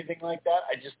pay-per-view or anything like that.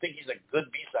 I just think he's a good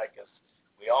B-side because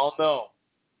we all know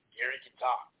Gary can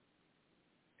talk.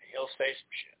 And he'll say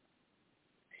some shit.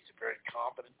 He's a very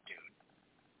competent dude.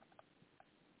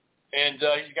 And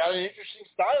he's got an interesting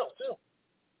style, too.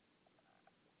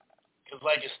 Because,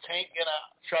 like, is Tank going to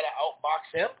try to outbox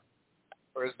him?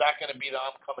 Or is that going to be the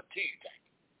I'm coming to you Tank?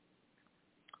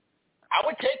 I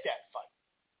would take that fight.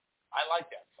 I like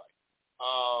that fight.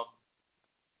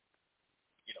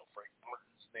 You know, Frank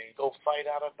Martin's name go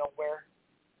fight out of nowhere.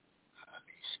 I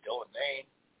mean, he's still a name.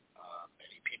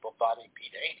 Many people thought he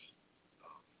beat Haney.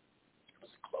 It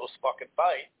was a close fucking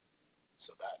fight.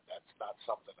 So that's not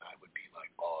something I would be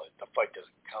like, well, the fight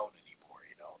doesn't count anymore.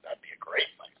 You know, that'd be a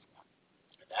great fight for him.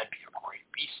 And that'd be a great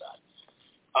B-side.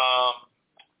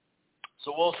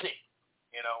 So we'll see.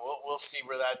 You know, we'll see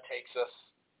where that takes us.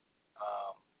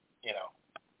 You know,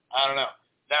 I don't know.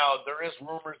 Now, there is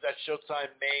rumors that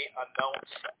Showtime may announce,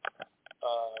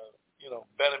 you know,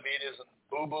 Benavidez and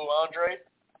Boo Boo Andre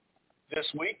this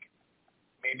week.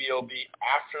 Maybe it'll be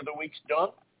after the week's done.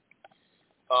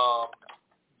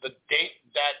 The date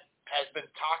that has been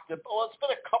talked about, well, it's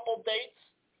been a couple dates,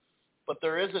 but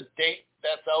there is a date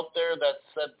that's out there that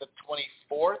said the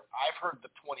 24th. I've heard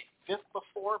the 25th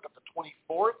before, but the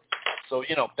 24th. So,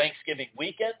 you know, Thanksgiving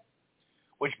weekend,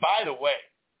 which, by the way,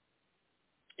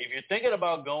 if you're thinking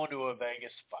about going to a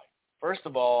Vegas fight, first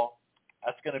of all,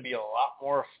 that's going to be a lot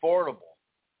more affordable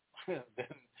than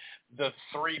the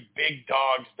three big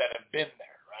dogs that have been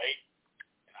there, right?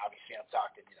 And obviously I'm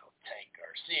talking, you know, Tank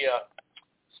Garcia,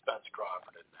 Spence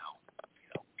Crawford, and now, you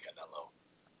know, Canelo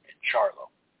and Charlo.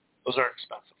 Those are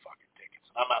expensive fucking tickets.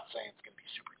 And I'm not saying it's going to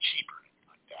be super cheap or anything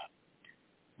like that.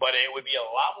 But it would be a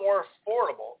lot more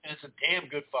affordable, and it's a damn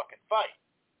good fucking fight.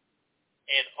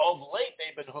 And of late,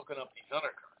 they've been hooking up these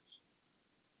undercards.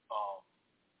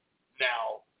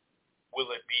 Now, will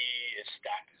it be as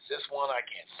stacked as this one? I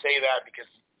can't say that because,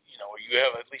 you know, you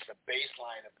have at least a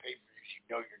baseline of pay-per-views you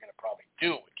know you're going to probably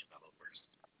do with Canelo versus.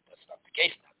 That's not the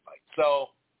case in that fight.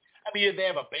 So, I mean, if they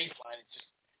have a baseline, it's just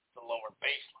the lower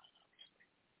baseline, obviously.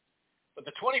 But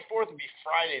the 24th would be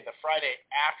Friday, the Friday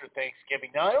after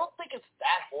Thanksgiving. Now, I don't think it's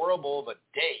that horrible of a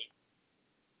date,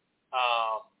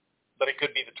 but it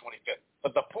could be the 25th.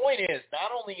 But the point is,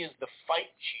 not only is the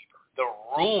fight cheaper, the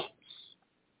rooms,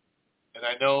 and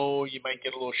I know you might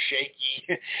get a little shaky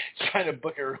trying to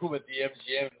book a room at the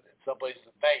MGM in some places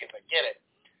in Vegas. I get it.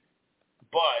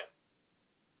 But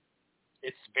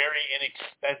it's very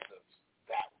inexpensive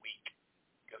that week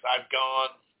because I've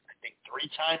gone, I think, 3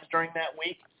 times during that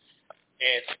week.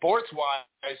 And sports-wise,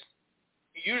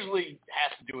 it usually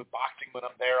has to do with boxing when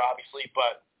I'm there, obviously.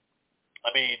 But,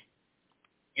 I mean,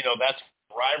 That's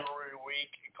rivalry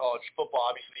week in college football.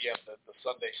 Obviously, you have the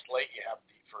Sunday slate. You have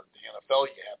for the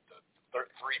NFL, you have the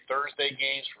three Thursday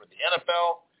games for the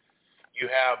NFL.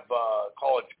 You have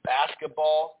college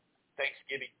basketball,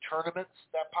 Thanksgiving tournaments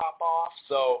that pop off.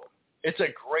 So it's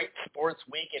a great sports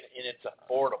week, and it's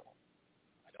affordable.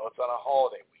 I know it's on a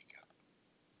holiday weekend,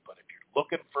 but if you're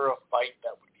looking for a fight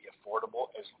that would be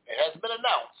affordable, it hasn't been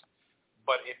announced,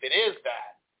 but if it is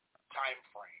that time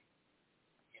frame,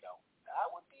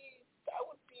 that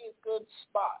would be a good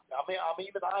spot. I mean, I'm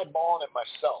even eyeballing it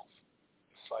myself.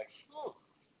 It's like,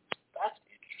 that's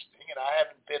interesting, and I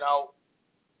haven't been out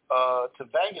to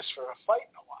Vegas for a fight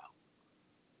in a while.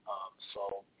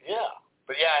 So yeah,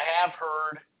 but yeah, I have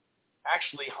heard.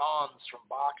 Actually, Hans from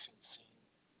Boxing Scene,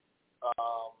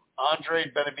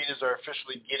 Andre Benavidez are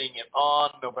officially getting it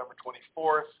on November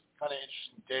 24th. Kind of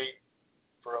interesting date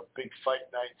for a big fight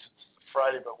night since it's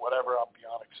Friday, but whatever, I'll be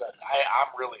on excited.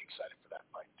 I'm really excited for that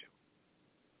fight too.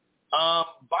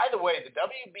 By the way, the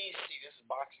WBC, this is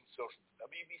Boxing Social, the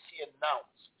WBC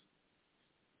announced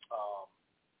a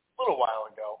little while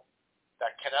ago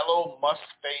that Canelo must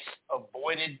face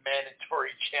avoided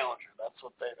mandatory challenger. That's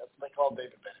what they call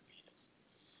David Benavidez.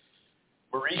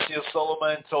 Mauricio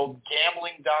Sulaiman told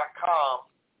Gambling.com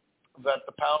that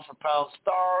the pound-for-pound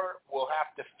star will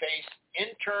have to face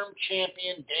interim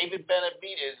champion David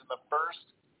Benavidez in the first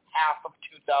half of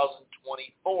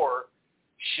 2024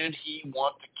 should he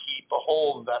want to keep a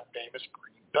hold of that famous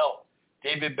green belt.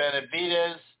 David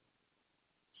Benavidez,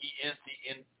 he is the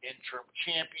interim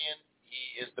champion.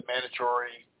 He is the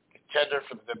mandatory contender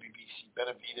for the WBC.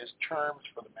 Benavidez' terms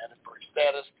for the mandatory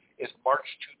status is March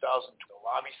 2012. Will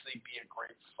obviously be a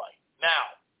great fight.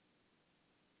 Now,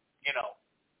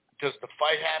 does the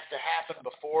fight have to happen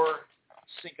before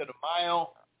Cinco de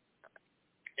Mayo?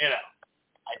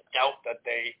 I doubt that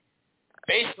they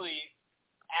basically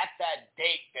at that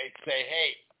date they'd say,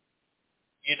 hey,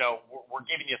 we're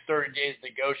giving you 30 days to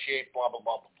negotiate, blah, blah,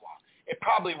 blah, blah, blah. It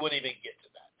probably wouldn't even get to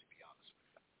that, to be honest with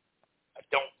you. I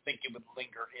don't think it would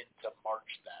linger into March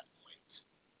that late.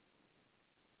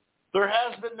 There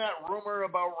has been that rumor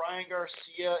about Ryan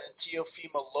Garcia and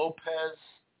Teofimo Lopez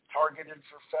targeted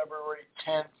for February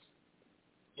 10th.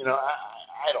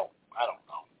 I don't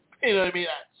know. You know what I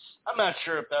mean? I'm not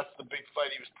sure if that's the big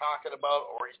fight he was talking about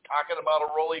or he's talking about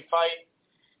a Rolly fight.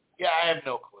 Yeah, I have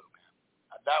no clue, man.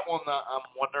 That one I'm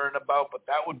wondering about, but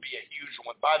that would be a huge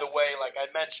one. By the way, like I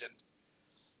mentioned,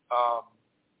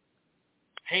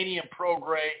 Haney and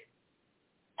Prograis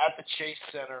at the Chase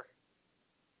Center,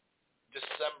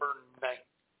 December 9th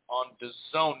on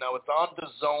DAZN. Now, it's on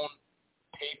DAZN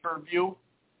pay-per-view,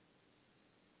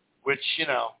 which,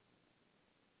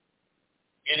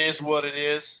 it is what it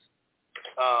is.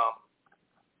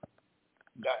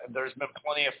 There's been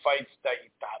plenty of fights that you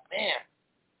thought, man,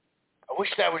 I wish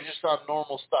that was just on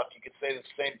normal stuff. You could say the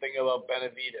same thing about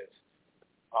Benavidez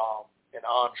and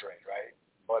Andre, right?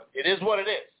 But it is what it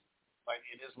is. Like,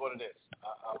 it is what it is.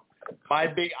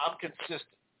 I'm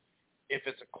consistent. If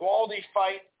it's a quality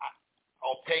fight,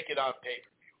 I'll take it on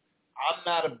pay-per-view. I'm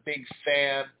not a big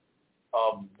fan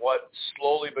of what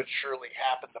slowly but surely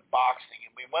happened to boxing,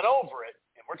 and we went over it,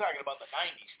 and we're talking about the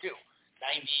 90s too.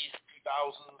 90s,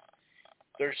 2000s.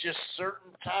 There's just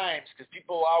certain times, because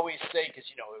people always say, because,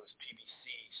 it was PBC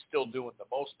still doing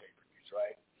the most pay-per-views,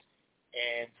 right?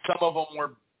 And some of them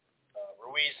were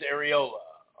Ruiz Areola.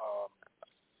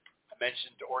 I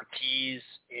mentioned Ortiz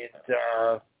and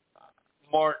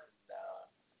Martin.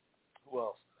 Who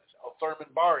else?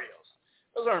 Thurman Barrios.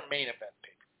 Those aren't main event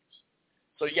pay-per-views.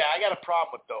 So, yeah, I got a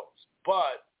problem with those.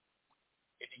 But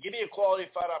if you give me a quality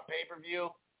fight on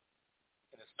pay-per-view,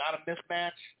 and it's not a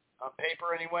mismatch on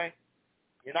paper anyway,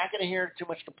 you're not going to hear too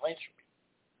much complaints from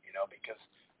me, because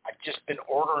I've just been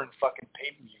ordering fucking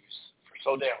pay-per-views for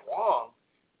so damn long,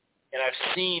 and I've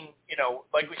seen,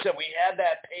 like we said, we had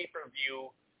that pay-per-view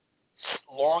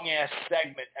long-ass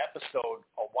segment episode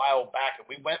a while back, and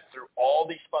we went through all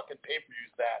these fucking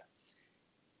pay-per-views that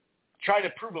try to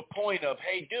prove a point of,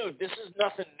 hey, dude, this is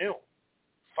nothing new.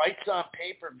 Fights on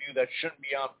pay-per-view that shouldn't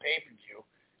be on pay-per-view,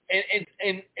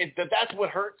 and that's what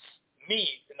hurts me,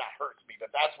 not hurts me, but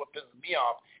that's what pisses me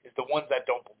off, is the ones that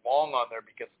don't belong on there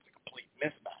because it's a complete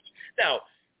mismatch. Now,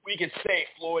 we could say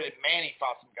Floyd and Manny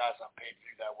fought some guys on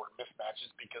pay-per-view that were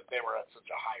mismatches because they were at such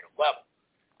a higher level.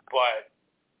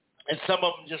 And some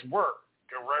of them just were,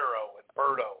 Guerrero and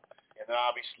Berto, and then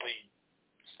obviously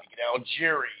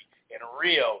Algieri and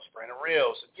Brandon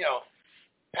Rios, and,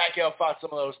 Pacquiao fought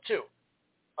some of those too.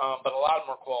 But a lot of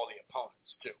them are quality opponents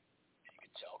too. You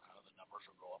can tell kind of the numbers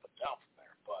will go up and down from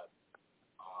there, but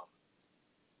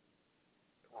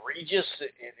Regis,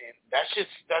 and that's just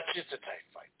a tight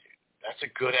fight, dude. That's a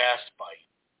good-ass fight.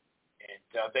 And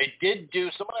they did do,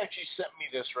 someone actually sent me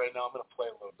this right now. I'm going to play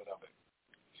a little bit of it.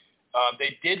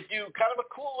 They did do kind of a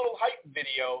cool little hype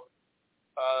video.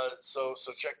 So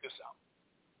check this out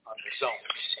on the zone.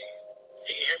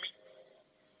 You hear me?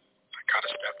 I got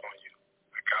to step on you.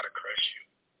 I got to crush you.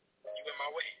 You in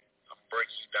my way. I'm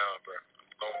breaking you down, bro.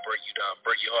 I'm going to break you down,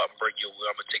 break your heart, and break your will.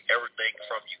 I'm going to take everything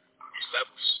from you. It's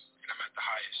levels, and I'm at the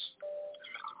highest.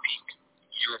 I'm at the peak.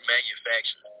 You're a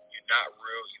manufacturer. You're not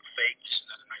real. You're fake. Just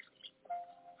another night for me.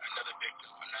 Another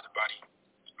victim. Another body.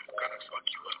 I'm going to fuck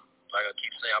you up. Like I keep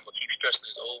saying, I'm going to keep stressing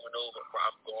this over and over. Bro,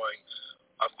 I'm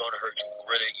going to hurt you.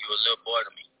 Really, you're a little boy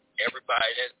to me. Everybody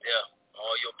that's there,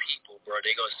 all your people, bro,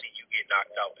 they going to see you get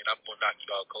knocked out, and I'm going to knock you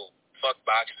out cold. Fuck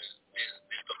boxing. This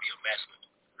going to be a mess.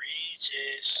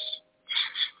 Regis,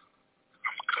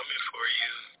 I'm coming for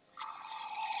you.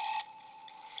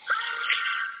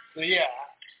 So, yeah,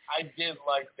 I did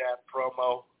like that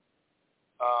promo.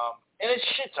 And it's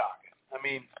shit talking. I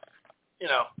mean, you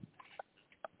know,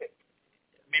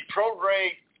 pro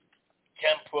grade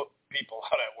can put people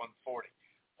out at 140.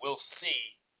 We'll see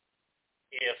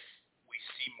if we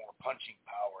see more punching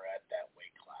power at that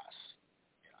weight class.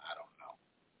 I don't know.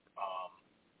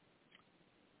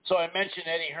 So I mentioned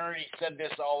Eddie Hearn. He said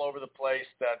this all over the place,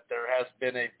 that there has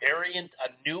been a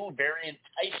new, very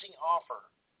enticing offer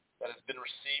that has been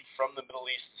received from the Middle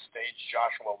East stage,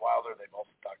 Joshua Wilder. They've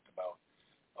also talked about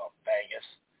Vegas.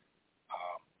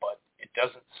 But it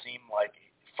doesn't seem like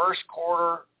first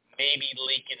quarter, maybe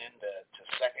leaking into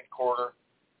second quarter.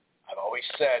 I've always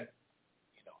said,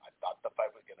 I thought the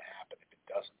fight was going to happen. If it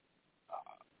doesn't,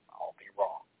 I'll be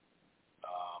wrong.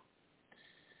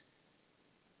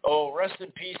 Rest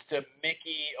in peace to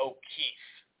Mickey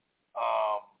O'Keefe.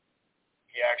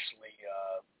 He actually,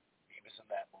 he was in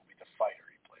that movie, The Fighter.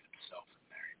 He played himself in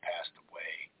there. He passed away.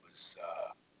 He was,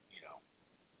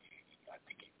 I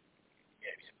think he was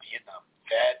a Vietnam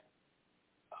vet.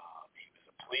 He was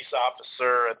a police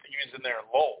officer. I think he was in there in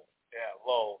Lowell. Yeah,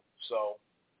 Lowell. So,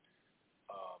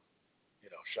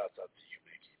 shouts out to you,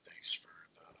 Mickey. Thanks for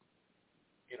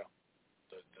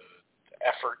the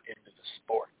effort into the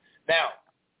sport. Now,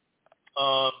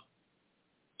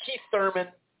 Keith Thurman,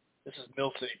 this is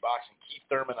Mill City Boxing, Keith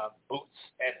Thurman on Boots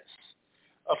Ennis.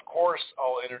 Of course,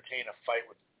 I'll entertain a fight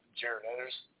with Jaron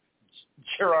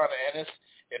Ennis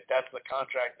if that's the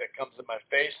contract that comes in my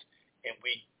face, and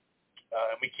we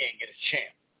can't get a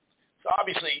champ. So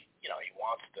obviously, he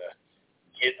wants to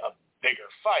get a bigger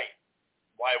fight.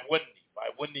 Why wouldn't he? Why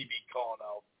wouldn't he be calling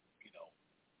out,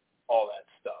 all that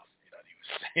stuff? He was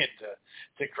saying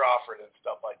to Crawford and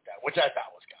stuff like that, which I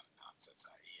thought was kind of nonsense.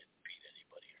 He didn't beat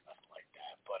anybody or nothing like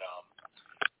that. But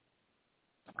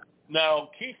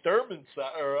now Keith Thurman's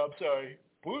side,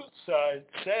 Booth's side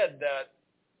said that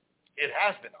it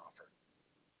has been offered.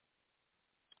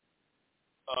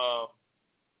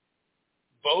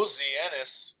 Bozy Ennis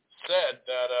said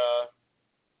that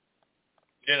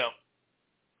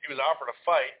he was offered a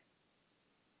fight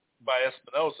by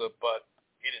Espinosa, but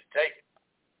he didn't take it.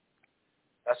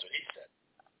 That's what he said.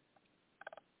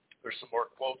 There's some more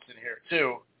quotes in here,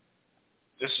 too.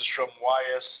 This is from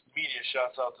YS Media.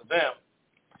 Shouts out to them.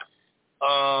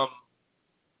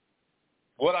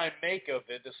 What I make of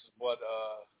it, this is what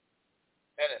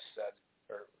Ennis said,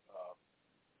 or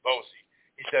Bozy.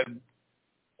 He said,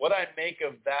 what I make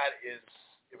of that is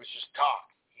it was just talk.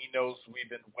 He knows we've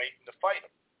been waiting to fight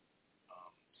him.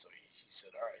 So he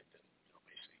said, all right, then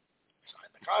basically sign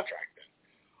the contract then.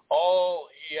 All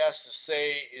he has to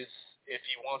say is if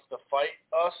he wants to fight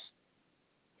us,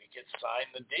 we can sign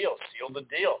the deal, seal the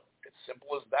deal. It's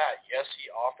simple as that. Yes, he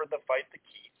offered the fight to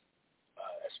Keith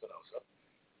Espinosa.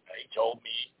 He told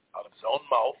me out of his own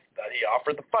mouth that he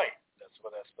offered the fight. That's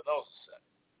what Espinosa said.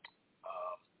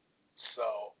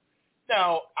 So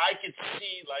now I could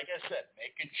see, like I said,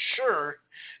 making sure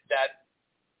that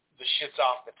the shit's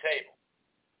off the table,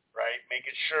 right?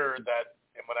 Making sure that,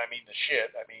 and when I mean the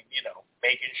shit, I mean,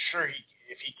 making sure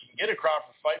if he can get a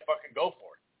Crawford fight, fucking go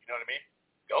for it. You know what I mean?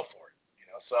 Go for it.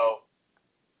 So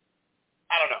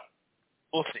I don't know.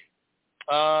 We'll see.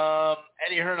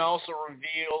 Eddie Hearn also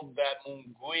revealed that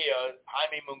Jaime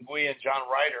Munguia and John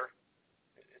Ryder,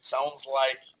 it sounds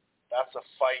like that's a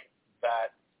fight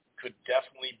that could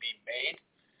definitely be made.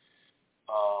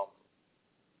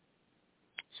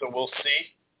 So we'll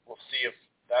see. We'll see if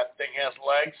that thing has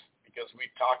legs, because we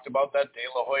talked about that. De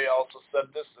La Hoya also said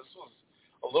this. This was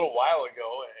a little while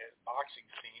ago at boxing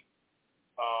scene.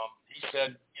 He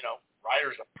said,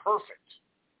 Ryder's a perfect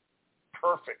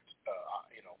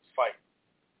fight.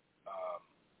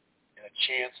 And a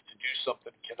chance to do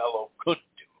something Canelo couldn't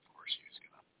do. Of course, he was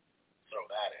going to throw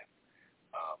that in.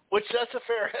 Which that's a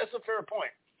fair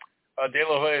point. De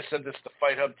La Hoya said this to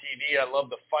Fight Hub TV. I love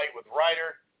the fight with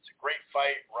Ryder. It's a great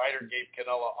fight. Ryder gave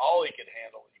Canelo all he could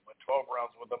handle. He went 12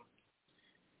 rounds with him.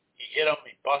 He hit him.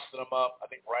 He busted him up. I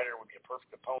think Ryder would be a perfect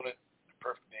opponent, a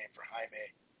perfect name for Jaime.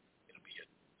 It'll be a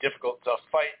difficult, tough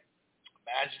fight.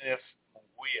 Imagine if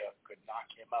Munguia could knock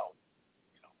him out.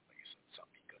 Like I said,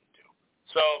 something he couldn't do.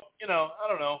 So, I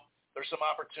don't know. There's some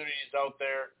opportunities out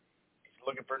there. He's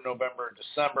looking for November,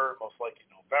 December, most likely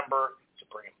November, to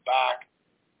bring him back.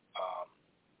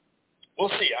 We'll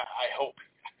see. I hope he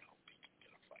can get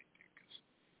a fight, dude, because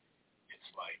it's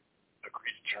like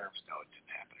agreed to terms. No, it didn't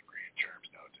happen. Agreed to terms.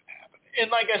 No, it didn't happen. And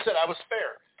like I said, I was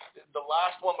fair. The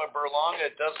last one with Berlanga,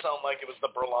 it does sound like it was the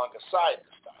Berlanga side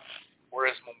this time.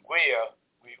 Whereas Munguia,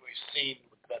 we've seen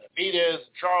with Benavidez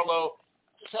and Charlo,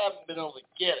 just haven't been able to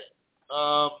get it.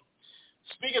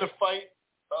 Speaking of Fight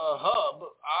Hub,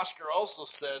 Oscar also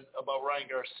said about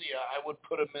Ryan Garcia, I would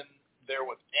put him in there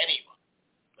with anyone.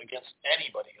 Against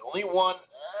anybody. Only one,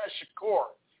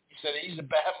 Shakur. He said he's a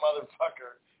bad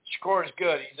motherfucker. Shakur is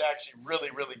good. He's actually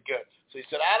really, really good. So he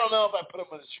said, I don't know if I put him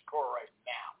with Shakur right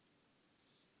now.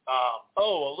 A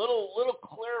little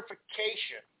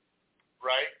clarification,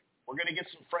 right? We're going to get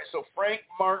some Frank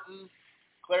Martin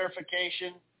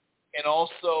clarification, and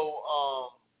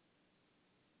also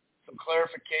some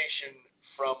clarification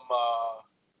from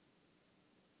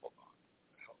hold on.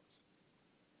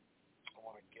 I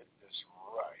want to get this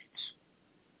right.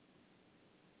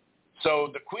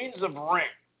 So the Queens of Ring,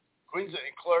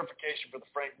 and clarification for the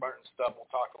Frank Martin stuff.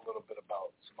 We'll talk a little bit about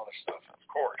some other stuff, of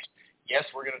course. Yes,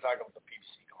 we're going to talk about the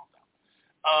PBC calm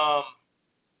down.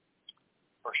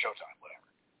 Or Showtime, whatever.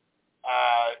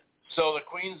 So the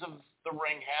Queens of the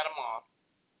Ring had him on,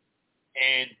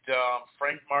 and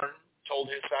Frank Martin told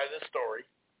his side of the story.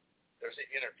 There's an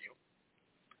interview.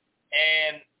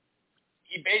 And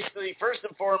he basically, first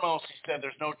and foremost, he said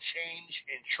there's no change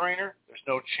in trainer, there's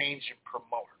no change in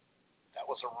promoter. That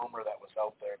was a rumor that was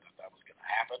out there that was going to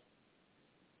happen.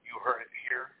 You heard it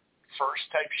here first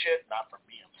type shit, not from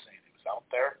me, I'm saying it was out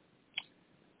there.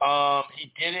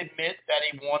 He did admit that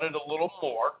he wanted a little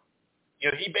more.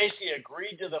 He basically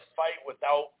agreed to the fight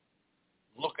without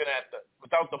looking at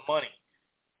without the money,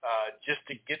 just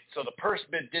to get, so the purse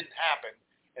bid didn't happen,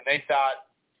 and they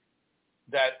thought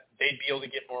that they'd be able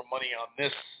to get more money on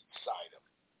this side of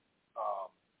it.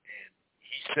 And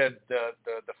he said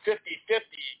the 50-50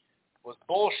 was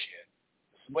bullshit.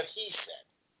 This is what he said.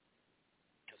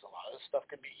 Because a lot of this stuff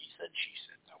can be he said, she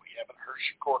said. Now, we haven't heard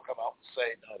Shakur come out and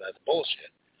say, no, that's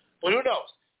bullshit. But who knows?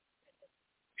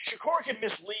 Shakur can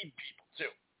mislead people,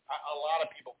 too. A lot of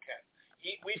people can.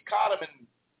 We've caught him in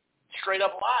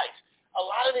straight-up lies. A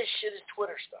lot of this shit is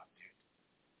Twitter stuff, dude.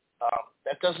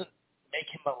 That doesn't make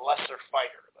him a lesser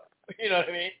fighter, though. You know what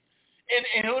I mean?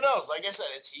 And who knows? Like I said,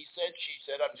 it's he said, she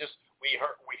said. We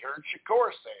heard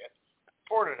Shakur say it,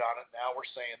 reported on it. Now we're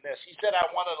saying this. He said I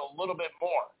wanted a little bit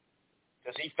more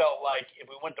because he felt like if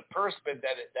we went to purse bid,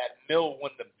 that mill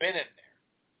wouldn't have been in there.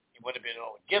 He wouldn't have been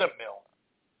able to get a mill.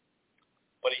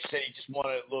 But he said he just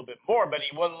wanted a little bit more, but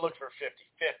he wasn't looking for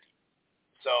 50-50.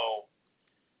 So,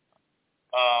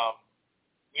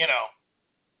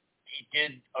 he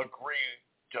did agree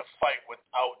to fight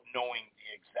without knowing the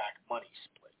exact money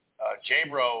split.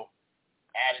 J-Bro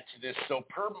added to this. So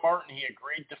per Martin, he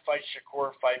agreed to fight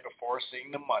Shakur fight before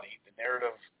seeing the money. The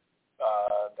narrative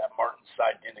that Martin's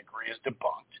side didn't agree is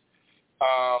debunked.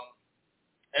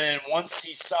 And then once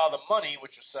he saw the money,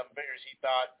 which was 7 figures, he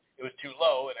thought it was too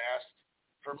low and asked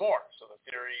for more. So the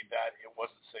theory that it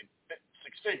wasn't 6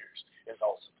 figures is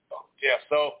also debunked. Yeah,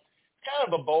 so kind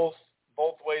of a both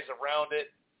ways around it.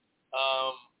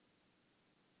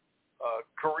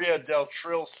 Correa del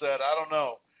Trill said, I don't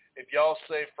know. If y'all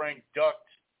say Frank ducked,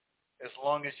 as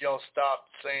long as y'all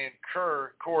stopped saying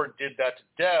Kerr did that to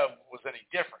Dev, was any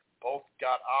different. Both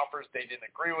got offers they didn't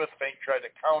agree with. Frank tried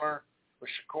to counter, but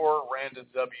Shakur ran to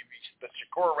the WB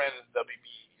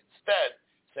instead,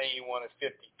 saying he wanted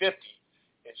 50-50.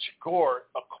 And Shakur,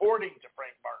 according to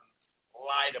Frank Martin,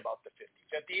 lied about the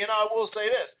 50-50. And I will say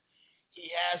this. He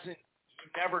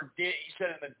never did. He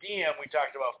said in the DM we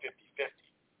talked about 50-50.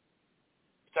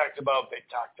 They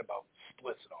talked about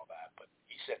splits and all that, but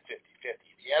he said 50-50.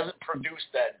 He hasn't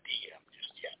produced that DM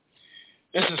just yet.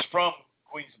 This is from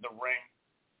Queens of the Ring.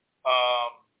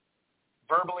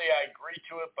 Verbally, I agreed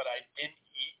to it, but I didn't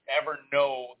ever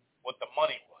know what the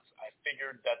money was. I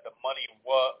figured that the money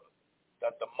was.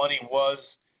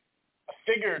 I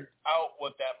figured out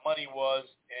what that money was,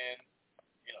 and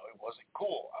it wasn't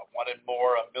cool. I wanted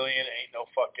more. $1 million ain't no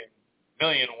fucking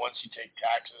million once you take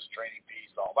taxes, training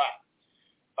fees, all that.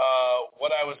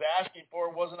 What I was asking for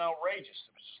wasn't outrageous.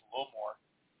 It was just a little more.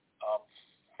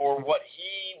 For what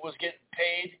he was getting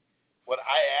paid, what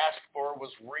I asked for was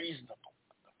reasonable.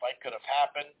 The fight could have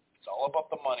happened. It's all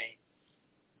about the money.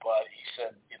 But he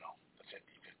said, the 50-50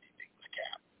 thing was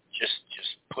capped. Just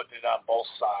putting it on both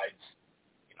sides.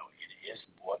 It is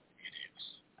what it is.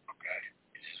 Okay?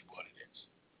 It is what it is.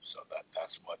 So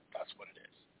that's what it is.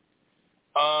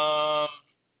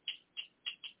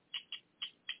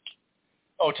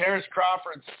 Terrence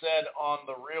Crawford said on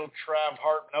the Real Trav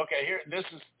Hartman. Okay, here this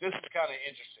is kind of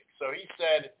interesting. So he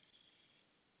said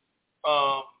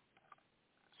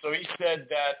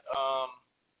that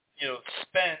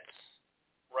Spence,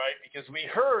 right? Because we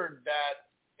heard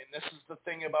that, and this is the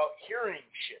thing about hearing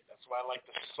shit. That's why I like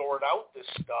to sort out this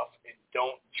stuff and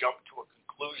don't jump to a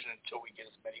conclusion until we get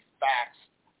as many facts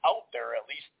out there, at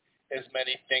least as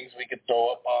many things we could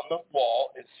throw up on the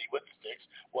wall and see what sticks,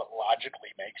 what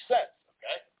logically makes sense,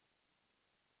 okay?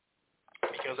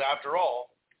 Because after all,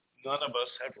 none of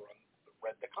us have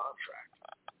read the contract.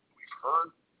 We've heard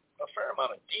a fair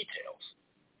amount of details,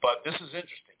 but this is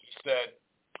interesting. He said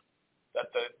that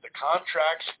the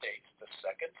contract states the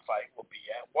second fight will be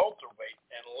at welterweight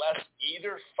unless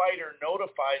either fighter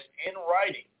notifies in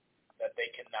writing that they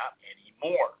cannot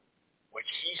anymore, which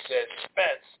he says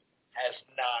Spence has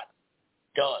not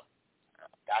done.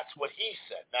 That's what he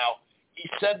said. Now, he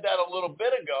said that a little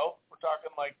bit ago. We're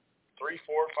talking like 3,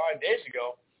 4, 5 days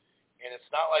ago, and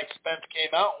it's not like Spence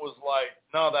came out and was like,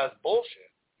 no, that's bullshit.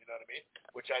 You know what I mean?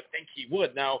 Which I think he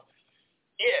would. Now,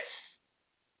 if,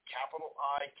 capital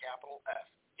I, capital F,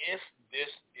 if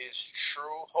this is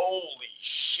true, holy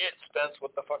shit, Spence,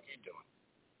 what the fuck are you doing?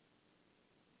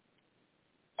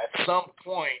 At some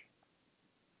point,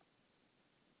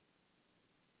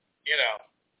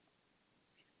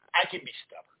 I can be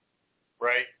stubborn,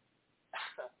 right?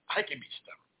 I can be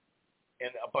stubborn.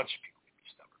 And a bunch of people can be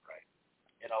stubborn, right?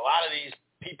 And a lot of these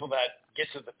people that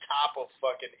get to the top of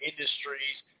fucking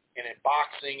industries and in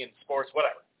boxing and sports,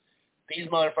 whatever, these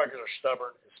motherfuckers are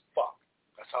stubborn as fuck.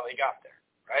 That's how they got there,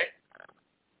 right?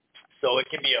 So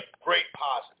it can be a great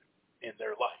positive in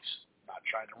their lives. I'm not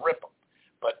trying to rip them,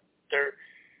 but if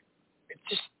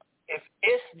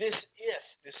this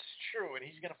is true, and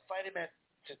he's going to fight him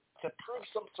to prove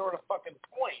some sort of fucking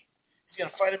point, he's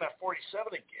going to fight him at 47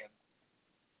 again.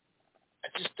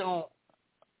 It just doesn't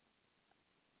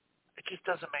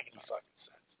make any fucking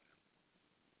sense, man.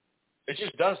 It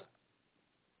just doesn't.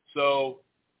 So,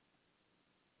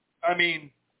 I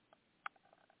mean,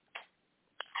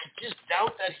 I just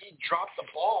doubt that he dropped the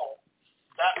ball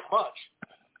that much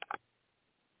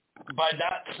by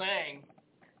not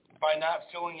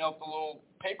filling out the little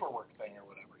paperwork thing or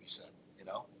whatever he said,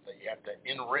 that you have to,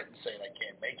 in written, say I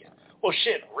can't make it. Well,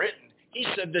 shit, written. He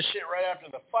said this shit right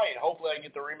after the fight. Hopefully I can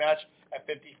get the rematch at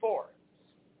 54.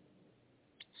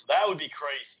 So that would be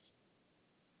crazy.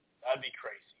 That'd be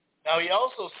crazy. Now, he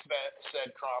also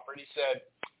said, Crawford, he said,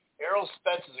 Errol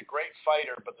Spence is a great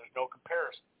fighter, but there's no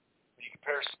comparison. When you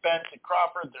compare Spence and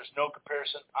Crawford, there's no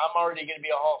comparison. I'm already going to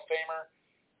be a Hall of Famer.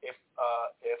 If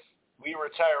we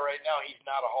retire right now, he's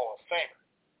not a Hall of Famer.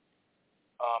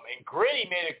 And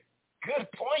Gritty made a good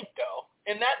point, though,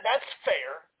 and that's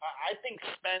fair. I think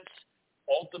Spence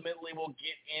ultimately will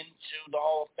get into the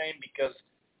Hall of Fame because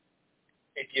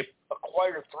if you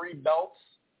acquire 3 belts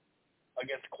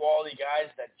against quality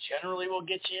guys, that generally will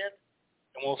get you in,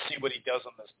 and we'll see what he does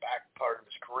on this back part of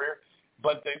his career.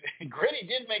 But Gritty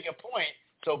did make a point,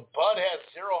 so Bud has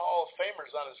 0 Hall of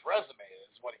Famers on his resume,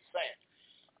 is what he's saying.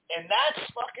 And that's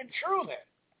fucking true then.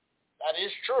 That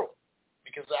is true.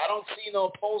 Because I don't see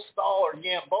no Postall or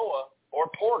Gamboa or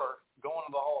Porter going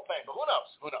to the Hall of Fame. But who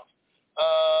knows?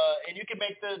 And you can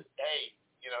make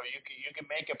you can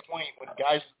make a point when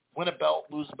guys win a belt,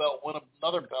 lose a belt, win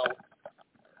another belt.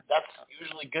 That's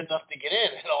usually good enough to get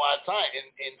in a lot of time.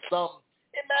 In some,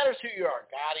 it matters who you are.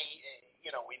 Gotti,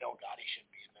 we know Gotti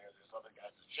shouldn't be in there. There's other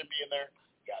guys that should be in there.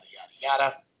 Yada, yada,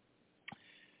 yada.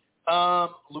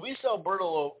 Luis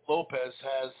Alberto Lopez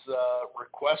has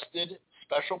requested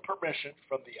special permission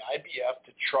from the IBF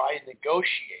to try and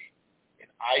negotiate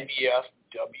an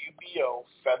IBF-WBO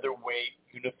featherweight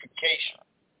unification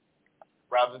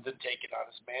rather than take it on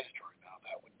as mandatory. Now,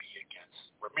 that would be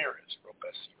against Ramirez.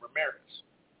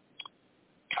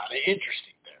 Kind of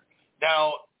interesting there.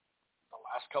 Now, the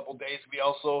last couple of days, we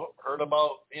also heard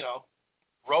about,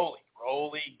 Rolly.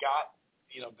 Rolly got,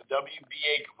 the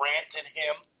WBA granted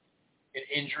him an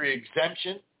injury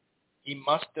exemption. He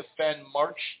must defend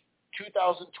March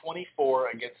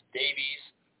 2024 against Davies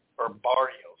or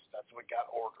Barrios. That's what got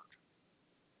ordered.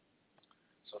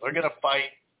 So they're going to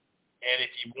fight, and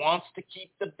if he wants to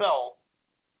keep the belt,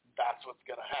 that's what's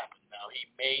going to happen. Now, he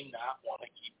may not want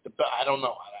to keep the belt. I don't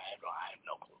know. I have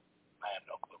no clue. I have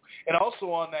no clue. And also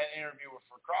on that interview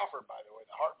for Crawford, by the way,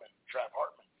 Trav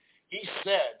Hartman, he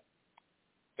said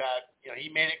that, he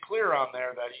made it clear on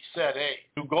there that he said, hey,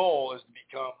 new goal is to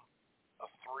become a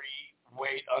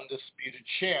three-weight undisputed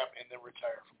champ and then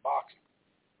retire from boxing.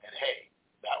 And hey,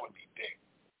 that would be big.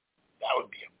 That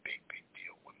would be a big, big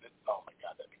deal, wouldn't it? Oh my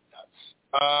God, that'd be nuts.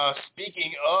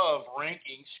 Speaking of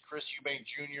rankings, Chris Eubank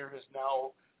Jr. has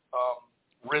now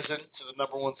risen to the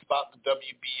number one spot in the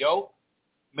WBO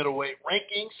middleweight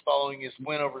rankings following his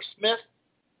win over Smith.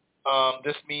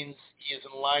 This means he is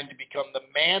in line to become the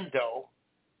Mando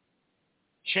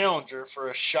challenger for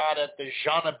a shot at the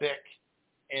Janabek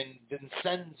and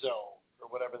Vincenzo, or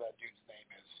whatever that dude's name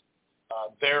is,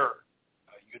 their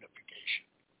unification,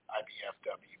 IBF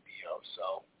WBO.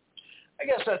 So I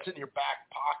guess that's in your back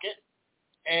pocket.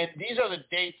 And these are the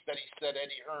dates that he said,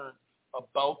 Eddie Hearn,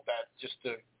 about that, just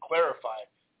to clarify,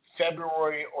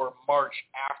 February or March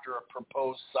after a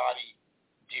proposed Saudi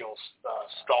deal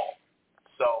stall.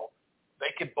 So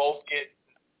they could both get,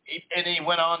 and he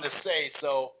went on to say,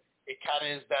 so it kind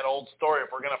of is that old story.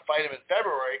 If we're going to fight him in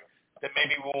February, then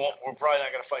maybe we're probably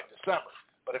not going to fight in December.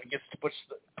 But if it gets to push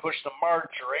to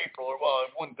March or April, it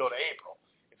wouldn't go to April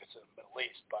if it's in the Middle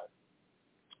East, but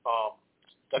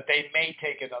that they may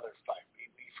take another fight.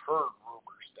 We've heard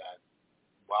rumors that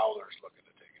Wilder's looking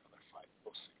to take another fight.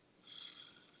 We'll see.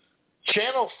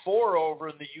 Channel 4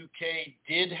 over in the UK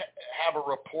did have a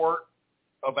report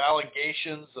of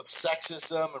allegations of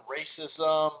sexism and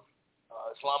racism,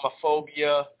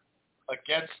 Islamophobia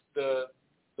against the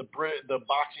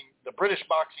British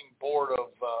Boxing Board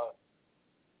of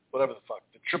whatever the fuck,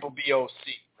 the Triple BOC,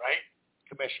 right?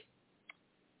 Commission.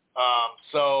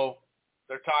 So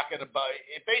they're talking about,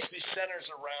 it basically centers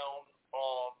around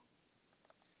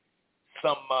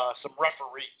some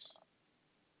referees.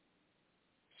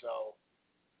 So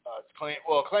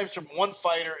it claims from one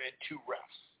fighter and two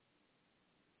refs.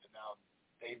 And now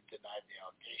they've denied the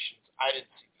allegations. I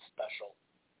didn't see the special,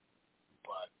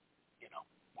 but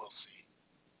we'll see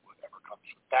whatever comes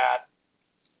with that.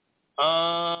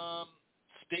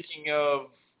 Speaking of,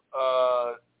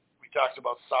 we talked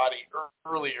about Saudi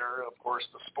earlier. Of course,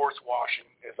 the sports washing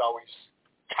is always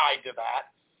tied to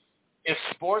that. If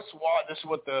this is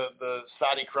what the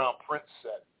Saudi Crown Prince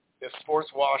said. If sports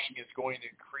washing is going to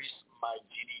increase my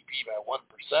GDP by 1%,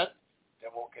 then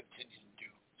we'll continue to do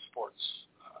sports,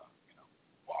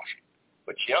 washing.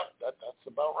 But yep, that's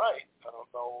about right. I don't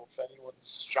know if anyone's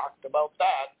shocked about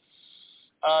that.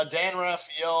 Dan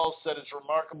Raphael said it's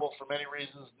remarkable for many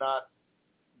reasons, not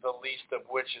the least of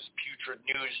which is putrid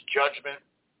news judgment.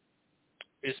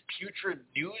 Is putrid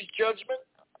news judgment?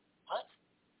 What?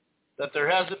 That there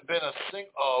hasn't been a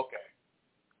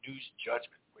news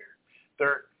judgment, weird.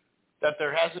 That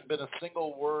there hasn't been a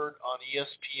single word on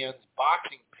ESPN's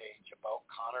boxing page about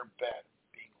Conor Benn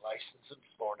being licensed in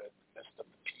Florida in the midst of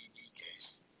the PD case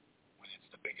when it's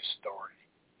the biggest story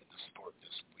in the sport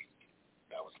this week.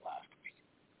 That was last week.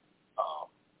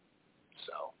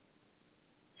 So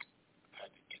had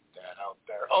to get that out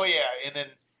there. Oh yeah, and then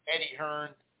Eddie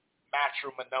Hearn,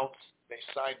 Matchroom announced they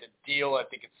signed a deal. I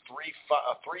think it's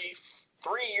a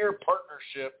three-year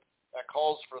partnership that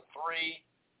calls for three.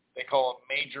 They call them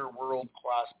major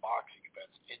world-class boxing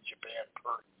events in Japan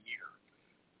per year.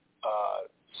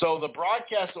 So the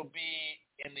broadcast will be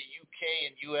in the UK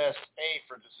and USA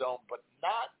for the zone, but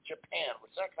not Japan,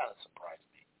 which that kind of surprised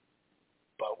me.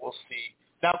 But we'll see.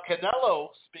 Now,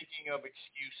 Canelo, speaking of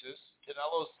excuses,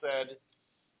 Canelo said,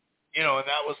 and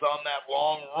that was on that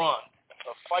long run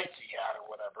of fights he had or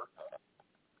whatever,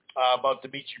 about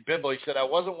Dimitri Bivol. He said, I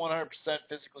wasn't 100%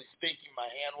 physically speaking.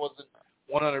 My hand wasn't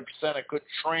 100%. I couldn't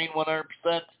train 100%.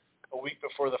 A week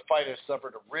before the fight, I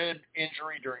suffered a rib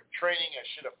injury during training.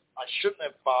 I shouldn't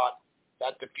have fought.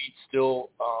 That defeat's still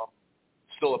a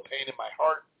pain in my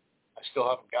heart. I still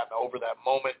haven't gotten over that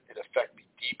moment. It affected me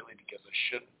deeply because I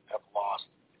shouldn't have lost.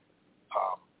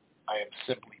 I am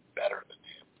simply better than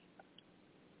him.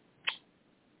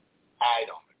 I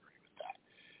don't agree with that.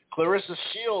 Clarissa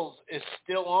Shields is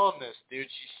still on this, dude.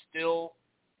 She's still,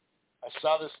 I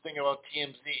saw this thing about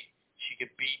TMZ. She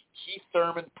could beat Keith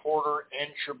Thurman, Porter,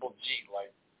 and Triple G.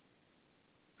 Like,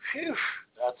 phew,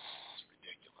 that's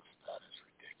ridiculous. That is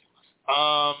ridiculous.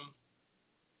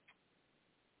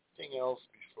 Anything else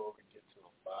before we get to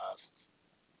the last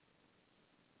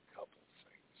couple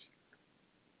things here?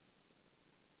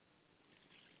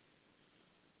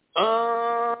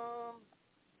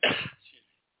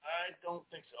 I don't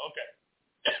think so. Okay.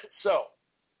 So,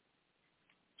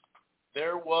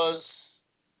 there was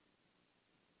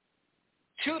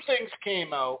two things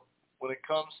came out when it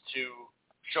comes to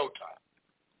Showtime.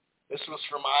 This was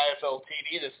from IFL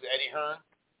TV. This is Eddie Hearn.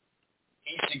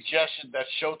 he suggested that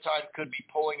Showtime could be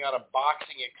pulling out of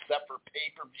boxing except for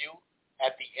pay-per-view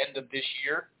at the end of this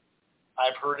year.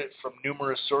 I've heard it from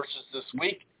numerous sources this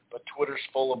week, but Twitter's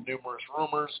full of numerous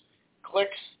rumors,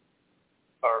 clicks,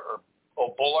 or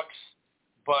bullocks,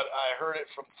 but I heard it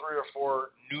from 3 or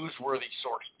 4 newsworthy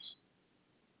sources.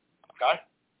 Okay?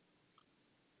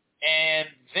 And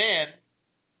then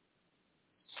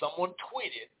someone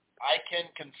tweeted, I can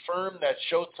confirm that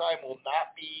Showtime will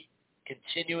not be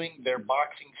continuing their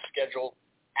boxing schedule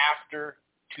after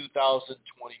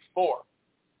 2024.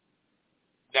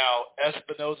 Now,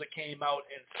 Espinoza came out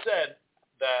and said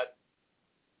that,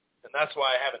 and that's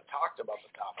why I haven't talked about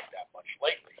the topic that much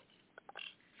lately,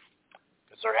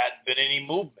 because there hadn't been any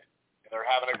movement, and they're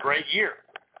having a great year,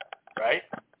 right?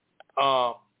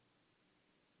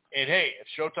 And hey, if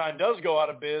Showtime does go out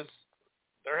of biz,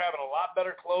 they're having a lot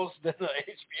better clothes than the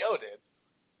HBO did.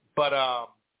 But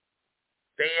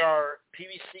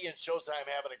PBC and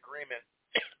Showtime have an agreement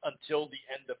until the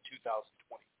end of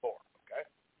 2024, okay?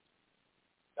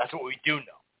 That's what we do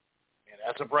know. And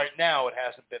as of right now, it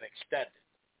hasn't been extended,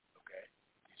 okay?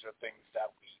 These are things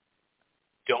that we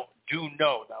do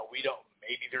know. Now,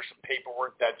 maybe there's some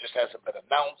paperwork that just hasn't been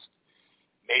announced.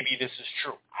 Maybe this is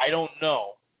true. I don't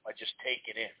know. I just take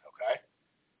it in, okay?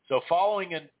 So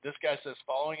this guy says,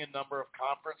 following a number of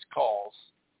conference calls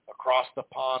across the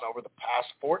pond over the past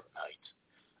fortnight,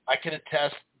 I can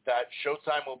attest that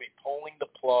Showtime will be pulling the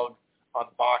plug on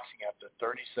boxing after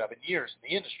 37 years in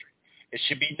the industry. It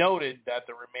should be noted that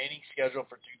the remaining schedule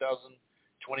for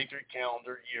 2023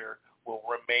 calendar year will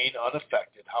remain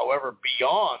unaffected. However,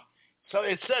 beyond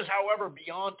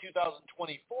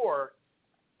 2024,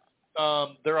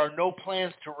 there are no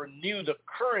plans to renew the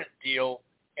current deal,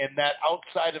 and that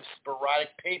outside of sporadic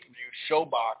pay-per-view,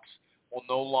 ShowBox will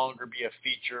no longer be a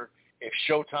feature. If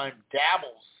Showtime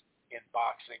dabbles in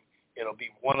boxing, it'll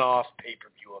be one-off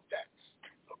pay-per-view events,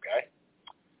 okay?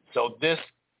 So this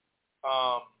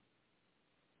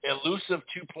elusive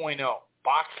 2.0,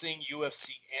 boxing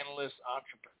UFC analyst,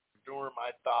 entrepreneur,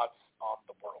 my thoughts on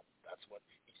the world. That's what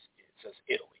it says,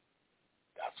 Italy.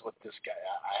 That's what this guy,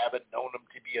 I haven't known him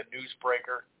to be a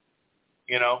newsbreaker,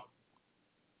 you know.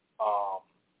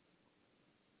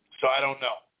 So I don't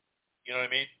know. You know what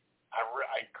I mean?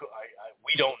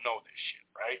 We don't know this shit,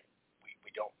 right?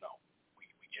 We don't know. We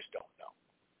just don't know.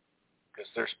 Because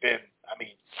there's been,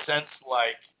 since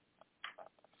like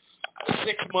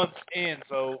 6 months in,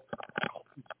 so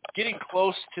getting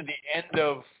close to the end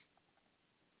of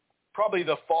probably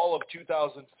the fall of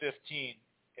 2015,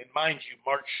 and mind you,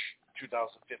 March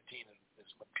 2015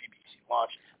 is when PBC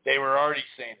launched. They were already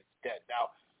saying it's dead.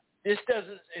 Now, it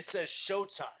says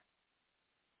Showtime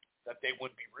that they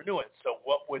wouldn't be renewing. So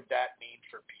what would that mean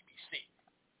for PBC?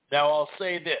 Now, I'll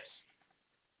say this.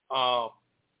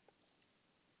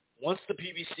 Once the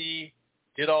PBC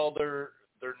did all their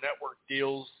network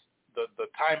deals, the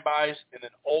time buys, and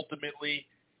then ultimately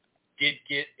did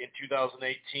get in 2018, I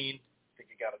think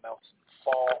it got announced in the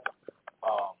fall,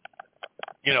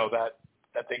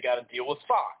 that they got a deal with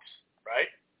Fox, right?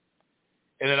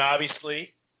 And then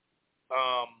obviously,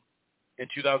 in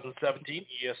 2017,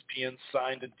 ESPN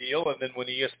signed a deal, and then when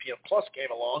ESPN Plus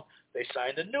came along, they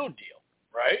signed a new deal,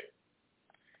 right?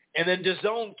 And then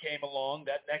DAZN came along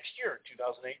that next year,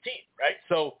 2018, right?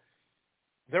 So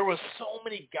there was so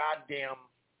many goddamn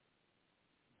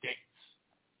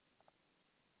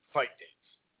fight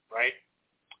dates, right?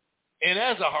 And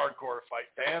as a hardcore fight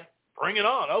fan, bring it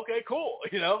on. Okay, cool,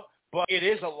 But it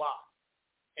is a lot.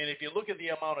 And if you look at the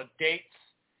amount of dates,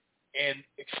 and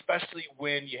especially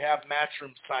when you have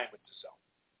Matchroom signed with DAZN,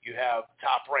 you have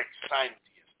Top Rank signed with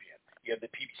ESPN, you have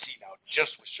the PBC now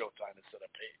just with Showtime instead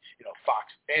of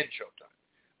Fox and Showtime.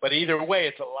 But either way,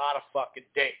 it's a lot of fucking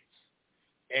dates.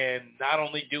 And not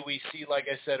only do we see, like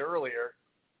I said earlier,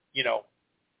 you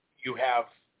have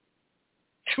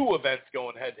 2 events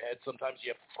going head-to-head. Sometimes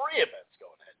you have 3 events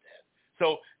going head-to-head.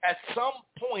 So at some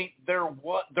point, there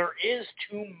is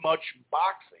too much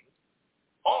boxing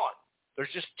on.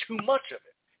 There's just too much of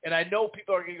it. And I know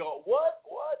people are going to go, what?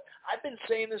 I've been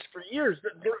saying this for years.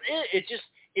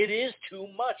 It is too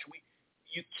much.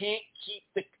 You can't keep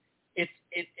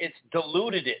it's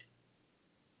diluted it.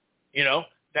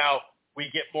 Now we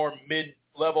get more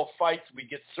mid-level fights. We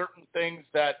get certain things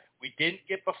that we didn't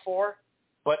get before,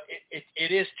 but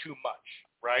it is too much,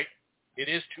 right? It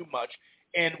is too much.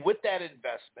 And with that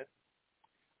investment,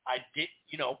 I did,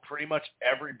 pretty much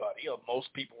everybody,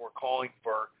 most people were calling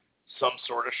for some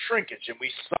sort of shrinkage. And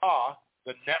we saw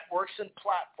the networks and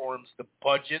platforms, the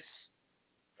budgets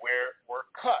were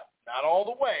cut. Not all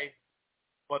the way,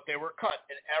 but they were cut.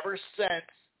 And ever since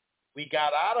we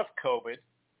got out of COVID,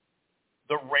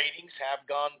 the ratings have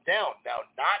gone down. Now,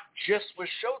 not just with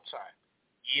Showtime,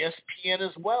 ESPN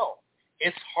as well.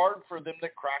 It's hard for them to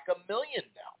crack 1 million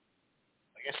now.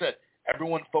 Like I said,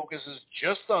 everyone focuses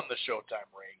just on the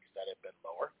Showtime ratings that have been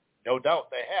lower. No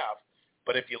doubt they have.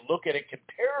 But if you look at it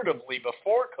comparatively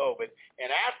before COVID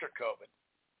and after COVID,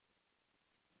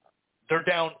 they're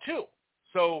down too.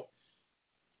 So,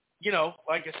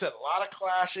 like I said, a lot of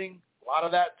clashing, a lot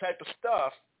of that type of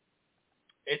stuff.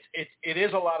 It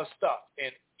is a lot of stuff.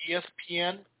 And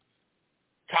ESPN,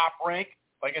 Top Rank,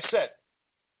 like I said,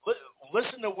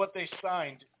 listen to what they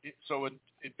signed. So it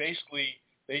basically,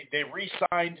 they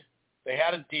re-signed, they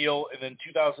had a deal, and then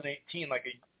 2018,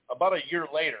 about a year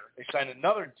later, they signed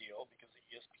another deal because of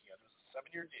ESPN. It was a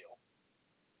 7-year deal.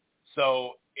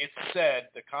 So it said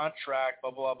the contract,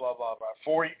 blah, blah, blah, blah, blah.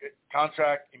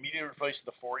 Contract immediately replaces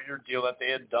the 4-year deal that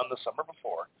they had done the summer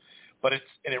before. But it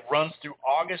runs through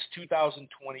August 2025.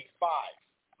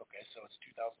 Okay, so it's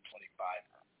 2025.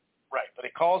 Right, but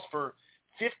it calls for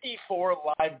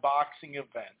 54 live boxing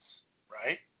events,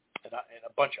 right, and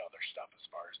a bunch of other stuff as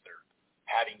far as they're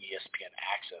having ESPN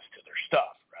access to their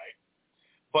stuff, right?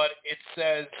 But it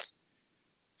says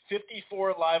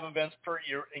 54 live events per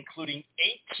year, including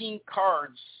 18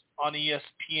 cards on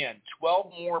ESPN,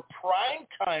 12 more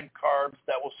primetime cards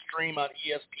that will stream on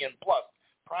ESPN Plus.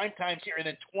 Primetime's here, and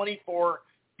then 24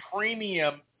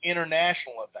 premium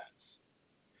international events.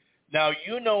 Now,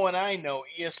 and I know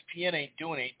ESPN ain't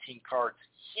doing 18 cards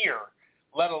here,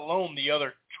 let alone the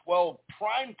other 12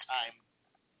 primetime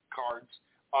cards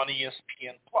on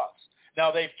ESPN Plus.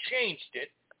 Now, they've changed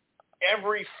it.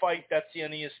 Every fight that's on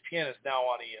ESPN is now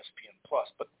on ESPN Plus.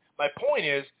 But my point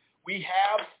is, we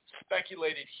have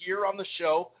speculated here on the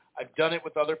show. I've done it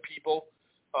with other people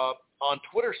on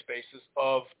Twitter Spaces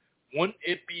of, wouldn't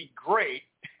it be great,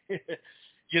 if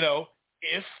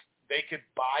they could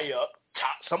buy up,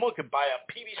 someone could buy up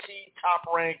PBC, Top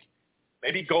Rank,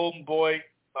 maybe Golden Boy,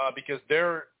 because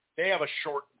they have a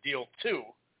short deal too.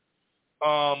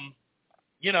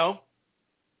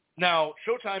 Now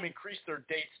Showtime increased their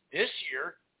dates this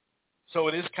year, so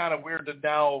it is kind of weird to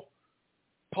now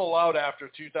pull out after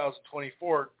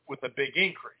 2024 with a big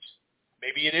increase.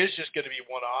 Maybe it is just going to be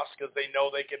one-offs because they know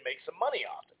they can make some money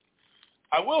off it.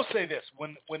 I will say this,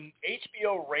 when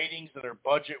HBO ratings and their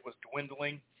budget was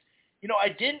dwindling, I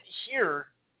didn't hear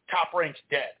Top Rank's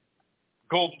dead.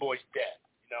 Golden Boy's dead,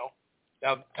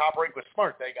 Now, Top Rank was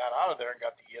smart. They got out of there and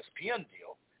got the ESPN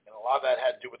deal, and a lot of that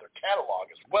had to do with their catalog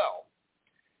as well.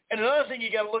 And another thing you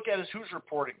got to look at is who's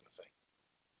reporting the thing.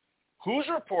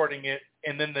 Who's reporting it,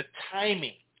 and then the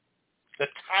timing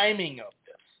of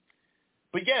this.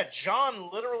 But yeah, John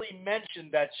literally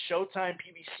mentioned that Showtime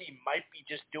PBC might be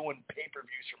just doing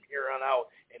pay-per-views from here on out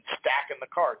and stacking the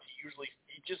cards. He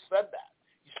just said that.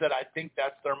 He said, I think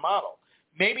that's their model.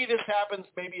 Maybe this happens,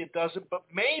 maybe it doesn't, but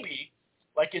maybe,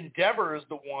 like Endeavor is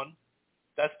the one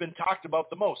that's been talked about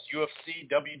the most, UFC,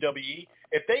 WWE,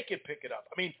 if they could pick it up.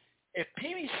 I mean, if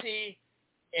PBC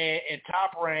and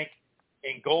Top Rank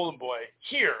and Golden Boy,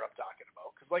 here I'm talking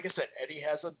about, because like I said, Eddie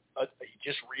has he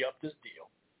just re-upped his deal.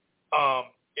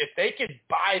 If they could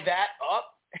buy that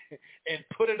up and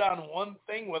put it on one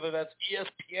thing, whether that's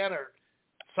ESPN or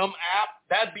some app,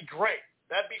 that'd be great.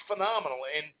 That'd be phenomenal.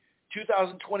 In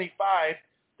 2025,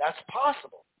 that's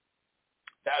possible.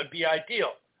 That would be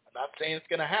ideal. I'm not saying it's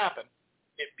going to happen.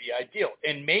 It'd be ideal.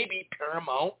 And maybe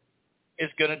Paramount is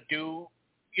going to do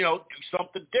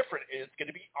something different. And it's going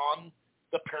to be on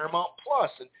the Paramount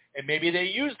Plus. And maybe they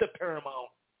use the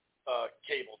Paramount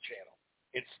cable channel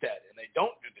instead, and they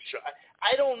don't do the show.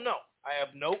 I don't know. I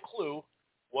have no clue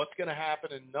what's going to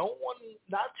happen, and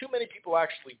not too many people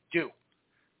actually do.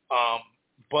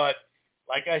 But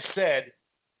like I said,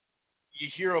 you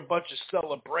hear a bunch of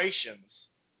celebrations,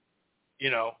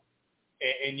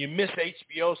 and you miss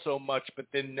HBO so much, but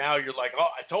then now you're like, oh,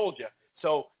 I told you.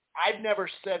 So I've never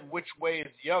said which way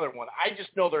is the other one. I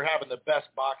just know they're having the best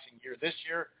boxing year this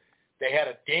year. They had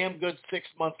a damn good 6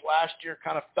 months last year,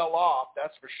 kind of fell off,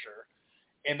 that's for sure.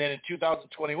 And then in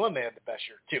 2021, they had the best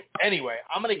year too. Anyway,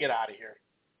 I'm going to get out of here.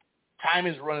 Time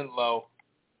is running low.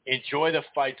 Enjoy the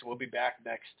fights. We'll be back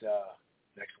next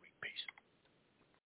week. Peace.